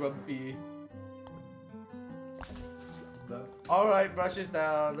 Scrumpy. Alright, brushes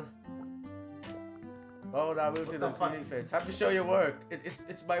down. Oh, now move to the cleaning phase. Time to show your work.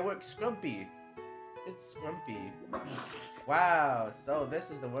 It's my work, Scrumpy. It's Scrumpy. Wow, so this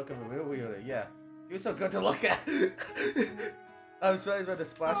is the work of a real wielder. Yeah. Feels so good to look at. I'm surprised by the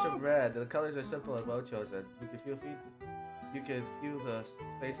splash of red. The colors are simple and well chosen. You can feel the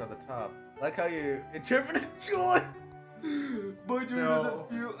space on the top. I like how you interpreted joy. My joy doesn't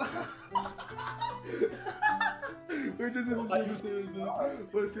feel. My joy doesn't feel.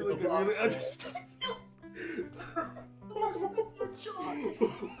 But I feel like I really understand you.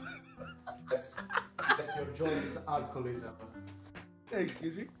 Yes, your joy is alcoholism. Hey,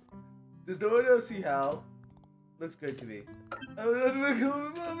 excuse me? Does no one else see how? Looks great to me.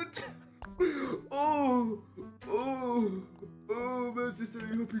 Master City,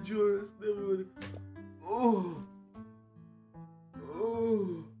 hope you join us. Everybody.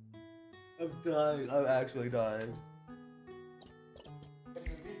 I'm dying. I'm actually dying. You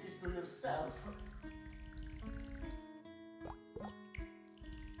did this to yourself.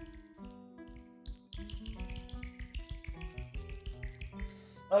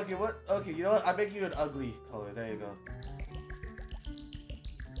 Okay, what? Okay, you know what? I make you an ugly color. There you go.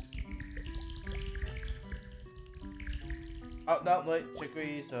 Oh no, wait.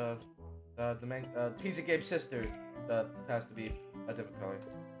 Chicory's the main pizza game sister. That has to be a different color.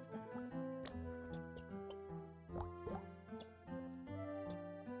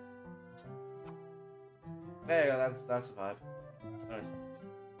 There you go. That's a vibe. Nice.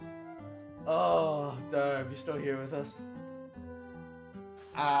 Oh, darn! You're still here with us.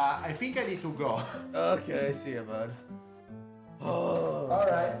 I think I need to go. Okay, see ya, bud. Oh.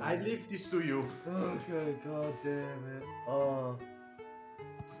 Alright, I leave this to you. Okay, god damn it.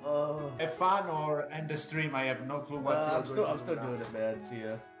 Have fun or end the stream, I have no clue what I'm still doing it, man. See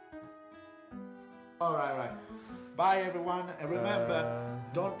ya. Alright. Bye everyone, and remember,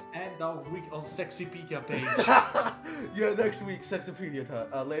 don't end our week on Sexypedia page. Yeah, next week, Sexopedia time.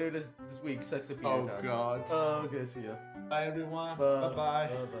 Later this week, Sexopedia time. Oh god. Okay, see ya. Bye everyone. Bye. Bye-bye.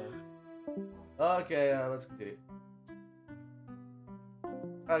 Bye-bye. Okay, let's continue.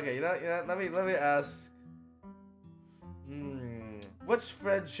 Okay, you know, let me ask. Which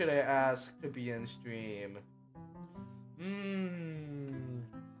friend should I ask to be in stream?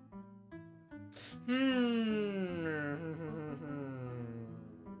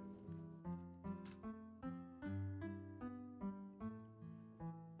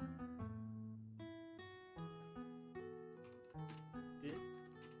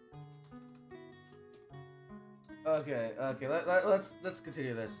 Okay, let's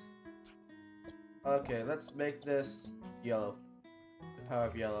continue this. Okay, let's make this yellow. The power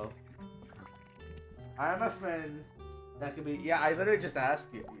of yellow. I'm a friend that could be. Yeah, I literally just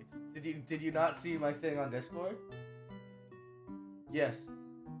asked you. Did you not see my thing on Discord? Yes.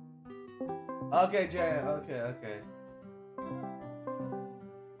 Okay, Jay. Okay.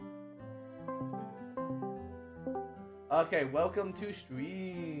 Okay, welcome to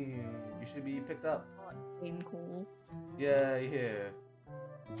stream. You should be picked up. Cool. Yeah, here.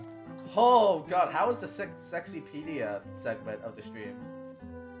 Oh god, how was the Sexypedia segment of the stream?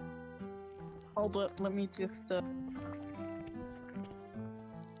 Hold up, let me just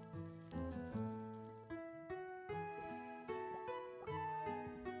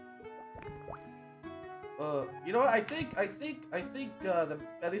You know what? I think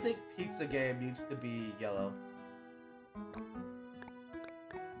pizza game needs to be yellow.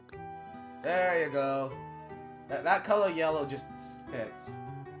 There you go. That color yellow just fits.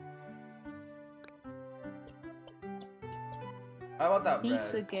 I want that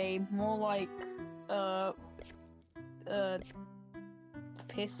Pizza red. game, more like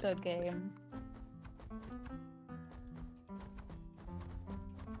pizza game.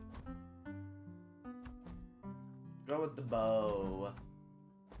 Go with the bow.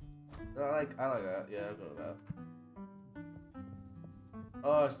 I like that. Yeah, I'll go with that.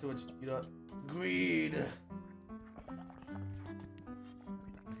 Oh, it's too much. You know, greed.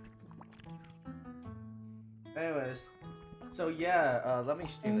 Anyways, so yeah, let me Oh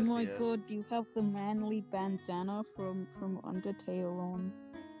stream this my video. god, you have the manly bandana from Undertale on.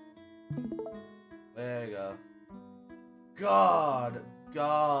 There you go. God,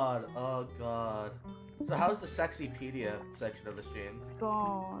 oh God. So how's the Sexypedia section of the stream?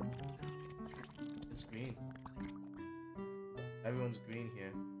 God. It's green. Everyone's green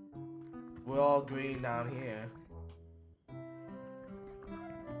here. We're all green down here.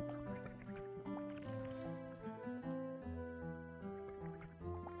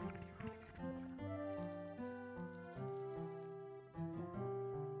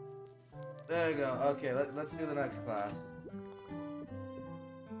 There you go. Okay, let's do the next class.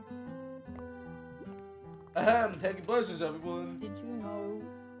 Ahem, taking places, everyone. Did you know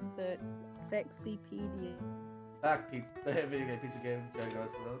that Sexypedia Back pizza, the video game pizza game. Gotta go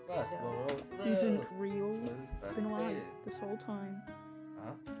to another class. isn't real? This is It's been classic lying painting. this whole time.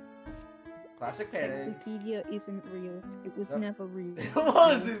 Huh? Classic painting. Sexypedia isn't real. It was No. never real. It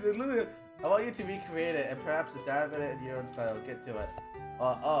was. Literally, I want you to recreate it and perhaps adapt it in your own style. Get to it.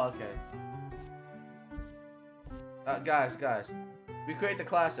 Oh, okay. Guys, recreate the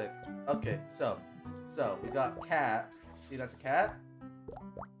classic. Okay, so we got cat. See, that's a cat.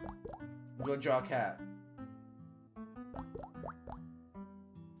 We're gonna draw a cat.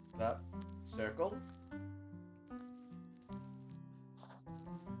 Got circle.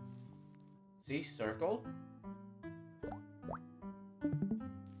 See, circle.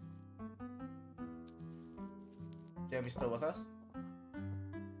 Jamie still with us?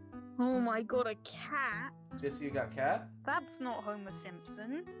 Oh my god, a cat? Yes, you got cat. That's not Homer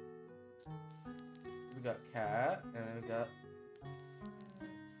Simpson. We got cat, and then we got.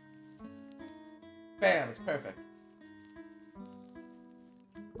 Bam! It's perfect.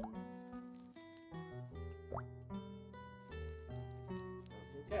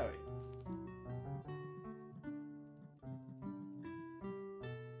 Chicory.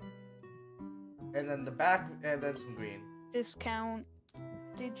 And then the back, and then some green. Discount.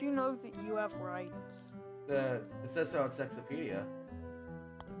 Did you know that you have rights? It says so on Sexopedia.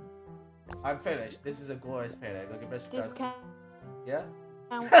 I'm finished. This is a glorious painting. Look at Bishop. Discount. Yeah?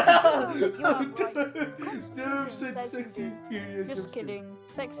 You have rights. Damn shit, Sexopedia. Just kidding.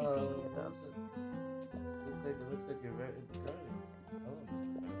 Sexypedia does. Looks like you're right in the garden. Oh,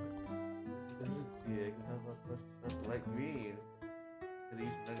 this is yeah, you can have a special light green. Because they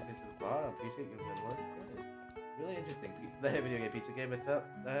used to say to the bottom. Appreciate your minimalist. Really interesting. The video game pizza game. I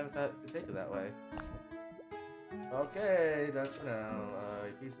haven't thought to think of that way. Okay, that's for now.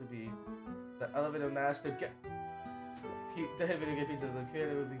 Your piece will be the elevator master. The video game pizza. The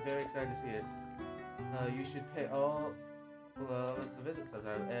creator will be very excited to see it. You should pay all. Well, let's visit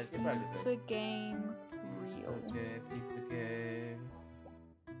sometime. Get practicing. Pizza game real. Okay, pizza game.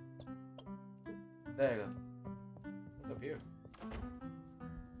 There you go. What's up here?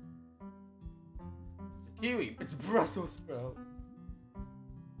 It's a kiwi. It's Brussels sprout.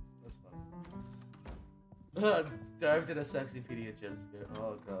 That's fun. Dive to the Sexypedia gym scare.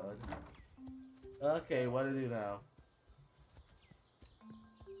 Oh god. Okay, what to do now?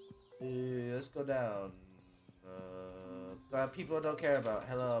 Let's go down. People I don't care about.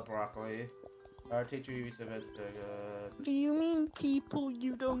 Hello, broccoli. Our teacher used to Do you mean people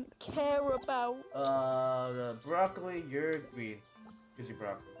you don't care about? broccoli, you're green. Because you're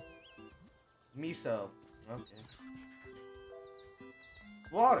broccoli. Miso. Okay.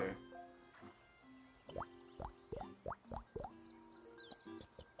 Water.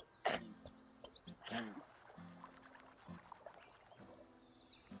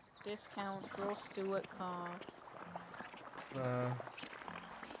 Discount, draw Stuart car.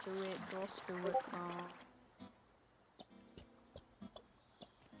 Do it, draw Stuart car.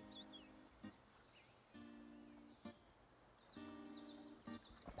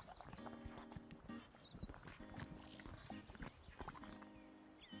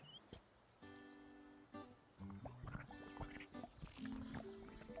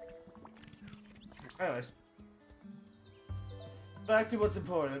 Anyways. Back to what's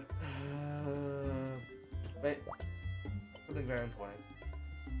important. Wait. Something very important.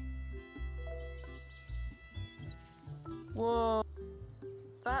 Whoa.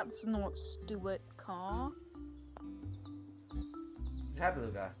 That's not Stuart car. It's Happy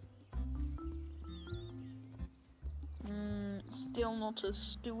Little Guy. Still not a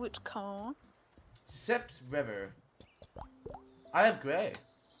Stuart car. Sips River. I have Gray.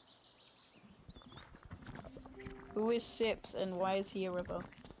 Who is Sips and why is he a river?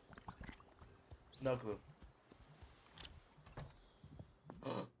 No clue.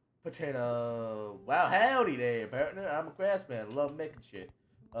 Potato. Wow, howdy there, partner. I'm a craftsman. Love making shit.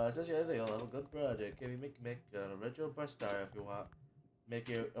 Essentially, I think I'll have a good project. Can you make an original brush style if you want? Make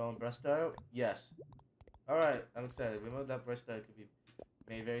your own brush style? Yes. Alright, I'm excited. Remember that brush style could be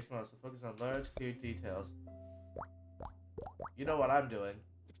made very small, so focus on large, clear details. You know what I'm doing.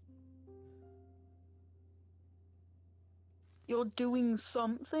 You're doing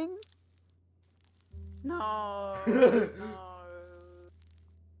something? No. No.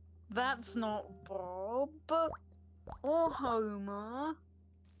 That's not Bob. Or Homer.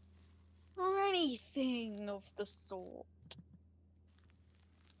 Or anything of the sort.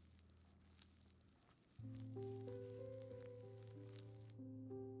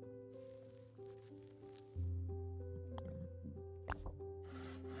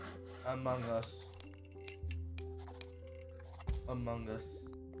 Among Us. Among Us.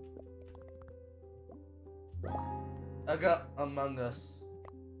 I got Among Us.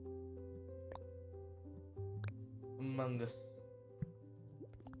 Among Us.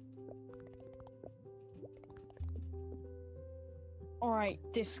 Alright,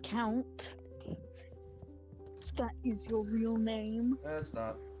 Discount. If that is your real name. It's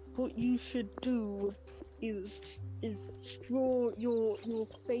not. What you should do is draw your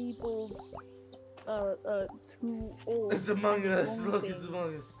fabled two orbs. It's Among Us. one Look, thing, it's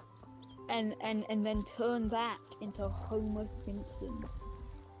Among Us. and then turn that into Homer Simpson.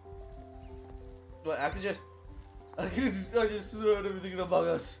 But I just throw everything in Among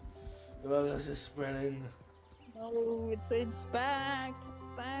Us. Among Us is spreading. No, it's back. It's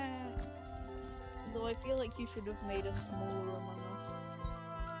back. Though I feel like you should have made a smaller Among Us.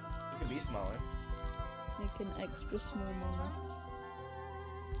 It could be smaller. Like an extra small Among Us.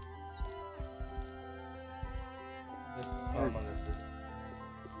 This is how Among Us is.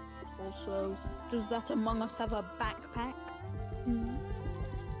 Also, does that Among Us have a backpack? Hmm.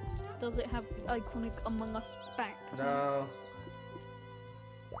 Does it have the iconic Among Us backpack? No.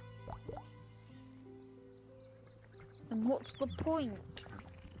 And what's the point?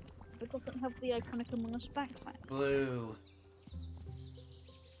 It doesn't have the iconic Among Us backpack. Blue.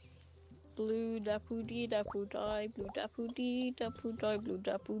 Blue dapu dee dapu die, blue dapu dee dapu die, blue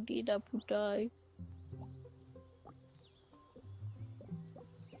dapu dee dapu die.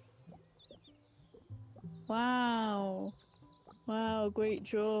 Wow. Wow, great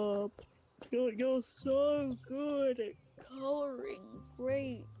job. You're so good at coloring.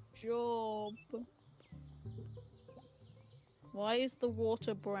 Great job. Why is the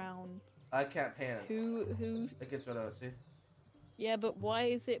water brown? I can't paint it. Who? It gets rid of it, see? Yeah, but why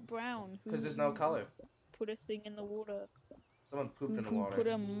is it brown? Because there's no color. Put a thing in the water. Someone pooped in the Who water. put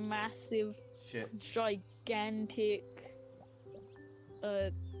a massive, Shit. gigantic,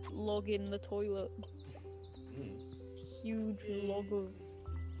 log in the toilet? Mm. Huge log of.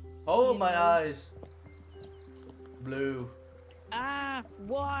 Oh, You my know. eyes. Blue. Ah,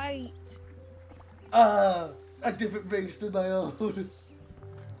 white. Ah, a different race than my own.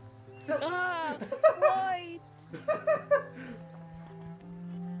 Ah, white.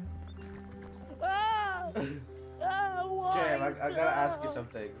 Ah, white. Jam, I gotta ask you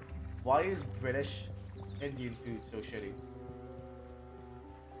something. Why is British Indian food so shitty?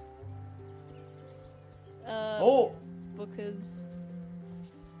 Oh! Because.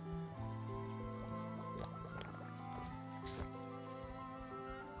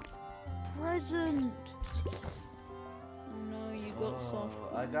 Present. Oh no, you got soft.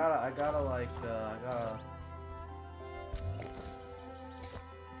 I gotta like,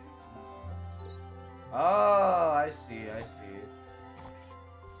 Oh, I see.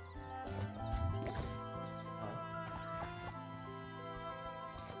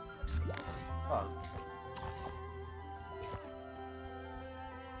 Fuck.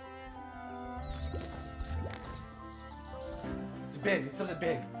 It's big, it's something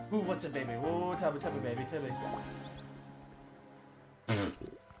big. Ooh, what's it, baby? Ooh, tell me, baby, tell me.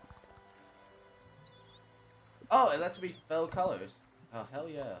 Oh, it lets me fill colors. Oh, hell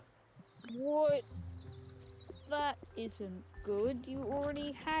yeah. What? that isn't good. You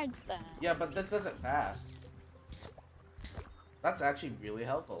already had that. Yeah, but this does it fast. That's actually really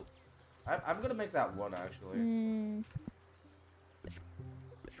helpful. I'm gonna make that one actually.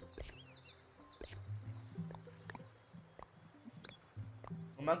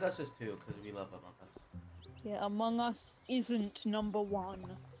 Among Us is 2 because we love Among Us. Yeah, Among Us isn't number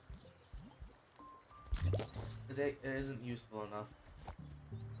 1. It isn't useful enough.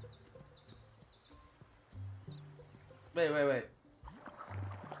 Wait.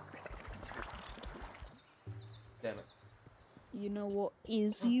 Damn it. You know what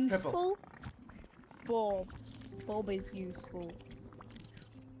is useful? Bob. Bob is useful.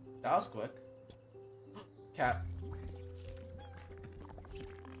 That was quick. Cat.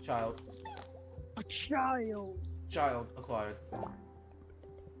 Child. A child. Child acquired.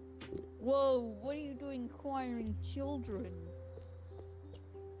 Whoa, what are you doing acquiring children?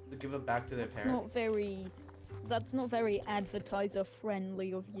 To give it back to their parents. That's not very advertiser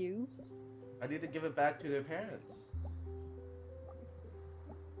friendly of you. I need to give it back to their parents.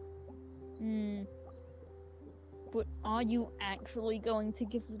 But are you actually going to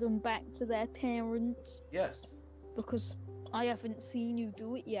give them back to their parents? Yes. Because I haven't seen you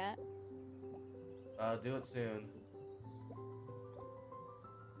do it yet. I'll do it soon.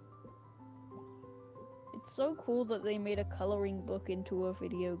 It's so cool that they made a coloring book into a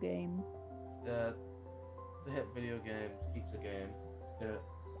video game. The hit video game, pizza game. Yeah.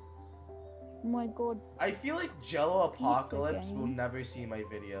 Oh my god. I feel like Jello Apocalypse will never see my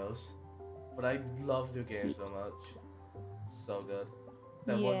videos. But I love their game so much. So good.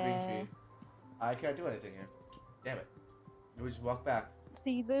 That one green tree. I can't do anything here. Damn it. We just walk back.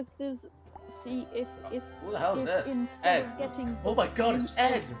 See, this is... See, if Who the hell is this? instead Ed. of getting Oh my god, it's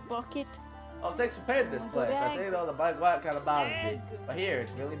Ed! bucket... Oh, thanks for painting this Oh, place. I Ed. say, the black white kind of bothers me. Ed. But here,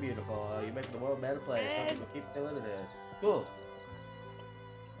 it's really beautiful. You make the world a better place. Some Ed. people keep doing it. Cool.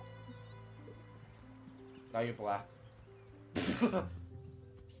 Now you're black.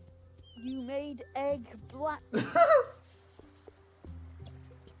 You made egg black. Look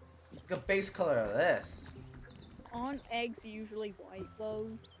at the base color of this. Aren't eggs usually white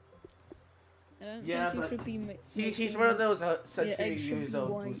though? I don't Yeah, think you but should be He's making one of those eggs should century-years be old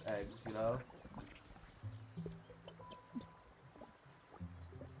white. goose eggs, you know?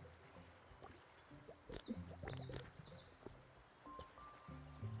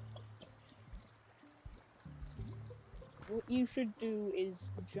 What you should do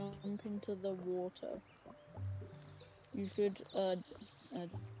is jump into the water. You should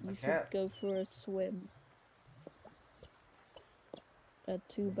can't. go for a swim.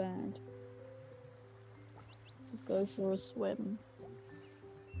 Too bad. Go for a swim.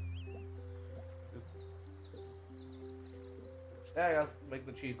 There you go. Make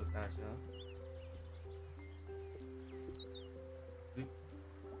the cheese look nice, you know? Loop.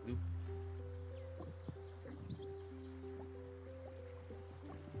 Loop.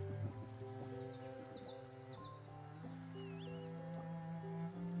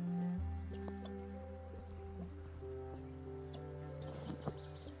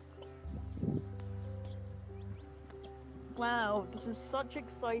 Wow, this is such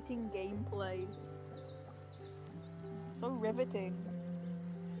exciting gameplay. So riveting.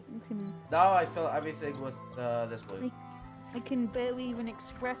 You can Now I fill everything with this blue. I can barely even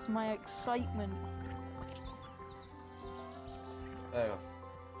express my excitement. There you go.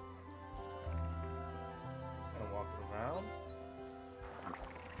 Kind of walking around.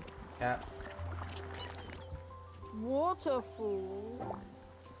 Cat. Waterfall?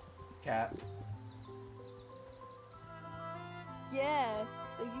 Cat. Yeah,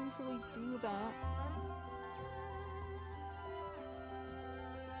 they usually do that.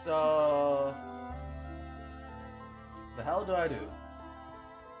 So... The hell do I do?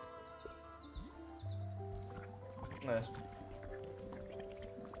 Nice.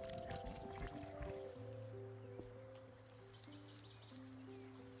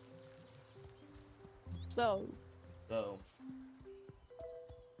 So,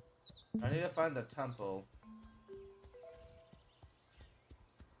 I need to find the temple.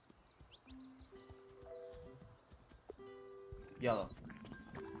 Yellow.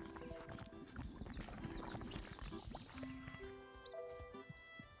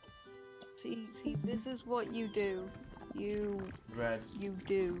 see, this is what you do. Red. You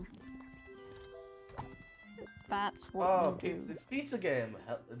do. That's what Oh, you do. it's pizza game.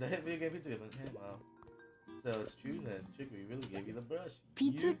 The hit video game pizza game. Okay, wow. So it's true then. Chicory really gave you the brush.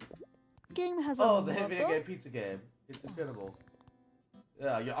 Pizza game has a Oh, the hit video mother? game pizza game. It's incredible.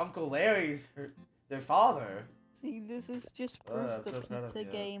 Yeah, your Uncle Larry's their father. See, this is just Oh, proof I'm the so proud of pizza you,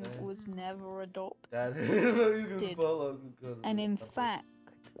 game okay? was never adopted. That Did. And in fact,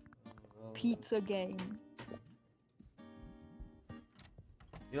 pizza game.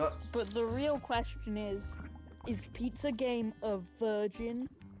 You know, But the real question is pizza game a virgin?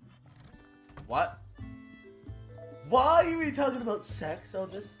 what? Why are we talking about sex on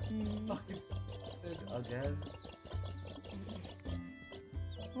this fucking thing again?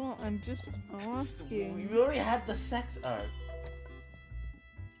 Well, I'm just asking. We already had the sex arc.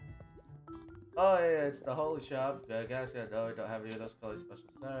 Oh yeah, it's the holy shop. I guess yeah, no, I don't have any of those color specials.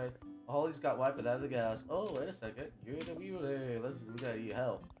 Sorry. Holy's got wiped, but that's the gas. Oh, wait a second. You're the wheeler. We gotta eat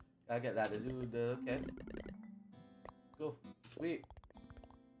hell. I get that. Okay. Cool. Sweet.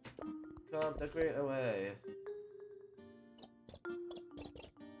 Come, decorate away.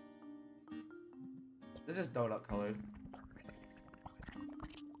 This is donut colored.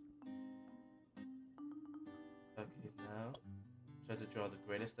 Okay, now try to draw the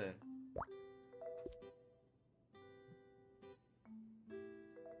greatest thing.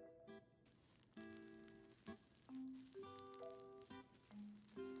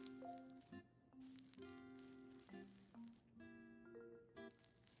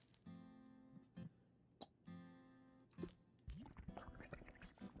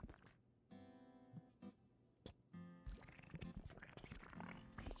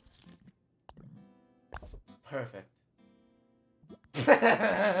 Perfect.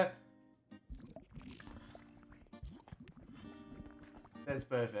 That's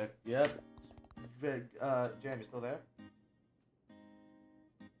perfect. Yep. Jam, you still there?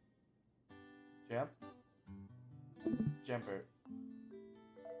 Jam? Jamper.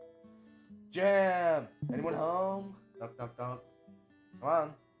 Jam! Anyone home? Knock, knock, knock. Come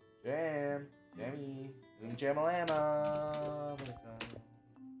on. Jam. Jammy. Jamalama.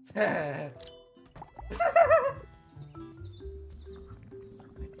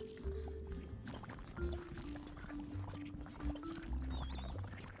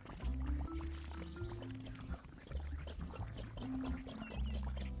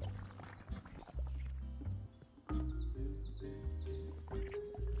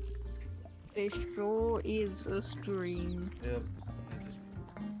 It sure is a stream. Yep.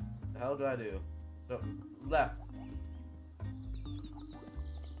 The hell do I do? So, left.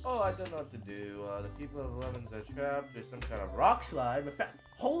 Oh, I don't know what to do. The people of Lemons are trapped. There's some kind of rock slide. In fact,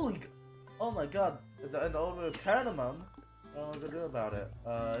 oh my god. The older cardamom. I don't know what to do about it.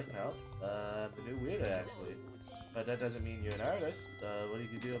 The new weirdo actually. But that doesn't mean you're an artist. What do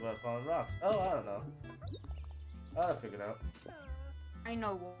you do about falling rocks? Oh, I don't know. I'll figure it out. I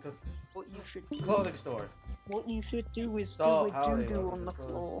know what you should do. Clothing store. What you should do is Stop, do a Holly, doo-doo welcome on the to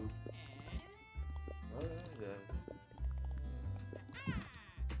floor. Oh, yeah.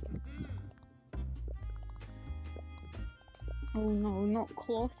 Oh no, not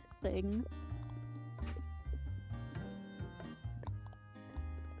cloth thing.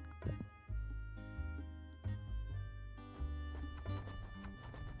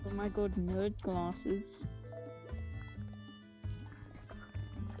 Oh my god, nerd glasses.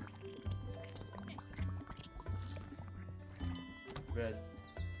 Red.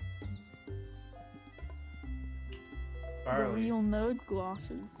 The Barley. real nerd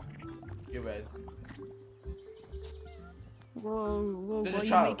glasses. You're red. Whoa, There's why a are you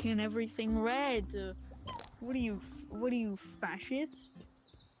child. making everything red? What are you, fascist?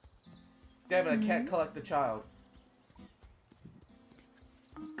 Damn it, I can't collect the child.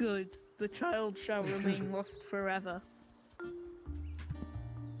 Good. The child shall remain lost forever.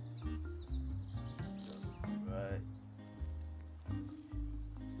 Right.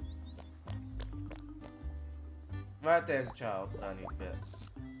 Right there's a child I need to get.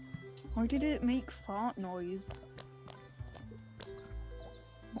 Why did it make fart noise?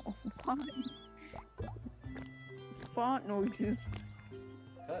 Oh, why? Fart noises.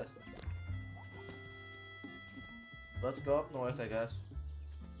 Good. Let's go up north, I guess.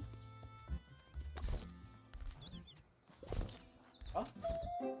 Oh.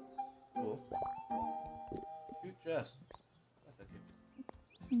 Cool. Cute dress. That's a cute.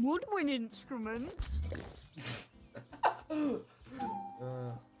 Woodwind instruments? Woodwind.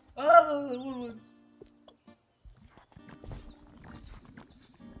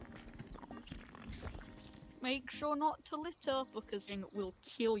 Make sure not to litter because then it will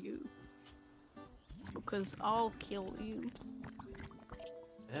kill you. Because I'll kill you.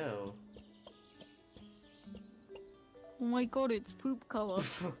 Ew. Oh my god, it's poop color.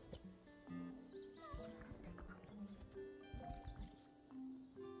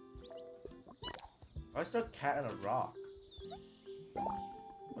 Why is there a cat and a rock? Why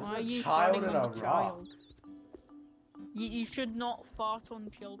Why's are there you a child fighting and a on the rock? child? You should not fart on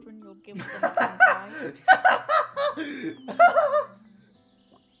children. You'll give them anxiety.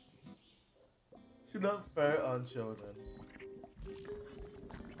 Should not fart on children.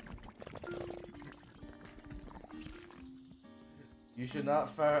 You should not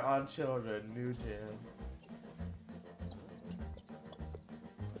fart on children. New jam.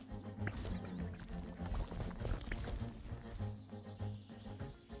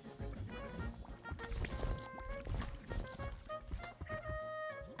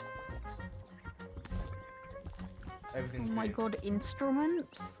 Everything's Oh my green. god,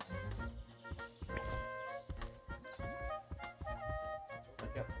 instruments?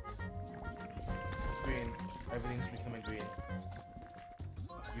 Yep. Green. Everything's becoming green.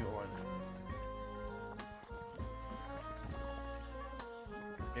 You orange.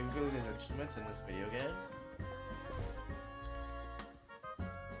 Maybe really there's instruments in this video game?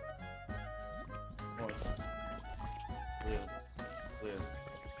 Orange. Blue. Blue.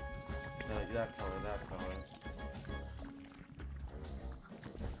 No, that color, that color.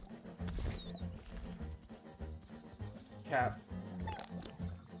 Cap.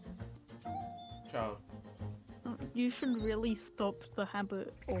 Child. You should really stop the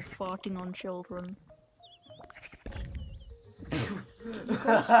habit of farting on children. You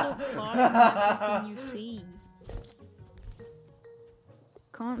gotta stop farting on everything you see.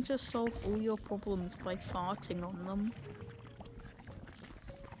 Can't just solve all your problems by farting on them.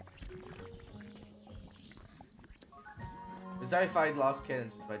 Is that if I lost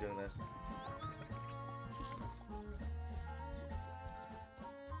kittens by doing this?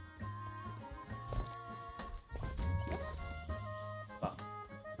 Fuck.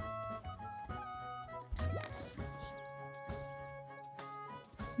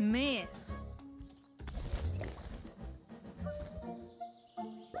 Miss.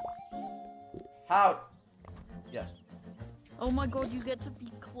 How? Yes. Oh my god, you get to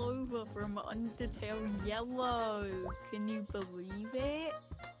be Clover from Undertale Yellow. Can you believe it?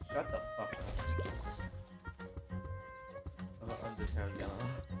 Shut the fuck up. Undertale Yellow.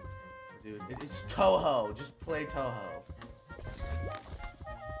 Dude, it's Toho. Just play Toho.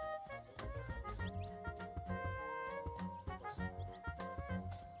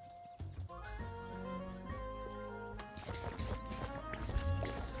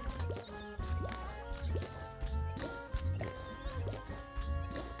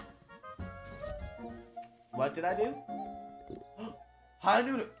 What did I do? High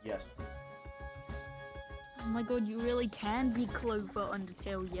noon. Yes. Oh my god, you really can be Clover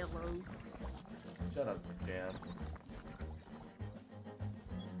Undertale Yellow. Shut up, Jam.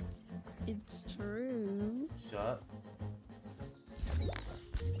 It's true. Shut.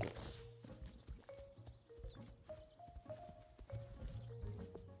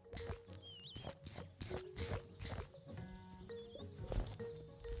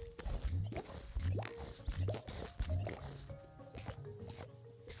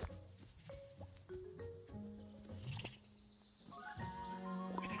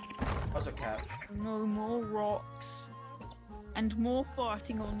 What's a cat? No more rocks. And more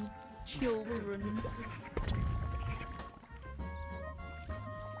farting on children.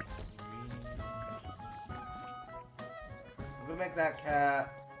 I'm gonna make that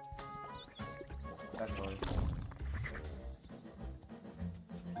cat. That noise.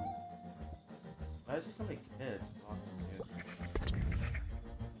 Why is there so many kids? Awesome, dude.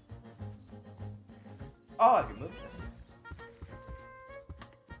 Oh, I can move it.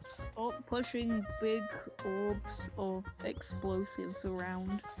 Stop pushing big orbs of explosives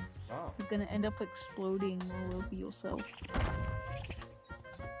around. Oh. You're gonna end up exploding all over yourself.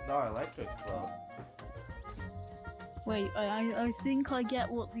 No, I like to explode. Wait, I think I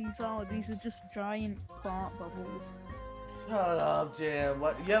get what these are. These are just giant fart bubbles. Shut up, Jam.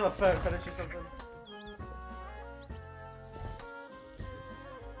 What? You have a fetish or something?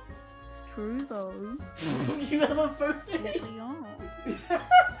 It's true though. You have a That's fetish? what they are.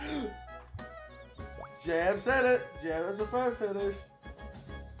 Jam said it. Jam has a fur fetish.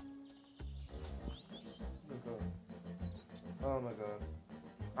 Oh my god.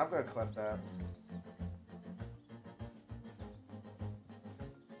 I'm gonna clip that.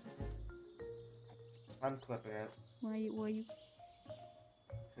 I'm clipping it. Why you?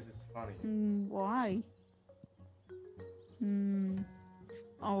 Because it's funny. Why?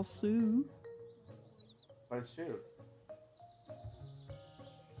 I'll sue. But it's true.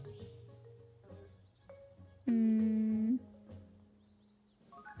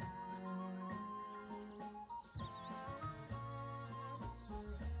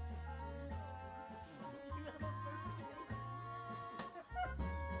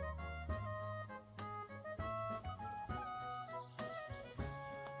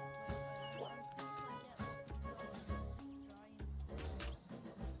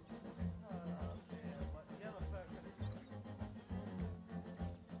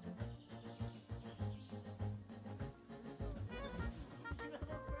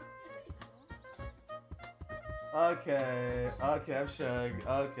 Okay, I'm showing.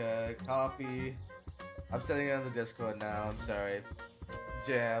 Okay, copy. I'm sending it on the Discord now. I'm sorry.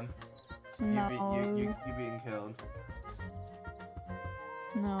 Jam, No. you being killed.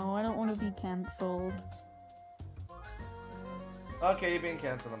 No, I don't want to be cancelled. Okay, you're being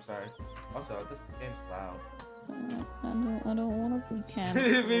canceled. I'm sorry. Also, this game's loud. I don't want to be cancelled.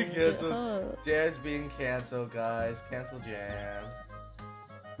 You're being canceled. It hurts. Jam's being canceled, guys. Cancel Jam.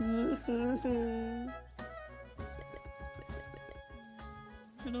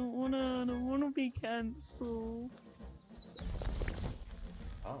 I don't wanna be cancelled.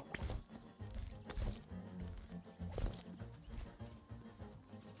 Oh.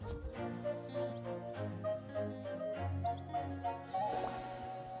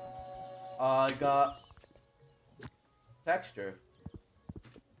 I got texture.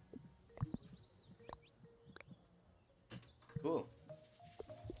 Cool.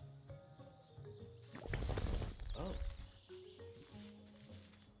 Oh.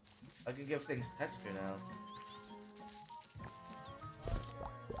 I can give things texture now.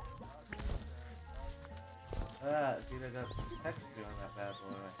 Ah, see, I got texture on that bad boy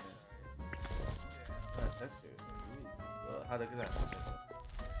right there. Ah, texture. Ooh. Well, how'd I get that?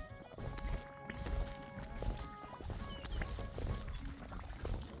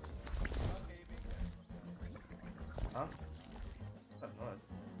 Huh? What's that noise?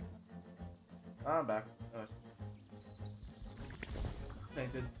 I'm back. Nice.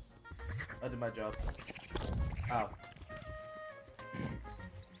 Painted. I did my job. Ow.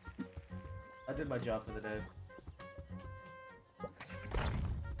 I did my job for the day.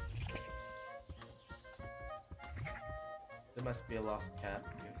 There must be a lost cat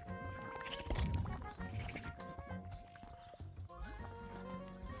here.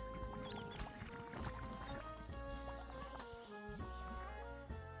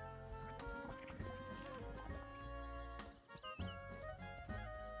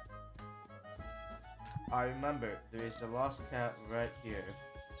 I remember, there is a lost cat right here.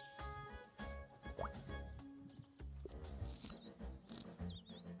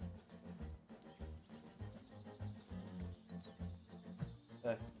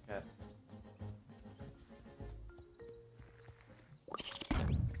 Cat.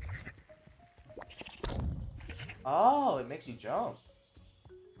 Oh, it makes you jump.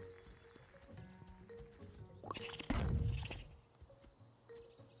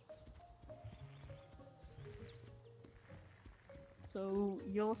 So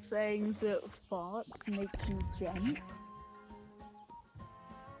you're saying that farts make you jump?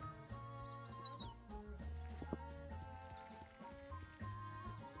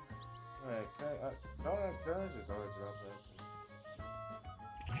 Wait, can I just go jump there?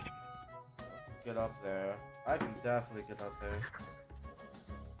 Get up there. I can definitely get up there.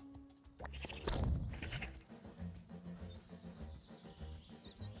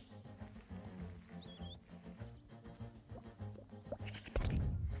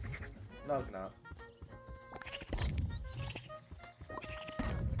 No, I cannot.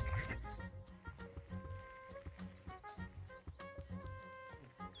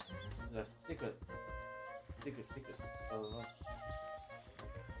 The secret. Secret. Oh, no.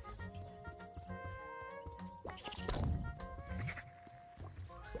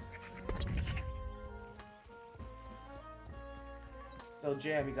 So,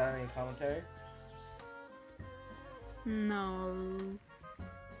 Jam, you got any commentary? No.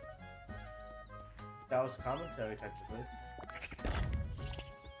 That was commentary, technically.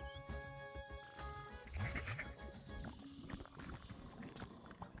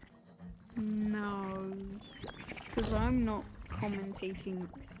 No. Because I'm not commentating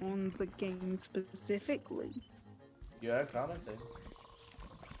on the game specifically. You are commenting.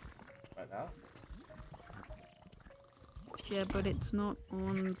 Right now? Yeah, but it's not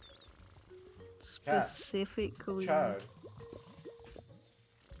on Cat. specifically. Chard.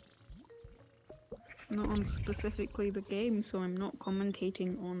 Not on specifically the game, so I'm not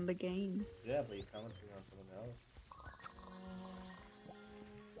commentating on the game. Yeah, but you're commenting on someone else.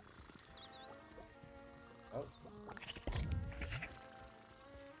 Oh.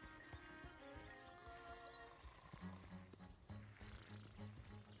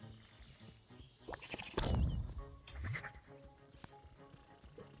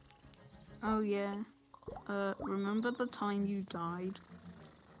 Oh yeah. Remember the time you died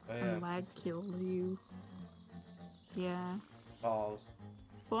Oh, yeah. and lag killed you? Yeah. Balls.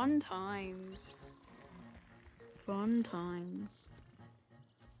 Fun times. Fun times.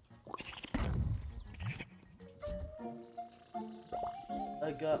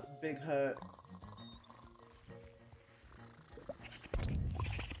 I got big hurt.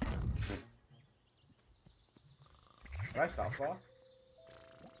 Can I soft lock?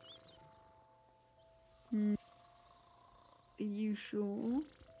 Are you sure?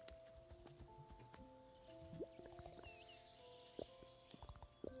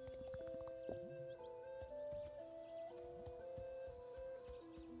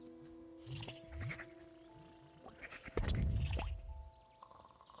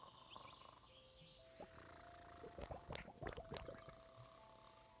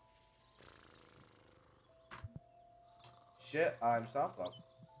 Shit, I'm soft lock.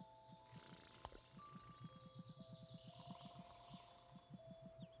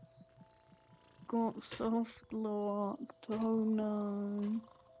 Got soft locked. Oh no.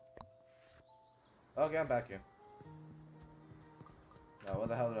 Okay, I'm back here. Now, where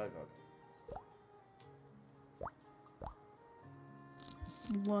the hell did I go?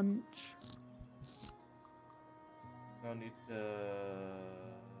 Lunch. No need to...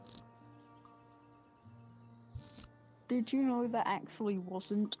 Did you know that actually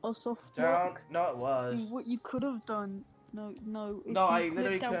wasn't a soft Down? lock? No, it was. See, what you could have done... No, if No, you I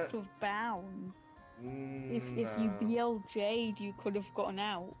literally clicked out could... of bounds, if no. you BLJ'd, you could have gotten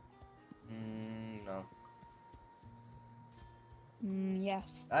out. No.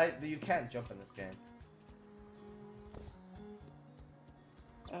 Yes. You can't jump in this game.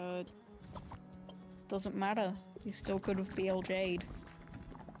 Doesn't matter. You still could have BLJ'd.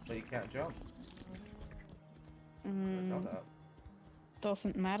 But you can't jump. I know that.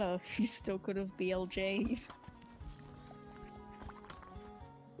 Doesn't matter. You still could have BLJ'd.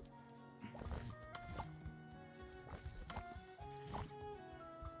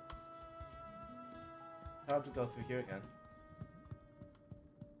 I have to go through here again.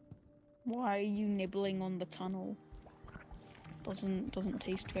 Why are you nibbling on the tunnel? Doesn't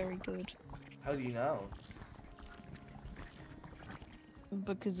taste very good. How do you know?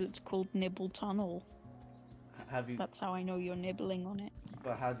 Because it's called Nibble Tunnel. Have you... That's how I know you're nibbling on it.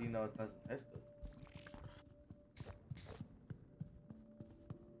 But how do you know it doesn't taste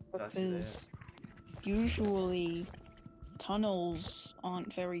good? Got you there. Because usually tunnels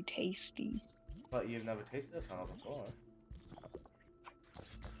aren't very tasty. But you've never tasted a tunnel before.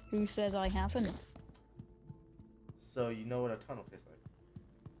 Who says I haven't? So you know what a tunnel tastes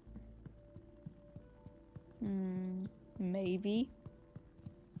like? Maybe.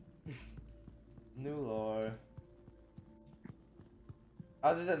 New lore.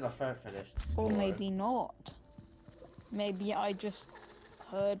 Other than the fair finish. Or maybe not. Maybe I just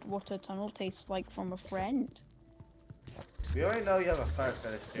heard what a tunnel tastes like from a friend. We already know you have a fair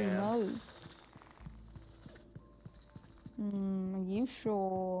finish, Who Jam. knows? Are you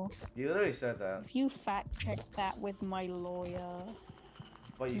sure? You literally said that. If you fact check that with my lawyer.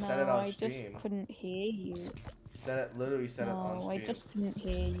 But you No, said it on I stream. just couldn't hear you. You said it, literally said it on No, stream. I just couldn't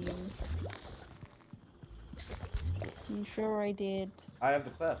hear you. You sure I did? I have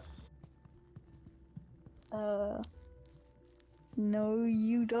the clip. No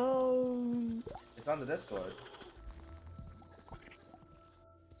you don't. It's on the Discord.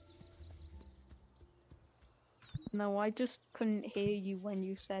 No, I just couldn't hear you when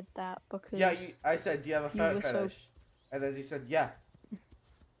you said that because... Yeah, I said, do you have a fair were so- finish? And then you said, yeah.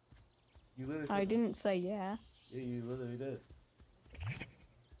 You literally said I didn't say yeah. Yeah, you literally did.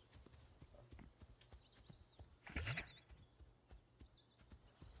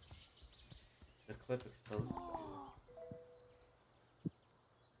 The clip exposes you.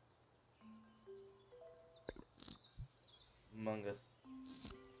 Among Us.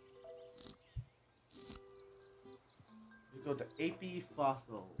 You go to AP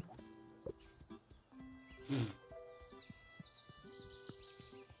Fossil.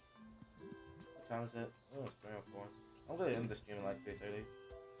 What time is it? Oh, it's 3:04. I'm gonna end the stream at like 3:30.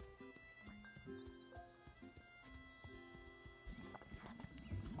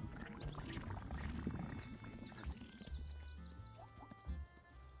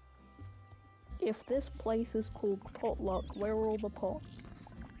 If this place is called Potluck, where are all the pots?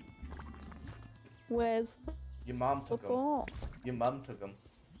 Where's Your mom the took them. pot? Your mom took them.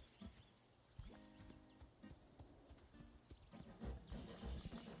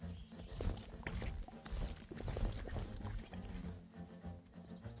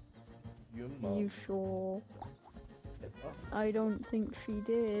 Your mom. You sure? Oh. I don't think she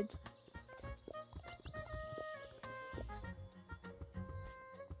did.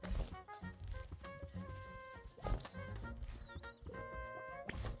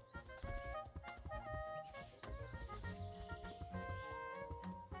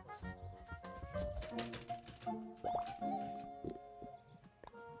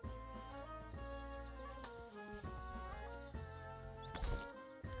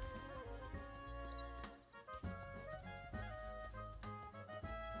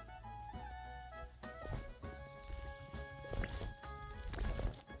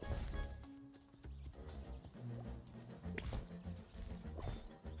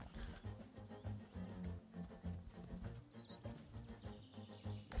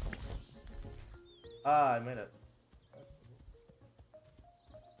 Ah, I made it.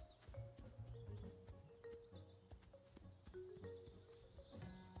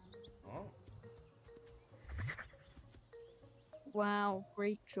 Oh. Wow,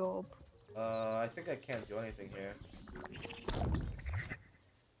 great job. I think I can't do anything here.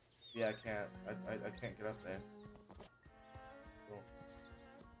 Yeah, I can't. I can't get up there. Cool.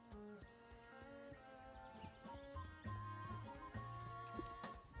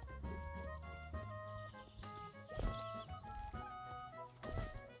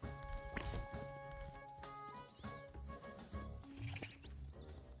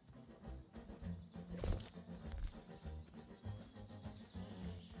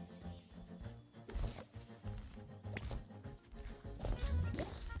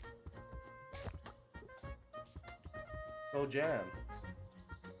 So jam.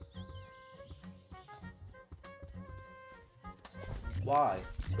 Why?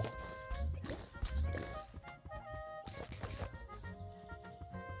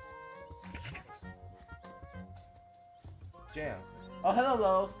 Jam. Oh, hello,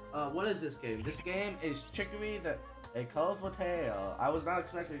 Loaf. What is this game? This game is Chicory, a colorful tale. I was not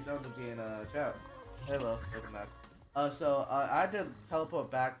expecting someone to be in a chat. Hello, welcome back. I had to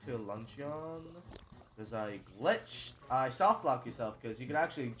teleport back to Luncheon. Because I glitched. I soft locked yourself because you could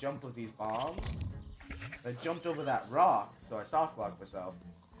actually jump with these bombs. I jumped over that rock, so I soft locked myself.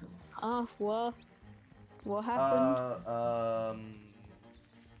 What? What happened?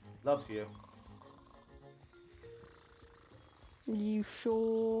 Loves you. You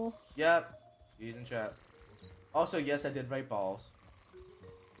sure? Yep. He's in chat. Also, yes, I did rape balls.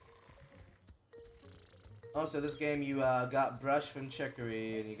 Also, this game you got brush from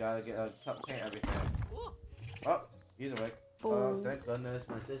Chicory and you gotta get paint everything. Oh, he's awake. Oh, thank goodness,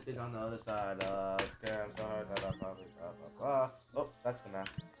 my sister's on the other side. Okay, I'm sorry. Blah, blah, blah, blah, blah. Oh, that's the map.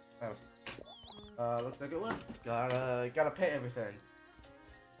 Looks like it worked. Gotta paint everything.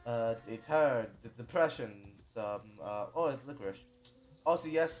 It's hard. The depression. Oh, it's licorice. Also,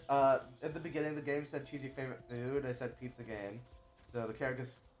 yes. At the beginning, the game said choose your favorite food. I said pizza game. So the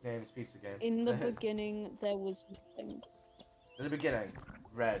character's name is pizza game. In the beginning, there was nothing. In the beginning,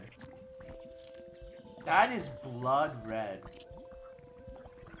 red. That is blood red.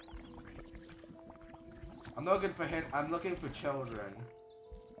 I'm not looking for him. I'm looking for children.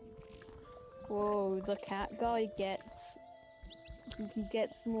 Whoa, the cat guy gets. He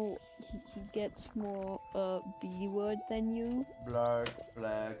gets more. He gets more B word than you. Blood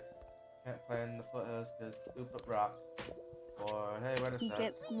flag. Can't play in the foothills because stupid rocks. Or hey, wait a He sec.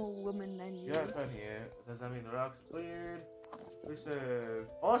 gets more women than you. You're from here. Does that mean the rocks are cleared?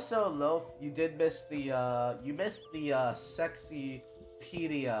 Also, Loaf, you did miss the you missed the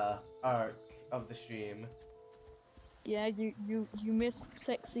Sexypedia arc of the stream. Yeah, you missed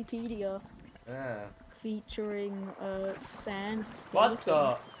Sexypedia Yeah. featuring Sand. What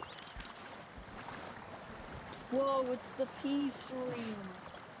the? Whoa, it's the pea stream.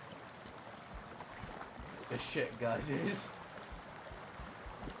 The shit, guys, is.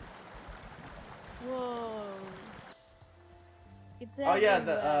 Whoa. It's Oh yeah,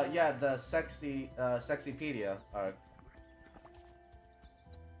 everywhere. the Sexypedia arc.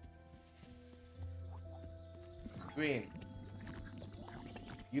 Green.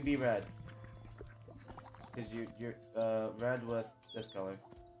 You be red. Cause you're red with this color.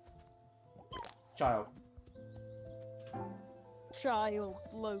 Child. Child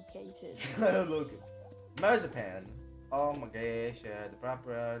located. Look. Marzipan. Oh my gosh, the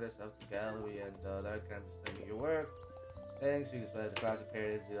proper artist of the gallery and that kind of thing. Your work. Thanks, you can spend the classic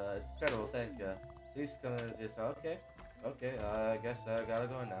periods. It's incredible, thank you. Please come in just okay. Okay, I guess I gotta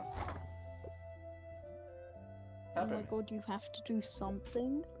go now. Oh my god, you have to do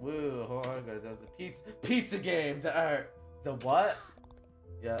something? Woo, the pizza game, the art. The what?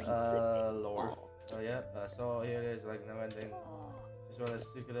 Yeah, Lord. Oh yeah, so here it is, like no ending. Just wanna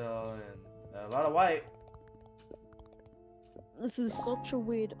stick it all and a lot of white. This is such a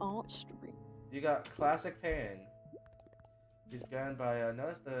weird art stream. You got classic painting. He's gone by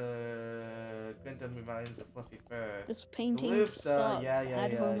notice the Gundam reminds of fluffy fur. This painting Loops, sucks. yeah,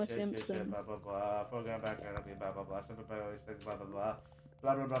 Add Homer shit, Simpson. blah blah blah. Foreground background, okay, blah blah blah. Simple parallel things, blah blah blah.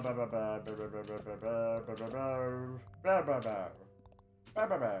 Blah blah blah blah blah blah blah blah blah blah blah blah blah blah blah blah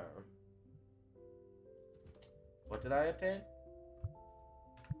blah blah. What did I obtain?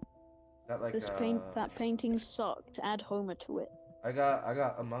 Is that like that painting sucked. Add Homer to it. I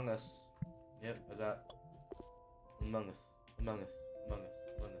got Among Us. Yep, I got Among Us. Among Us, Among Us,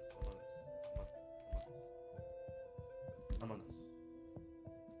 Among Us, Among Us, Among Us.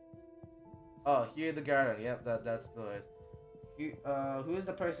 Oh, here the garden. Yep, that's noise. Who is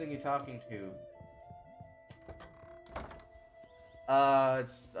the person you're talking to?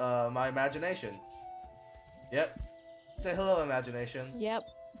 It's my imagination. Yep. Say hello, imagination. Yep.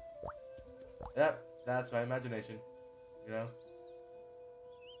 Yep, that's my imagination. You know?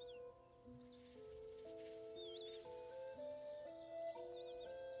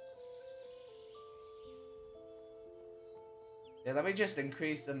 Yeah, let me just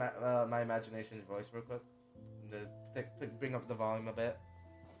increase the my imagination's voice real quick. Bring up the volume a bit.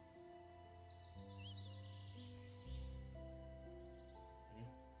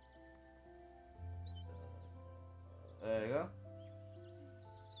 There you go.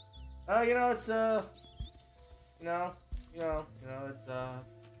 You know, it's it's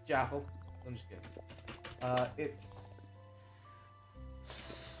Jaffle. I'm just kidding.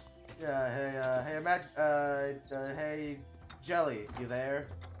 Hey, Jelly, you there?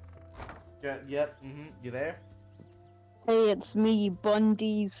 Yep, you there? Hey, it's me,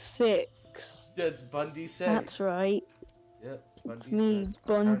 Bundy6. Yeah, it's Bundy6. That's right. Yep, It's me,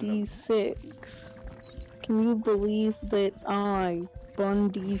 Bundy6. Can you believe that I,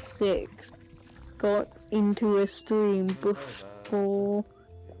 Bundy6, got into a stream before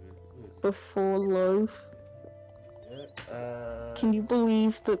Loaf? Can you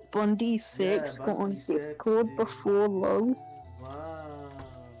believe that Bundy6 got on Discord before Loaf? Wow.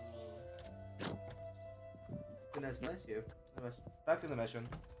 Goodness bless you. Anyways, back to the mission.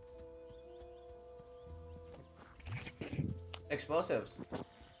 Explosives.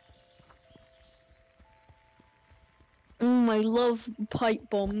 I love pipe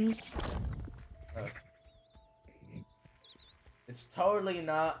bombs. It's totally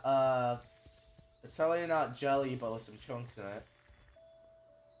not jelly, but with some chunks in it.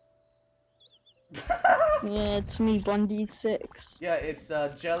 Yeah, it's me, Bundy6. Yeah, it's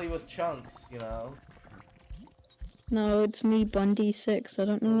jelly with chunks, you know. No, it's me, Bundy6. I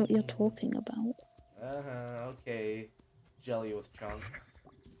don't know what you're talking about. Okay. Jelly with chunks.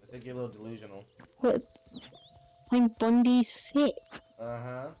 I think you're a little delusional. What? I'm Bundy6.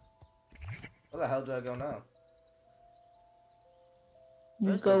 Where the hell do I go now?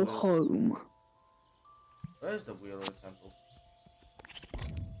 You go home. Where's the wheel of the temple?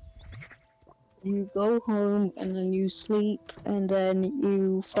 You go home, and then you sleep, and then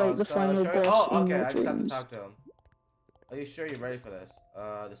you fight the final boss in your I just have to dreams. talk to him. Are you sure you're ready for this?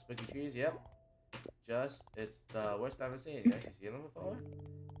 The spooky trees? Yep. It's the worst I've ever seen. You actually seen them before?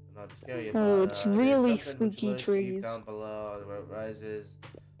 Not to scare you, Oh, but, it's really there's something which spooky lurks deep trees. down below where it rises.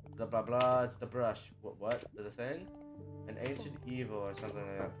 The blah blah, it's the brush. What? The thing? An ancient evil or something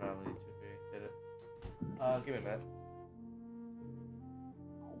like that, probably. Did it? Give me a minute.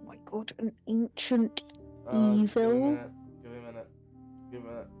 Oh my god, an ancient Give me a evil? minute.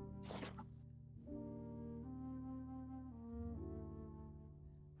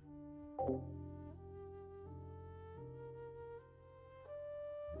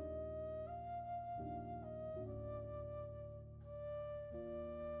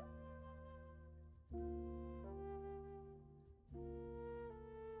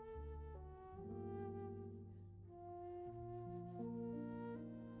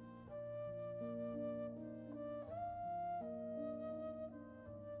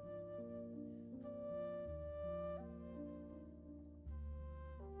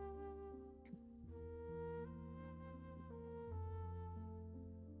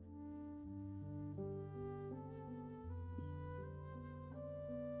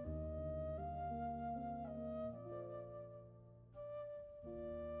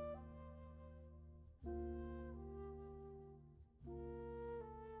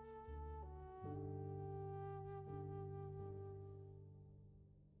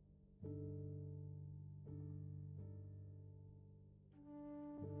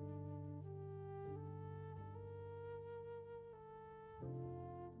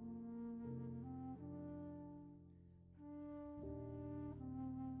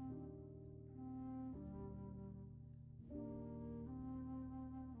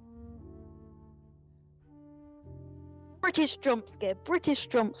 British jump scare, British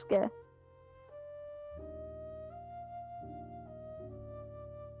jump scare.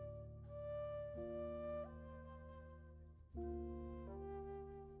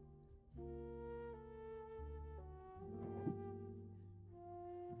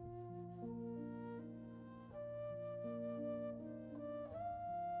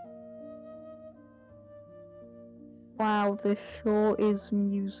 Wow, this sure is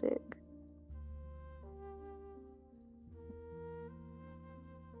music.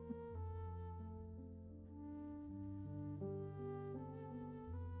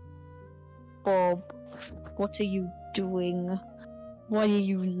 Bob, what are you doing? Why are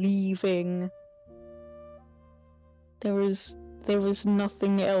you leaving? There is There is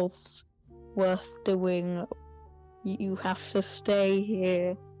nothing else worth doing. You have to stay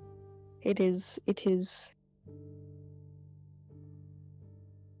here. It is.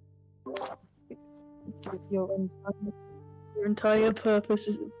 Your entire purpose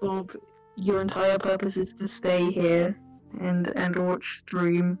is, Bob. Your entire purpose is to stay here and watch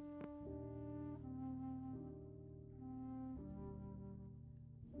stream.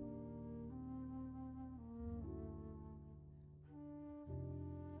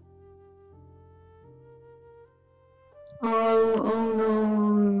 Oh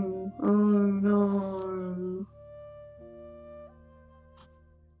no! Oh no!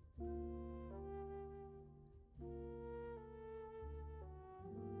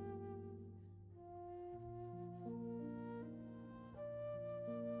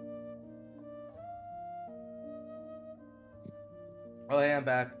 Oh, hey, I'm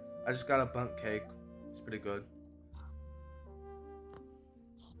back. I just got a bundt cake. It's pretty good.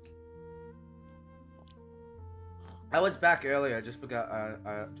 I was back earlier. I just forgot I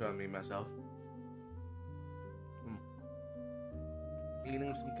to unmute myself.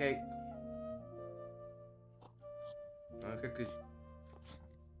 Eating some cake. Okay,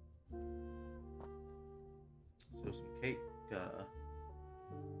 so some cake.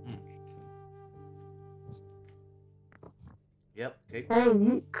 Yep, cake.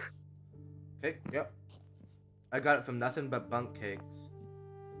 Cake, yep. I got it from nothing but bundt cakes.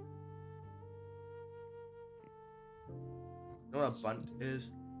 You know what a bundt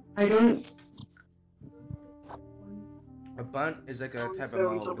is? I don't. A bundt is like a type of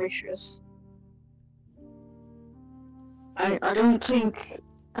Very mold. delicious. I don't think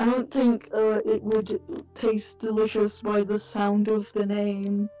it would taste delicious by the sound of the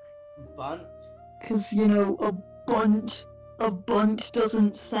name. Bundt? Cause you know a bunt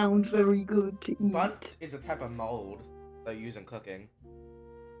doesn't sound very good to eat. Bundt is a type of mold that you use in cooking.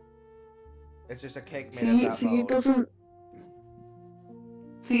 It's just a cake made of that mold.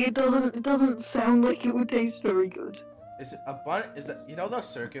 It doesn't sound like it would taste very good. Is a bundt is that, you know those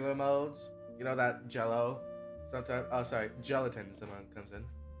circular modes? You know that Jello? Sometimes gelatin sometimes comes in.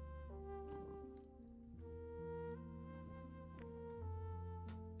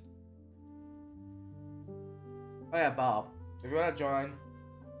 Oh yeah, Bob. If you wanna join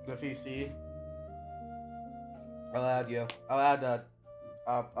the VC, I'll add you. I'll add that.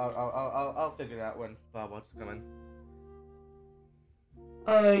 I'll figure it out when Bob wants to come in.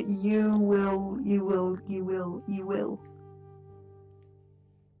 You will.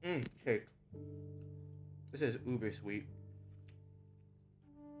 Cake. This is uber sweet.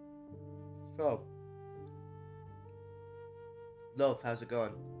 So, Loaf, how's it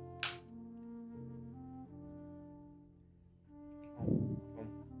going?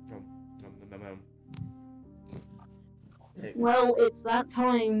 Well, it's that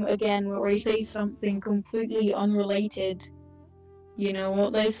time again where I say something completely unrelated. You know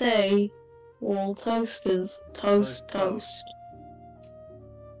what they say? All toasters toast.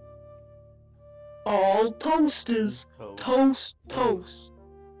 All toasters toast.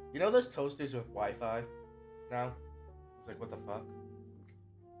 You know those toasters with Wi-Fi now? It's like, what the fuck?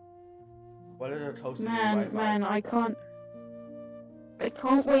 What is a toaster with Wi-Fi? Man, I can't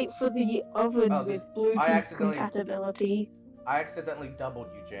wait for the oven with Bluetooth compatibility. I accidentally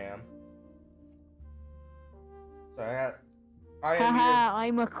doubled you, Jam. So I've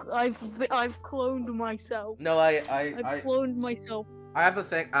cloned myself. No, I've cloned myself. I have a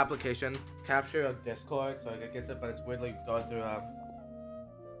thing application capture of Discord, so it gets it, but it's weirdly going through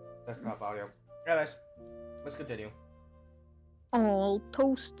desktop audio. Anyways, let's continue. All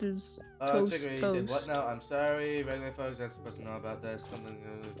toasters. Chicory did what now? I'm sorry, regular folks aren't supposed to know about this. Something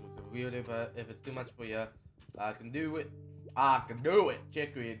weird, but if it's too much for you, I can do it.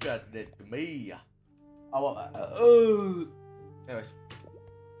 Chicory entrusted this to me. Anyways.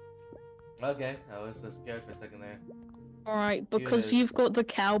 Okay, I was scared for a second there. Alright, because you've got the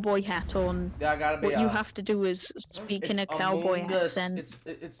cowboy hat on. Yeah, I gotta be. What you have to do is speak in a cowboy accent.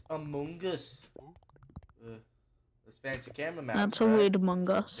 It's Among Us. This fancy cameraman. That's a weird Among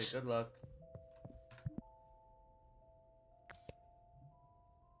Us. Okay, good luck.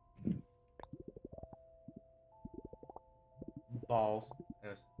 Balls.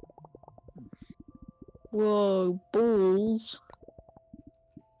 Yes. Whoa, balls.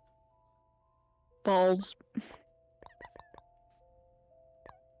 Balls.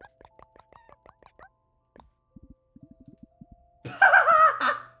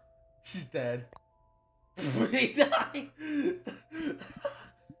 She's dead. He died.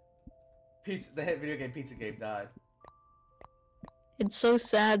 The hit video game Pizza Game died. It's so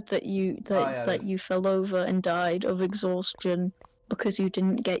sad that you fell over and died of exhaustion because you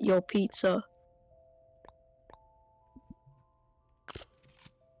didn't get your pizza.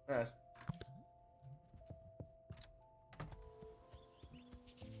 Yes.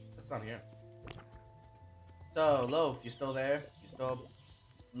 That's not here. So, Loaf, you still there? You still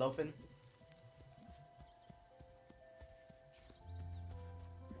loafing?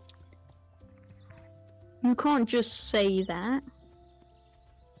 You can't just say that.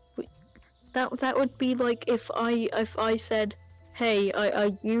 That would be like if I said, "Hey,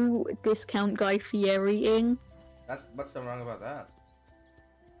 are you Discount Guy Fieri-ing?" What's so wrong about that?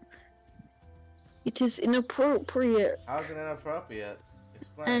 It is inappropriate. How's it inappropriate?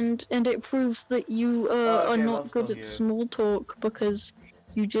 Explain. And it proves that you Oh, are okay, not Love's good still at here. small talk because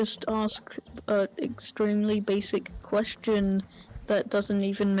you just ask an extremely basic question that doesn't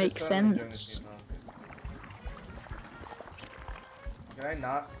even make Just suddenly during the sense. scene, huh? Can I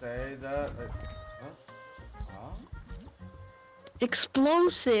not say that? Huh?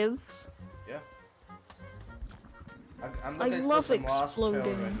 Explosives? Yeah. I'm I looking for love some lost exploding.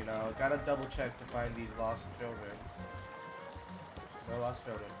 children, you know. Gotta double check to find these lost children. No lost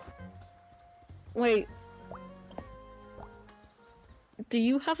children. Wait. Do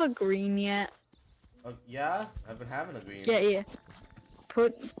you have a green yet? Yeah? I've been having a green. Yeah.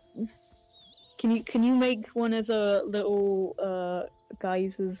 Can you make one of the little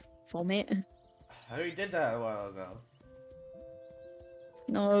guys' vomit? I already did that a while ago.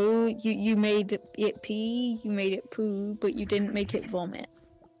 No, you made it pee, you made it poo, but you didn't make it vomit.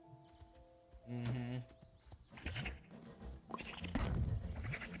 Mm-hmm.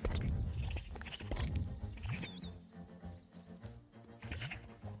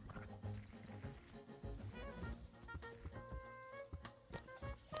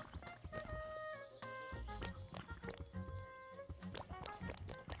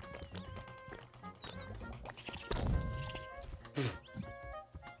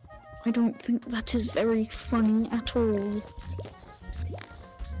 I don't think that is very funny at all.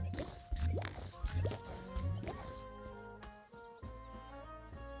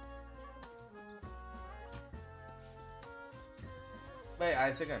 Wait,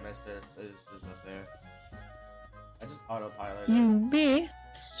 I think I missed it. It's just up there. I just autopiloted. You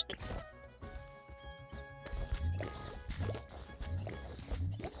missed.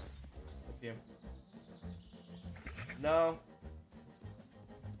 Here. No.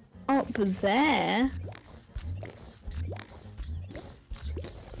 Up there?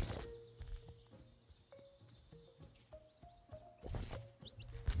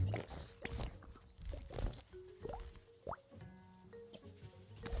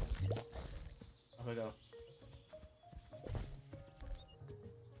 Off we go.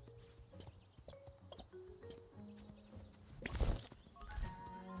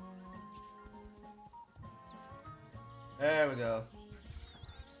 There we go.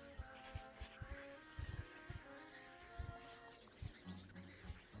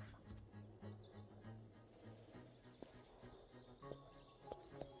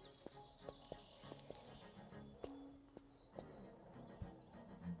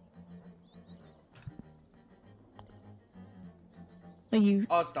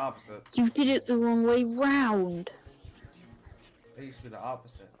 Oh, it's the opposite. You did it the wrong way round. It used to be the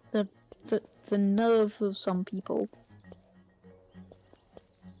opposite. The nerve of some people.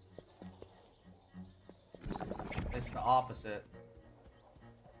 It's the opposite.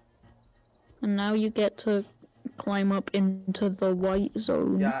 And now you get to climb up into the white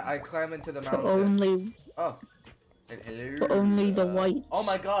zone. Yeah, I climb into the For mountain. only Oh. Hello. For only the whites. Oh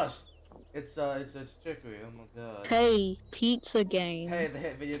my gosh. It's Chicory. Oh my god. Hey, pizza game. Hey, the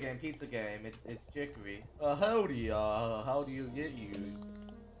hit video game pizza game. It's Chicory. Howdy. How do you get you?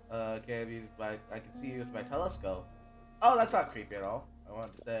 I can see you with my telescope. Oh, that's not creepy at all. I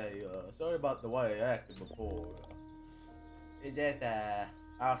wanted to say, sorry about the way I acted before. It just, I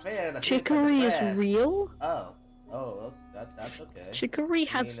was feeling a Chicory is real? Oh, that's okay. Chicory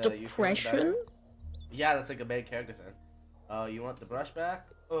has You feeling depression? better? Yeah, that's like a main character thing. You want the brush back?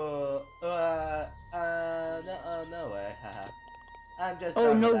 No way, haha. I'm just.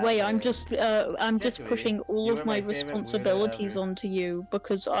 Oh no way! way. I'm just Chicory, pushing all you of were my my favorite weirdo responsibilities ever. onto you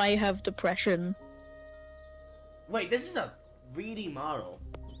because I have depression. Wait, this is a 3D model.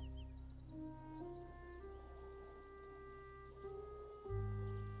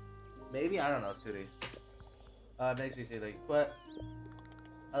 Maybe, I don't know, it's 2D. It makes me say like, what?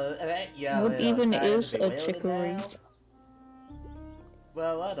 Yeah. What even is a chicory? chicory?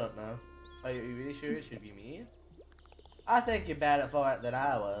 Well, I don't know. Are you really sure it should be me? I think you're better for it than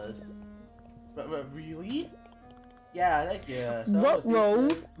I was. But really? Yeah, thank you. So What role?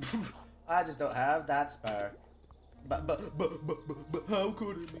 I just don't have that spare. But how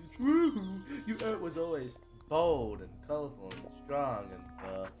could it be true? Your art was always bold and colorful and strong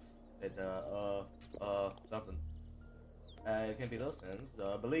and something. It can't be those things.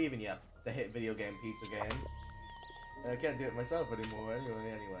 Believe in ya, the hit video game pizza game. I can't do it myself anymore.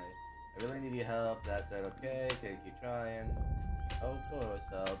 Anyway, I really need your help. That's it. Okay, keep trying. Of course,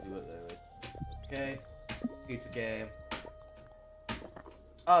 I'll do it anyways. Okay, pizza game.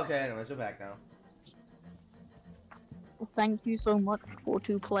 Okay, anyways, we're back now. Thank you so much for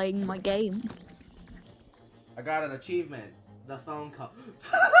playing my game. I got an achievement. The phone call.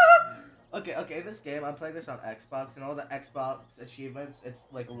 Okay, this game, I'm playing this on Xbox, and all the Xbox achievements, it's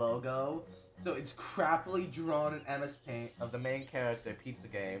like logo. So it's crappily drawn in MS Paint of the main character, pizza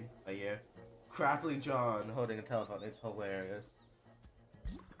game, right here. Crappily drawn, holding a telephone. It's hilarious.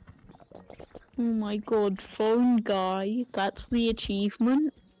 Oh my god, phone guy, that's the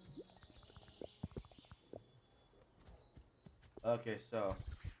achievement? Okay, so,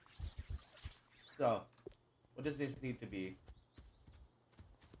 what does this need to be?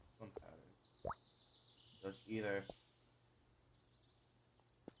 Some pattern. So it's either...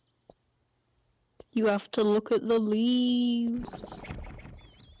 You have to look at the leaves.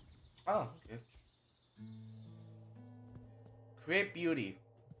 Oh, okay. Create beauty.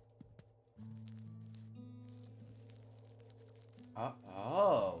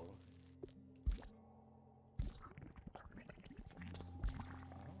 Oh.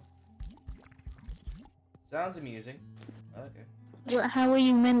 Sounds amusing. Okay. Well, how are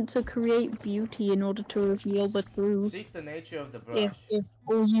you meant to create beauty in order to reveal the truth? Seek the nature of the brush. If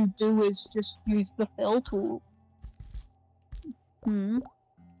all you do is just use the fill tool.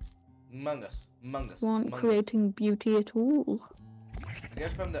 Mungus. You aren't creating beauty at all.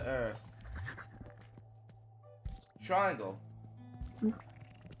 Get from the earth. Triangle.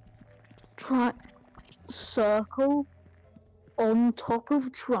 Circle on top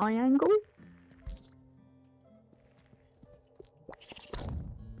of triangle?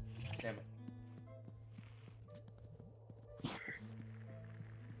 Damn it.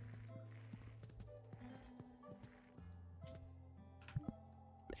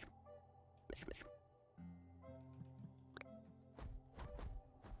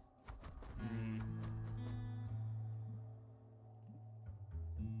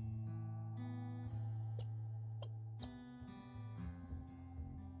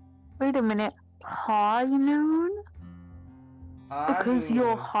 Wait a minute. High noon? Because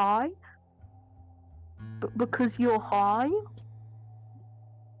you're high? Because you're high?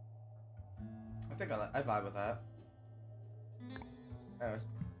 I think I vibe with that. Anyways.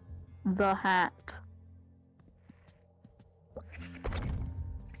 The hat.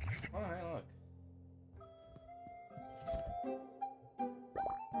 Oh, hey, look.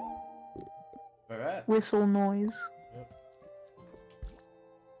 Where at? Whistle noise.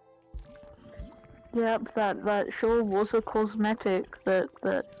 Yep, that sure was a cosmetic that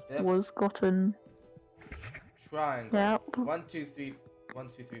Yep. was gotten. Triangle. Yep. 1, 2, 3, 1,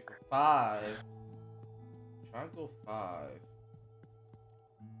 2, 3, 4, 5. Triangle 5.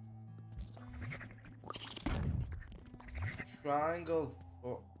 Triangle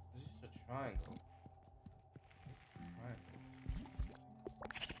 4. This is a triangle.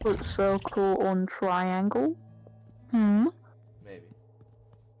 Put circle on triangle. Maybe.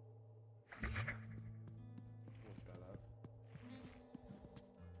 We'll try that.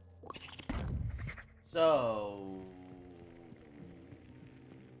 So,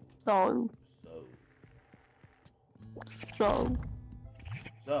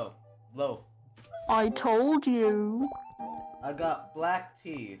 loaf. I told you. I got black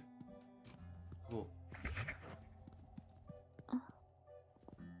tea. Cool.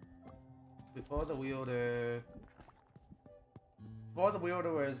 Before the wielder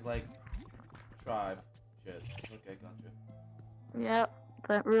was like tribe shit. Okay, gotcha. Yep,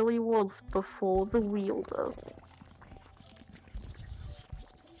 that really was before the wielder.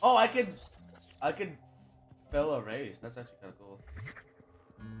 Oh, I could fill a race. That's actually kind of cool.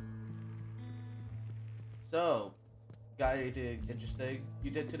 So, got anything interesting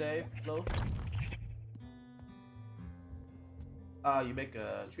you did today, Loaf? You make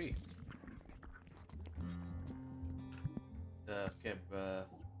a tree. Okay,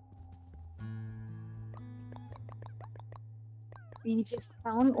 See, you just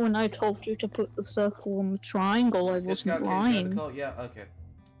found when I told you to put the circle on the triangle, I wasn't lying. Yeah, okay.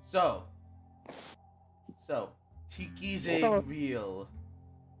 So, Tiki's real.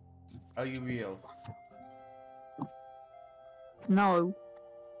 Are you real? No.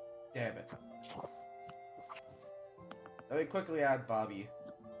 Damn it. Let me quickly add Bobby.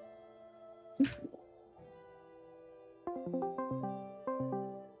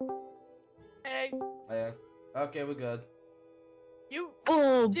 Hey, Oh, yeah. Okay, we're good. you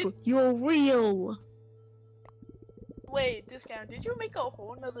Bob, you're real. wait, Discount. Did you make a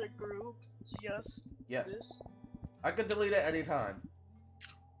whole nother group just Yes. this? I could delete it anytime.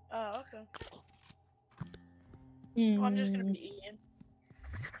 Oh, okay. Well, I'm just gonna be Ian.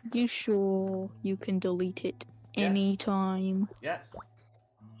 You sure you can delete it Yes. anytime? Yes.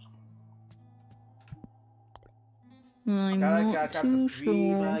 I'm Gotta not count too the 3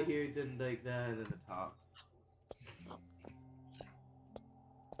 sure. right here, then like that, and then the top.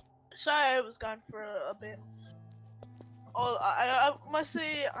 Sorry, I was gone for a bit. Oh, I must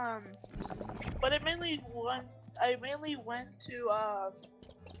say, but I mainly went to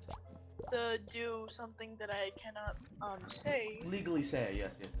do something that I cannot say. Legally say,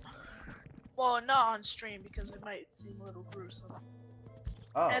 yes, yes. Well, not on stream because it might seem a little gruesome.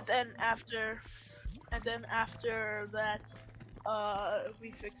 Oh. And then after that,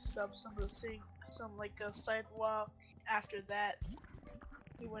 we fixed up some of the things, some like a sidewalk. After that,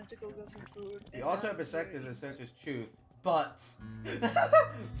 we went to go get some food. The alternate perspective is search is truth, but.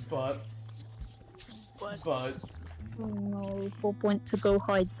 but. Oh no, Bob went to go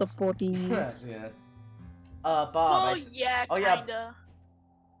hide the bodies. Yeah. Bob. Well, yeah, Oh, yeah. kinda.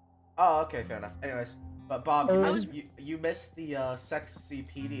 Oh, okay, fair enough. Anyways, but Bob, Oh. you missed the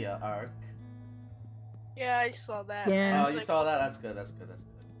Sexypedia arc. Yeah, I saw that. Yeah. Oh, I was you like, saw that? That's good. That's good. That's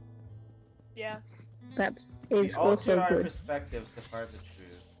good. Yeah. That The is also alternate good. perspectives to find the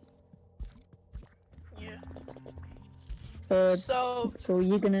truth. Yeah. So So are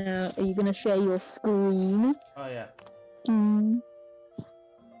you gonna share your screen? Oh yeah. Hmm.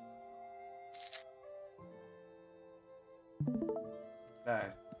 Okay.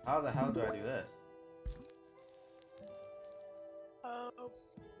 How the hell do I do this?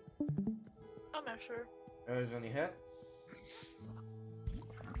 I'm not sure. There's any hits?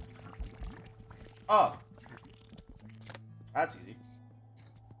 Oh. That's easy.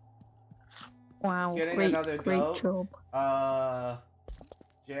 Wow, Getting great, another great goat. job.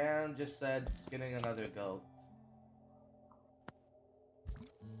 Jan just said getting another goat.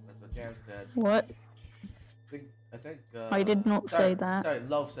 That's what Jan said. What? I think. I did not say that. Sorry,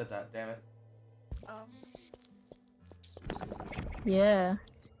 Loaf said that. Damn it. Yeah.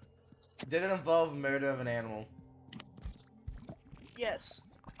 Did it involve murder of an animal? Yes.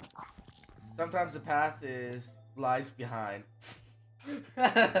 Sometimes the path lies behind.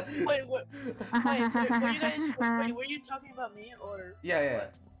 Wait, what? Were you guys? Were you talking about me or? Yeah.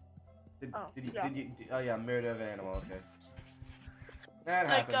 What? Oh yeah, murder of an animal. Okay. That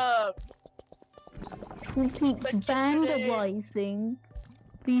Like happened. Who keeps Like yesterday- vandalizing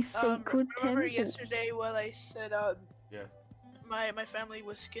these sacred remember temples? yesterday when I said Yeah. my family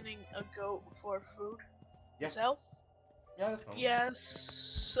was skinning a goat for food Yeah. to sell? Yeah, that's fine. Yes.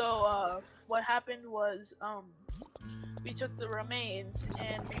 So what happened was we took the remains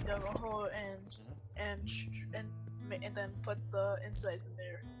and we dug a hole and then put the insides in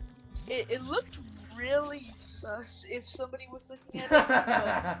there. It looked really sus if somebody was looking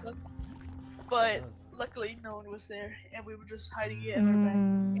at it, but luckily no one was there, and we were just hiding it in our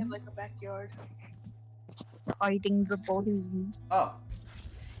back, in like a backyard. Hiding the bodies. Oh.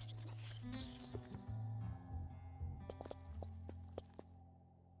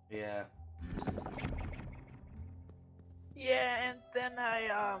 Yeah. Yeah, and then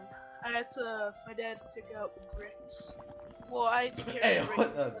I had to. My dad took out bricks. Well, I had to carry Hey,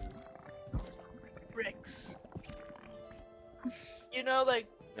 bricks. what? Bricks. You know, like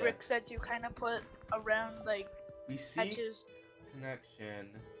Yeah. bricks that you kind of put around like We see edges. connection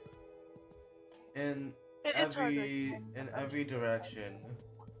in It's hard to every explain. every direction.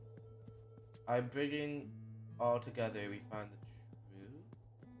 By bringing all together, we find the truth.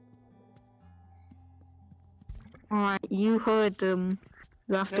 Alright, you heard them.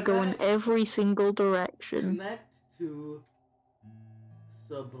 You have to go in every single direction. Connect to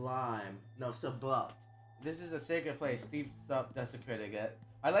Sublime. No, Sublupt. This is a sacred place. Steep up desecrating it.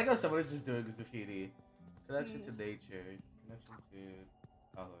 I like how someone is just doing graffiti. Connection to nature. Connection to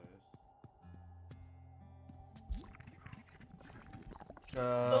colors.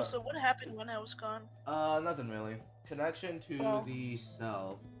 Oh, so what happened when I was gone? Nothing really. Connection to Well- the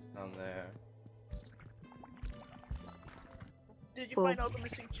self is down there. Did you Well- find all the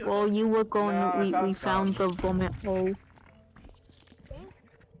missing children? While you were gone, No, I we found found the vomit hole.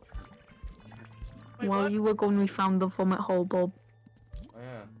 Wait, While what? you were gone, we found the vomit hole, Bob. Oh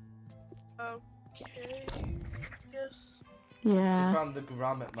yeah. Okay. Yes. We Yeah. found the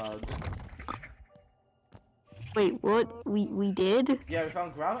grommet mug. Wait, what? We did? Yeah, we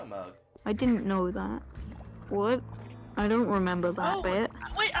found grommet mug. I didn't know that. What? I don't remember that Oh, bit.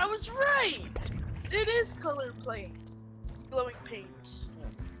 wait, I was right! It is color paint. Glowing paint.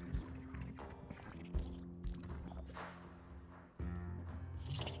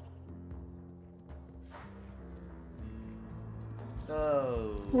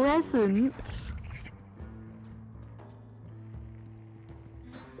 Oh. Presents?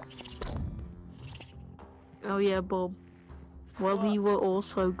 Oh yeah, Bob. While What? you were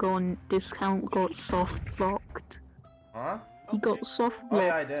also gone, Discount got soft locked. Huh? He Okay. got soft Oh, locked.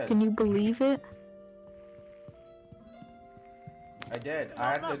 yeah, I did. Can you believe it? I did. No,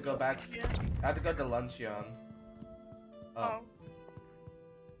 I had to not go back. Yeah. I had to go to Luncheon. Oh.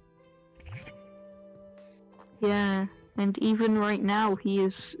 Yeah, and even right now he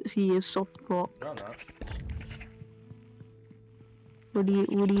is soft locked. No, I'm not. What do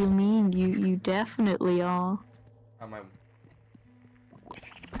you mean? You definitely are. Am I?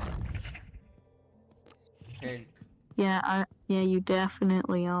 Pink. Yeah, you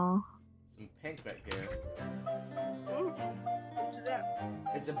definitely are. Some pink right here. Ooh. What is that?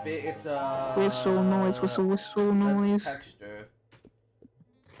 It's a bit. It's a. Whistle noise, whistle noise. That's texture.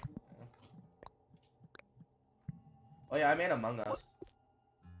 Oh yeah, I made Among Us.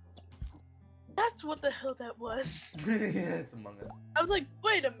 That's what the hell that was. Yeah, it's Among Us. I was like,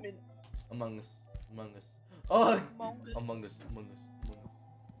 wait a minute. Among Us. Among Us. Oh. Among Us. Among Us. Among Us. Among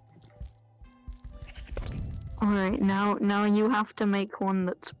Us. Alright, now you have to make one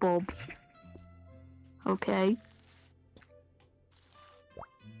that's Bob. Okay?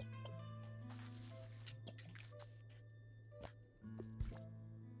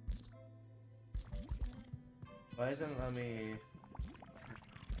 Why isn't it let me?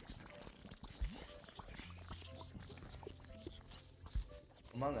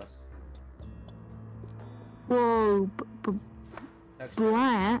 Among Us. Whoa, Texture.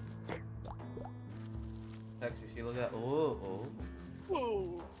 black? Texture. See, look at. Oh.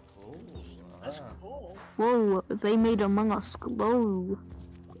 Ooh. Oh. That's Ah. cool. Whoa, they made Among Us glow.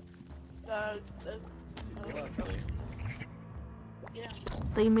 Lovely. Yeah.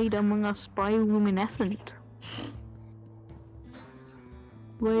 They made Among Us bioluminescent.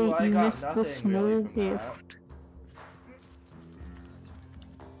 Wait, Well, I you got missed the nothing small really from that. gift.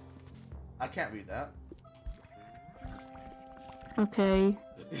 I can't read that. Okay.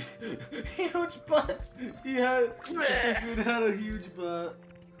 Huge butt. He had. This dude had a huge butt.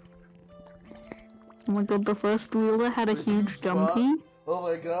 Oh my god, the first wheeler had a A huge huge dumpy. Oh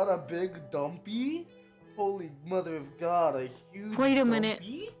my god, a big dumpy? Holy mother of God, a huge. Wait a minute.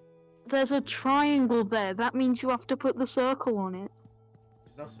 dumpy? There's a triangle there. That means you have to put the circle on it.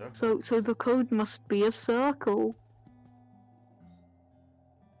 There's no circle. So the code must be a circle.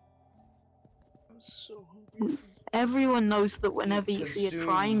 I'm so hungry. Everyone knows that whenever you see a Consume,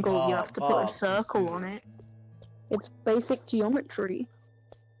 triangle, you have to put a Bob, circle on consume. it. It's basic geometry.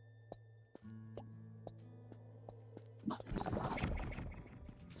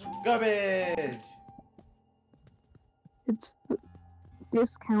 Garbage! It's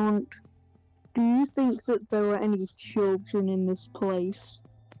Discount. Do you think that there are any children in this place?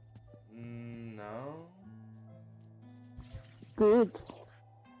 No. Good.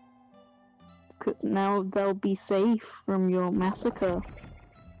 Now they'll be safe from your massacre.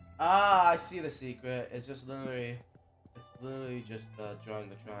 Ah, I see the secret. It's literally just drawing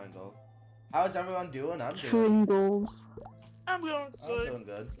the triangle. How's everyone doing? I'm doing. Triangles. I'm going I'm good. doing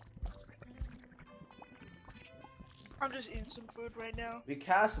good. I'm just eating some food right now. We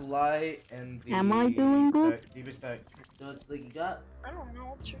cast light in the. Am I doing good? Deepest dark. So it's like you got I don't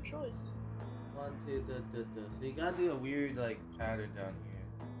know. What's your choice? 1, 2, So you gotta do a weird like pattern down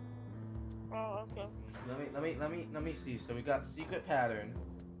here. Oh, okay. Let me see. So we got secret pattern,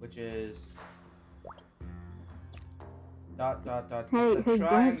 which is dot. Hey, It's a hey,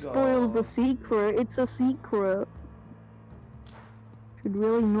 don't spoil triangle. the secret. It's a secret. Should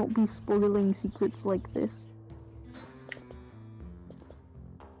really not be spoiling secrets like this.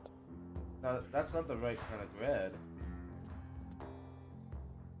 No, that's not the right kind of grid.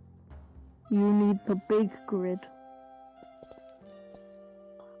 You need the big grid.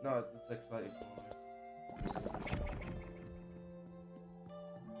 No, it's like slightly smaller.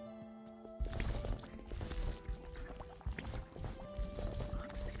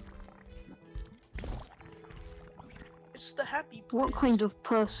 It's the happy place. What kind of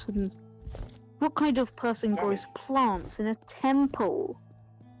person? What kind of person Rabbit. grows plants in a temple?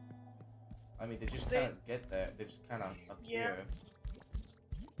 I mean, they just They- kind of get there. They just kind of Yeah. appear.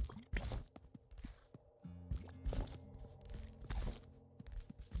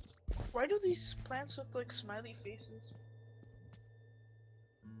 Why do these plants look like smiley faces?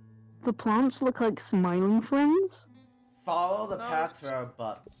 The plants look like smiling friends? Follow the No, path it's- for our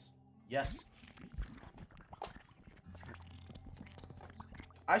butts. Yes.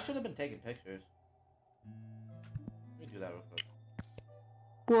 I should have been taking pictures. Let me do that real quick.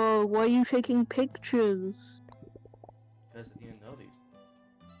 Whoa, why are you taking pictures? Because you know these.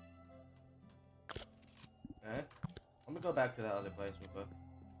 Okay. I'm gonna go back to that other place real quick.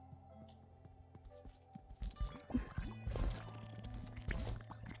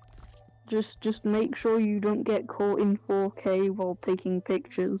 Just make sure you don't get caught in 4K while taking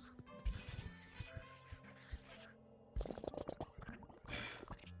pictures.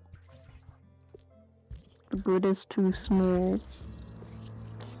 The grid is too small.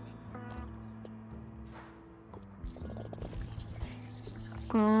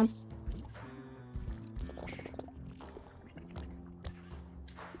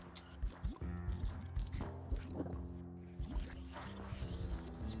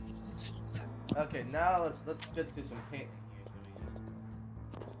 Okay, now let's get to some painting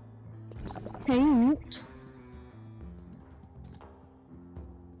here. Paint?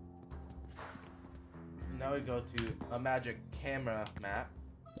 Now we go to a magic camera map.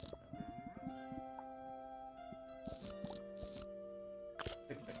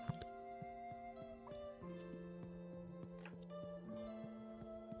 Tick, tick.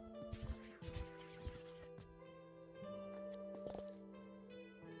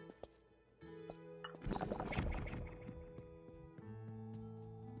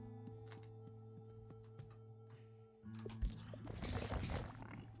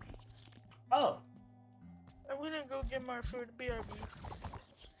 Oh! I'm gonna go get more food. BRB.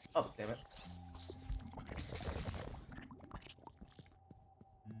 Oh, damn it.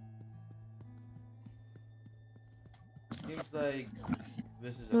 Seems like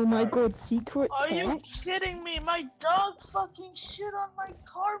this is a Oh my power- god, secret Are you text? kidding me? My dog fucking shit on my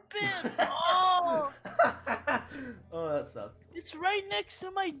carpet! Oh! Oh, that sucks. It's right next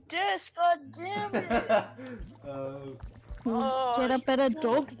to my desk, god damn it! Oh, Oh, Get a you better gotta-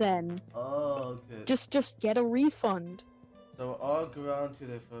 dog then. oh, okay. Just get a refund. So all ground to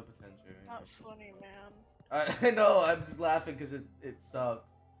their full potential. Not funny, man. I know, I'm just laughing because it sucks.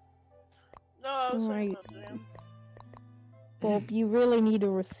 No, I was Right. talking about them. Bob, you really need a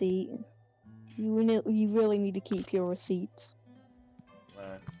receipt. You really need to keep your receipts.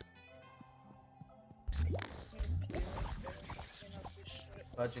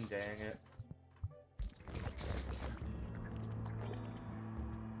 Fudging dang it.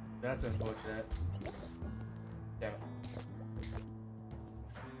 That's unfortunate. Damn it.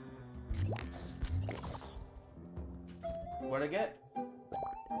 What'd I get?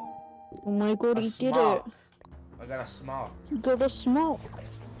 Oh my god, A he did it. smock. I got a smock. He got a smock.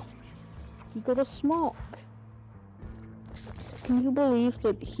 He got a smock. Can you believe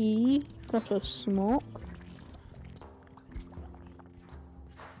that he got a smock?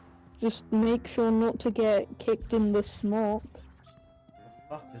 Just make sure not to get kicked in the smock. What the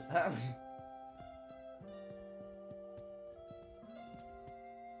fuck does that mean?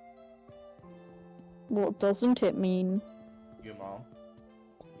 What doesn't it mean? Your mom.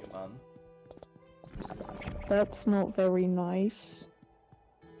 Your mom. That's not very nice.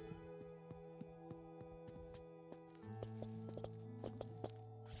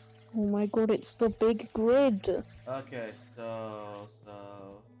 Oh my god, it's the big grid. Okay, so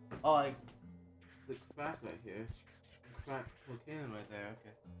oh, I the crack right here. Crack cocaine right there.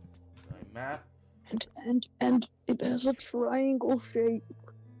 Okay. So I map And it has a triangle shape.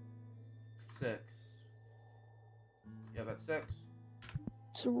 6. Yeah, that's 6.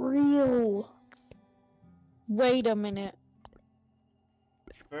 It's real. Wait a minute.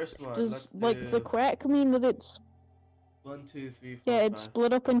 First one. Does let's like do the crack mean that it's 1, 2, 3, 4, yeah, 5. it's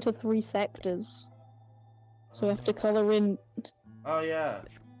split up into 3 sectors. So you have to color in. Oh yeah.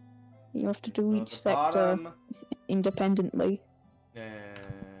 You have to do So each the sector bottom. independently. Yeah.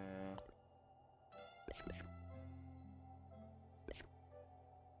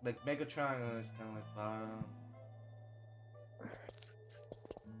 Like make a triangle is kind of like bottom.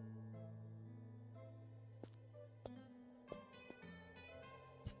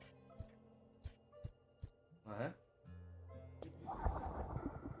 What?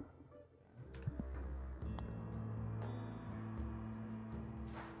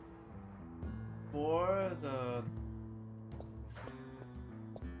 For the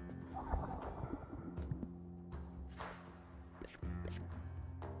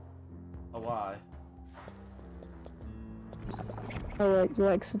a Y. Alright, you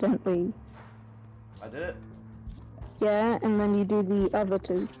accidentally. I did it. Yeah, and then you do the other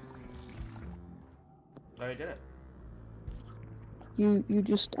 2. I already did it. You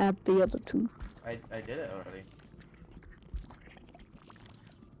just add the other two. I did it already.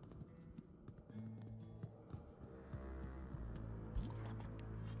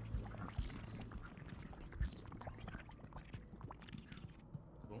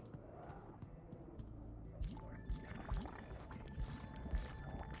 Cool.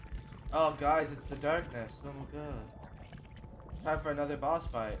 Oh, guys, it's the darkness. Oh my god. It's time for another boss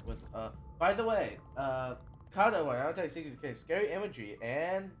fight with, by the way, Kado one, I'll tell you secrets, scary imagery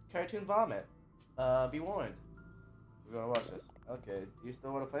and cartoon vomit. Be warned. We're gonna watch this. Okay, do you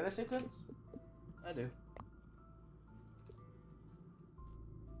still want to play this sequence? I do.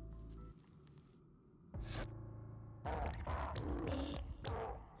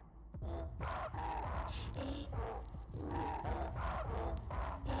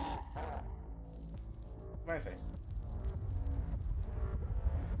 It's my face.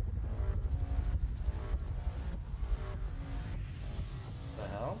 The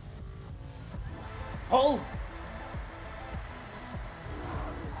hell? Oh!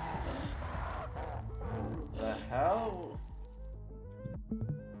 The hell?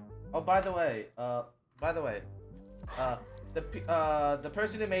 Oh, by the way, the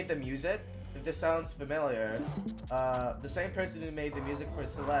person who made the music, if this sounds familiar, the same person who made the music for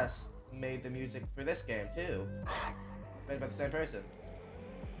Celeste made the music for this game too. Made by the same person.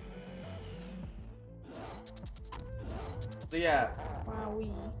 So yeah.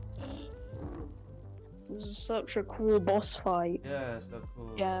 Wowee. This is such a cool boss fight. Yeah, so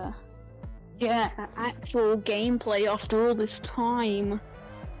cool. Yeah. Yeah, actual gameplay after all this time.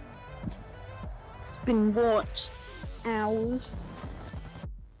 It's been what? Hours?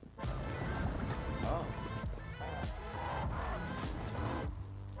 Oh.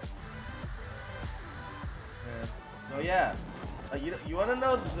 Yeah. So yeah, you wanna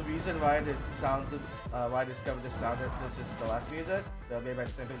know the reason why it sounded why I discovered this sound? This is Celeste music that made by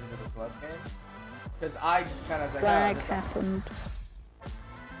the same person to the Celeste game. Because I just kind of was like, Lag oh, happened.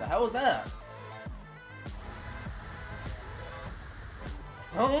 the hell was that?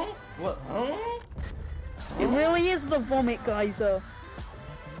 Huh? What? Huh? It really is the vomit geyser.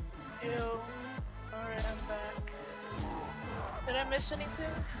 Ew. Alright, I'm back. Did I miss anything?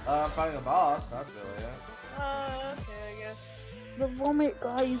 I'm fighting a boss. That's really it. Okay, I guess. The vomit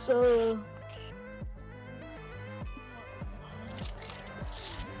geyser.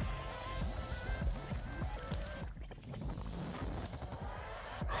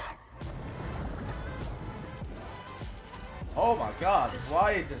 Oh my god,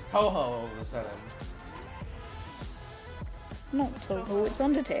 why is this Toho all of a sudden? Not Toho, it's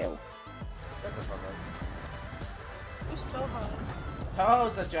Undertale. Shut the fuck up. Who's Toho?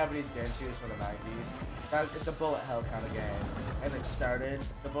 Toho is a Japanese game series from the 90s. It's a bullet hell kind of game. And it started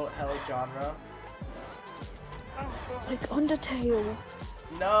the bullet hell genre. Oh, cool. Like Undertale.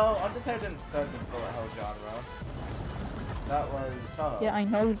 No, Undertale didn't start the bullet hell genre. That was Toho. Yeah, I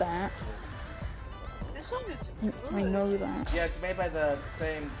know that. This song is good. I know that. Yeah, it's made by the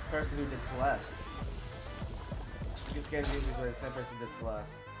same person who did Celeste. This game's music by the same person who did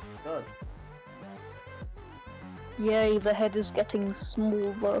Celeste. Good. Yay, the head is getting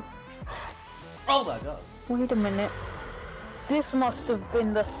smaller. Oh my god. Wait a minute. This must have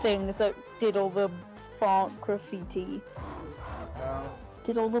been the thing that did all the fart graffiti. No,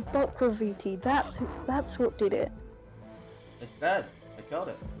 Did all the butt graffiti. That's what did it. it's dead. I killed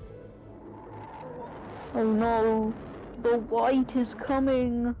it. Oh no. The white is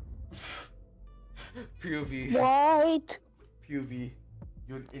coming. POV. White. POV.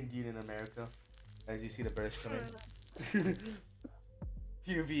 You're an Indian in America. As you see the British coming.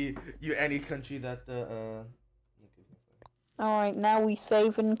 POV. You any country that the Alright, now we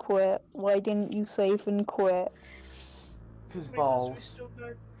save and quit. Why didn't you save and quit? Cause Because we balls. still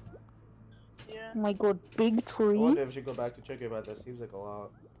got... Yeah. Oh my god, big I tree. wonder if we should go back to check about this. Seems like a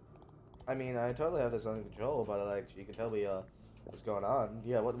lot. I mean, I totally have this under control, but like, you can tell me what's going on.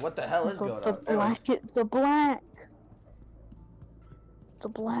 Yeah, what the hell is The going on? Anyways, black, the black. The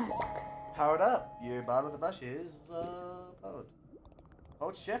black. powered up. Your bottom of the brush is powered.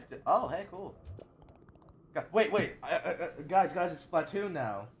 Hold shift. Oh, hey, cool. Wait, guys, it's Splatoon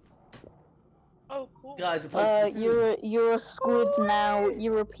now. Oh, cool. Guys, we're playing Splatoon. You're a squid now.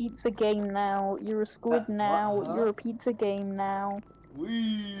 You're a pizza game now. You're a squid now. what? Huh? You're a pizza game now.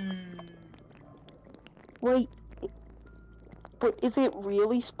 Wee. Wait, but is it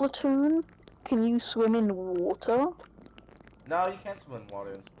really Splatoon? Can you swim in water? No, you can't swim in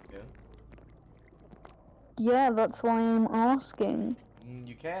water in Splatoon. Yeah, that's why I'm asking.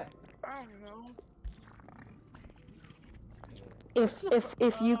 You can't. I don't know.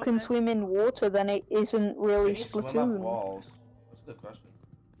 If you can swim in water, then it isn't really Can you swim up Splatoon. walls? That's a good question.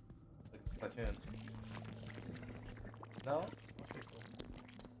 Like Splatoon. No? Okay,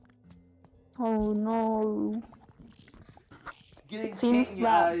 cool. Oh no. Getting Seems paint in your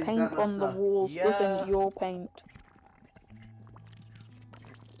that eyes, paint on the suck. walls Yeah. wasn't your paint.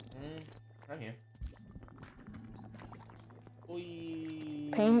 I'm here. Whee.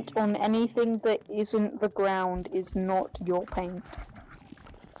 Paint on anything that isn't the ground is not your paint.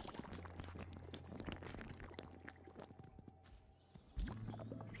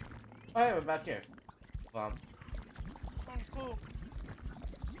 Oh yeah, we're back here. Oh, cool.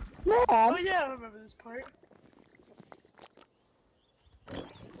 Mom! Oh yeah, I remember this part.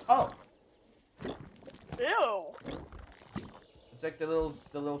 Oh! Ew. It's like the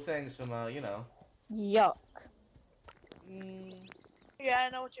little things from you know. Yuck. Yeah, I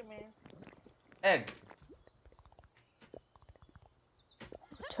know what you mean. Egg.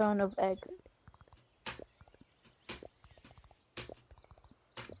 Turn of egg.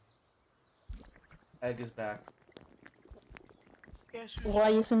 Egg is back. Yes. Why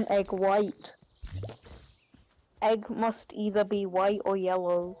isn't egg white? Egg must either be white or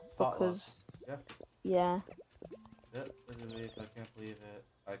yellow, Potluck. because... Yeah. Yeah. Yep, I can't believe it.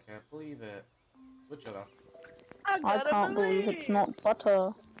 I can't believe it. Switch it on. I can't believe it's not butter.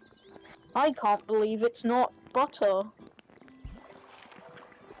 I can't believe it's not butter.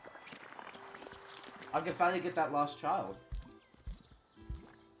 I can finally get that lost child.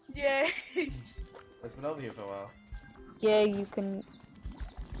 Yay. It's been over here for a while. Yeah, you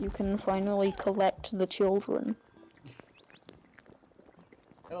can finally collect the children.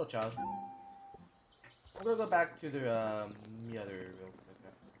 Hello, child. I'm gonna go back to the other real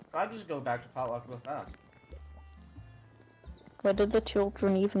quick. I just go back to potluck real fast. Where did the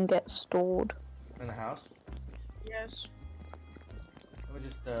children even get stored? In the house. Yes. Let me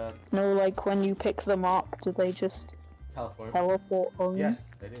just No, like when you pick them up, do they just teleport. teleport home? Yes,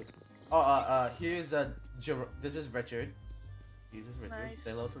 they do. Oh, here's this is Richard. This is Richard. Nice.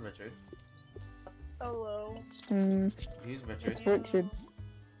 Say hello to Richard. Hello. He's Richard. It's Richard.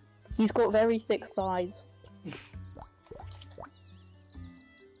 He's got very thick thighs.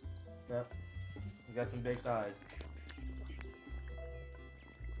 Yep. You got some big thighs.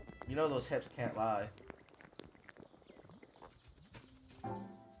 You know those hips can't lie.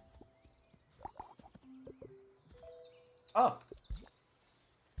 Oh.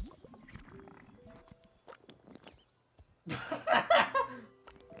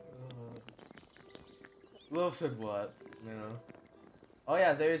 Love said what? You know. Oh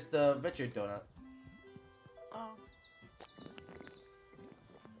yeah, there's the Richard donut. Oh.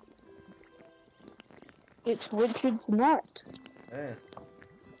 It's Richard's nut. Yeah.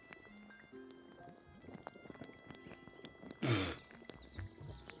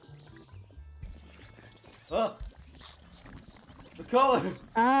 Oh! The color!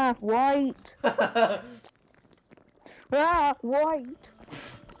 Ah, white. Ah, white.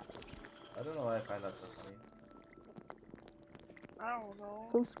 I don't know why I find that so funny. I don't know.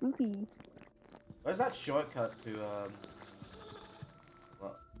 So spooky. Where's that shortcut to,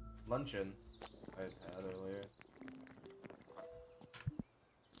 well, luncheon I had earlier?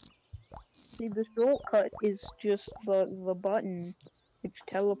 See, the shortcut is just the button, which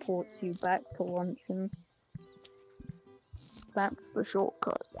teleports you back to luncheon. That's the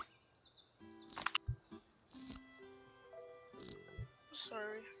shortcut.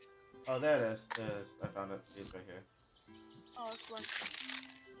 Sorry. Oh, there it is. There it is. I found it. It's right here. Oh, it's one.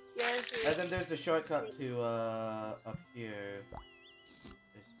 Yeah, it's And then there's the shortcut to, up here. Is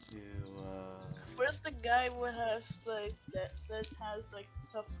to, Where's the guy who has like that has like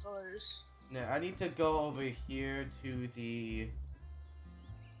tough colors? yeah, I need to go over here to the...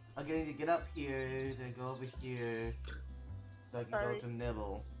 I'm going to get up here, then go over here, so I can Sorry. go to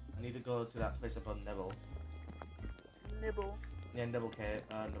Nibble. I need to go to that place above Nibble. Nibble. Yeah, Nibble K,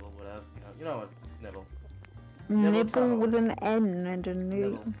 Nibble whatever. You know what? It's Nibble. Nibble tunnel. with an N and a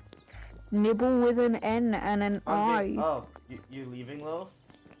Nibble. Nibble with an N and an Okay. I. Oh, you leaving, Loaf?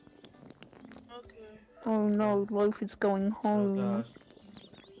 Okay. Oh no, Loaf is going Oh home. gosh.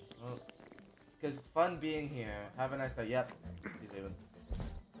 Well, cause fun being here. Have a nice day. Yep. He's leaving.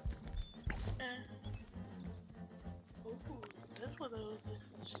 Ooh, that's what I was looking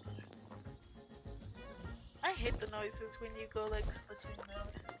for. I hate the noises when you go like Splatoon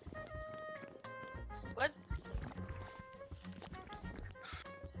mode. What?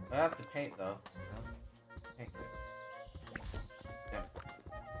 I have to paint though. You know? Paint it. Yeah.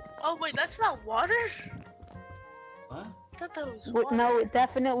 Oh wait, that's not water? What? I thought that was Wait, water. no, it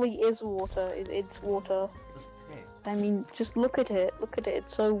definitely is water. It's water. Let's paint. I mean, just look at it. Look at it.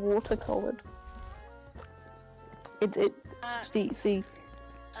 It's so watercolored. It. See.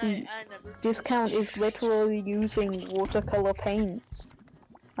 I never. Discount is literally using watercolor paints.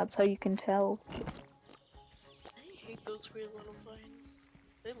 That's how you can tell. I hate those weird little vines.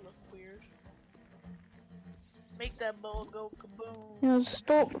 They look weird. Make that ball go kaboom. You know,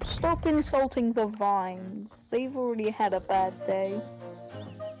 stop insulting the vines. They've already had a bad day.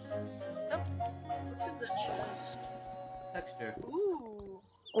 What's in the chest? Texture. Ooh.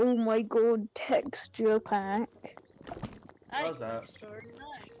 Oh my god, texture pack. I How's can that? start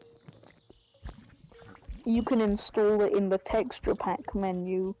tonight. You can install it in the texture pack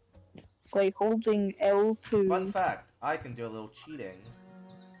menu by holding L2. Fun fact, I can do a little cheating.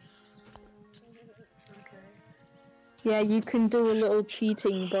 Okay. Yeah, you can do a little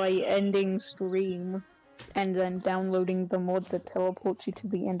cheating by ending stream and then downloading the mod that teleports you to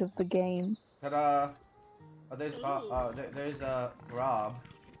the end of the game. Ta-da! Oh, there's Rob.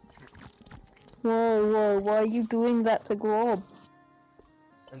 Whoa, why are you doing that to Grob?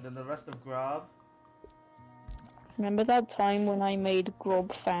 And then the rest of Grob. Remember that time when I made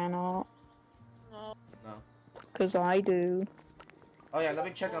Grob fan art? No. No. Cause I do. Oh yeah, let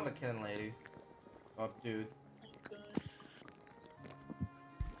me check on the kitten lady. Oh, dude. Good.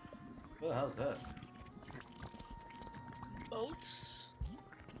 Who the hell's this? Oats?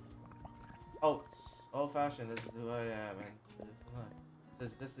 Oats. Old fashioned, this is who I am, and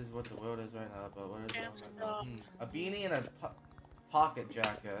this is what the world is right now, but what is it right now? A beanie and a pocket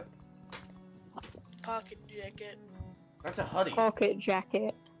jacket. Pocket jacket. That's a hoodie. Pocket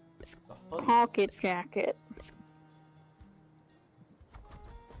jacket. It's a hoodie. Pocket jacket.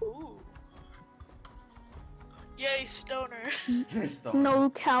 Ooh. Yay, stoner. No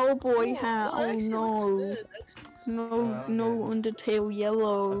cowboy Ooh, hat. that Oh actually no. looks good. Actually looks No Undertale A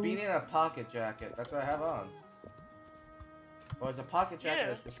yellow. beanie and a pocket jacket. That's what I have on. Or is a pocket jacket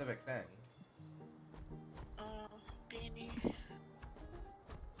Yeah. a specific thing? Beanie.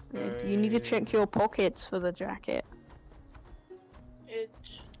 You need to check your pockets for the jacket. It.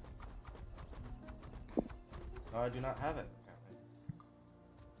 No, I do not have it. Apparently.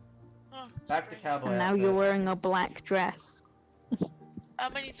 Oh, Back to strange. cowboy. And now outfit. you're wearing a black dress. How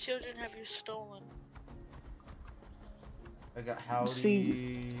many children have you stolen? I got Howdy.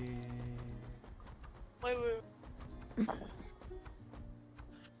 See. Wait.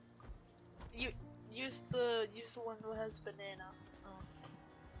 Use the one who has banana.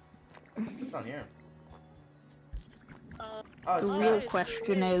 It's on here. Oh, Oh, it's The Oh, real it's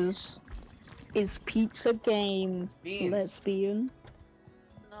question weird. is Pizza Game Beans. lesbian?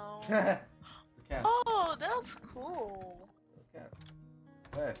 no. The cat. Oh, that's cool. The cat.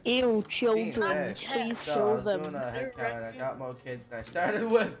 Hey. Ew, children, Beans, hey. please So I show was doing them. a head They're count and I got more kids than I started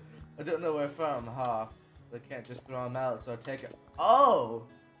with. I don't know where from, huh? They can't just throw them out, so I take it. Oh!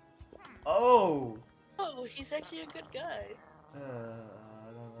 Oh! Oh, he's actually a good guy. I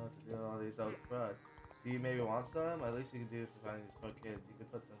don't know what to do with all these old crud. Do you maybe want some? At least you can do it for finding these poor kids. You can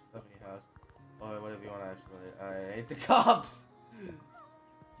put some stuff in your house. Or whatever you want, actually. I hate the cops!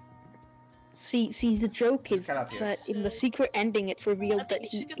 See, the joke Just is cut off here. that in the secret ending, it's revealed I that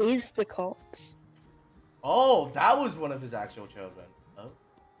think he she could- is the cops. Oh, that was one of his actual children. Oh.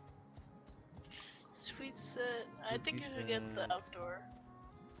 Sweet set. I think you should get the outdoor.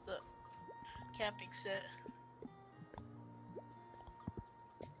 The camping set.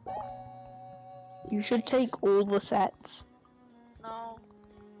 You should Nice. take all the sets. No.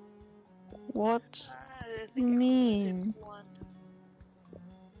 What? I think You I only mean? take one.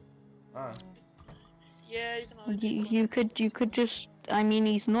 Ah. Yeah, you can only take one. You could just. I mean,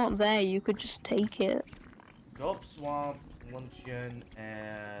 he's not there. You could just take it. Gulp Swamp, Luncheon,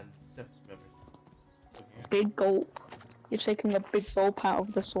 and Sips River. Over here. Big gulp. You're taking a big gulp out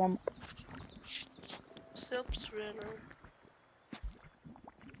of the swamp. Sips Ritter.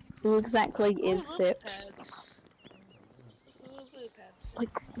 Who exactly Ooh, is lily Sips? pads. Ooh, lily pads.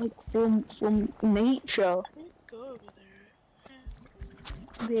 Like from nature. I didn't go over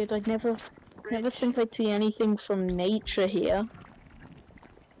there. Weird. I never think I'd see anything from nature here.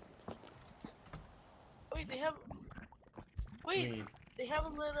 Wait, they have. Wait, Green. they have a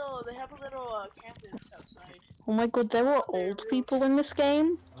little canvas outside. Oh my god, there are They're old real- people in this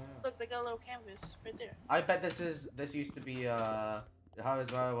game. Oh, yeah. Look, they got a little canvas right there. I bet this used to be how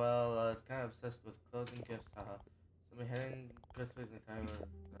is well it's kind of obsessed with clothes and gifts, haha. So I'm heading this way the time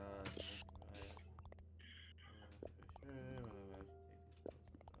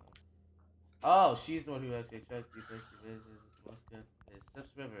Oh, she's the one who actually tried to be place to visit most gifts. It's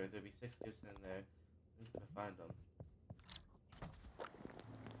Sips River, there'll be 6 gifts in there. Who's gonna find them?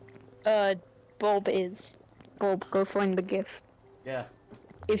 Bob is. Bob, go find the gift. Yeah.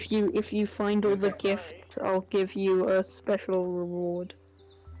 If you find all the Okay. gifts, I'll give you a special reward.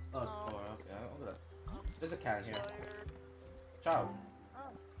 Oh, it's 4. Okay. Look at that. There's a can here. Child.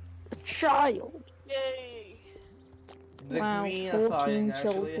 A child. Yay! The Wow, green 14 flying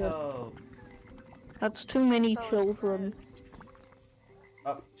actually children. help. That's too many That was children.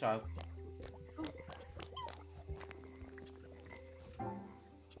 Oh, child. fun.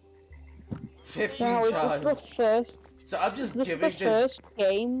 15 Now, is this child. the first? So I'm just Is this giving the this. first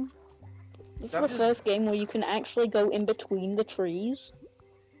game? This is I'm the just- first game where you can actually go in between the trees.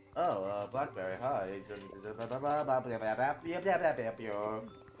 Oh, Blackberry, hi.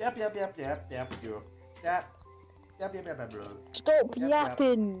 Stop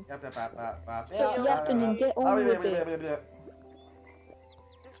yapping! Stop yapping and get on with it.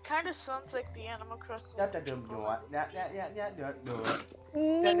 It kind of sounds like the Animal Crossing. No,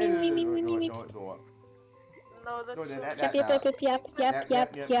 that's so Yap yap yap yap yap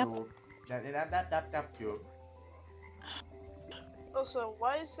yap yap. Also,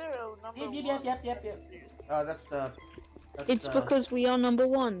 why is there a number one? Oh, that's the. It's because we are number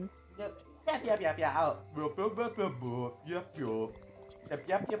one.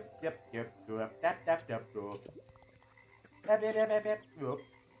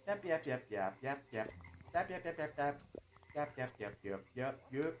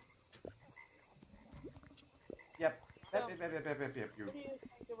 What do you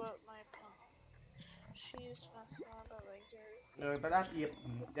think about my pun? She's my son, but like her. No, but not yep.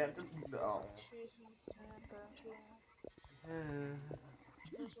 She's my son, but she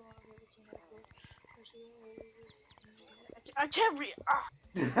doesn't want to give it to me. I can't read.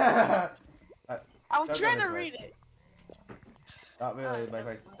 I'm Don't trying go to this way. read it. Not really my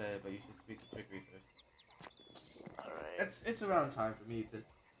place to say it, but you should speak to Chicory first. Alright. It's around time for me to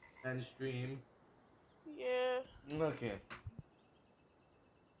end stream. Yeah. Okay.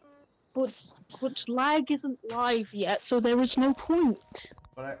 But lag isn't live yet, so there is no point.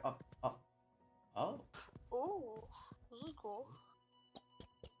 But I oh. Oh, this is cool.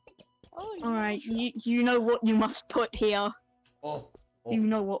 Oh, Alright, you know what you must put here. Oh. You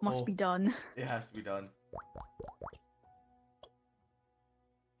know what must Oh. be done. It has to be done.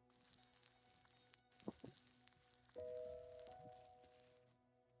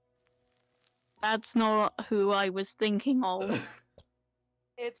 That's not who I was thinking of.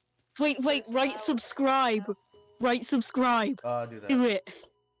 It's Wait, right subscribe. Right subscribe. I'll do that. Do it.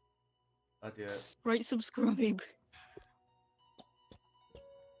 I'll do it. Right subscribe.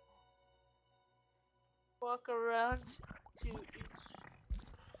 walk around to each.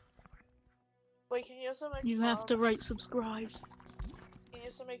 Wait, can you also make You have to right subscribe. Can you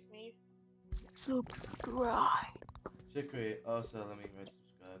also make me? Subscribe. Chicory, also let me hit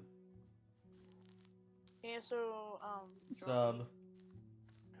subscribe. Can you also join Sub. me?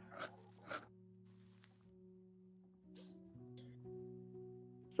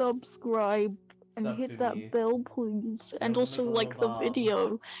 Subscribe and Sub hit to that me. bell, please. And Don't also make a like the little bomb.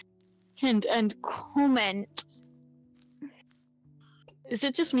 video. And comment. Is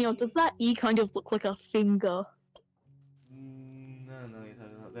it just me, or does that E kind of look like a finger? No, you're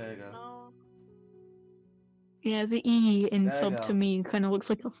talking about. There you go. No. Yeah, the E in There you sub go. to me kind of looks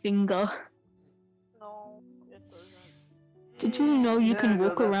like a finger. No, it doesn't. Did you know you There can go,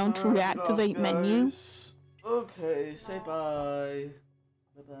 walk that's around a to wrap it off, reactivate menu? guys. Okay, say bye.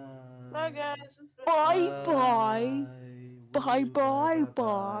 Bye bye. Bye guys. It's been- Bye bye. Bye bye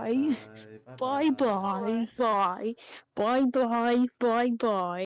bye. Bye bye bye. Bye bye bye bye.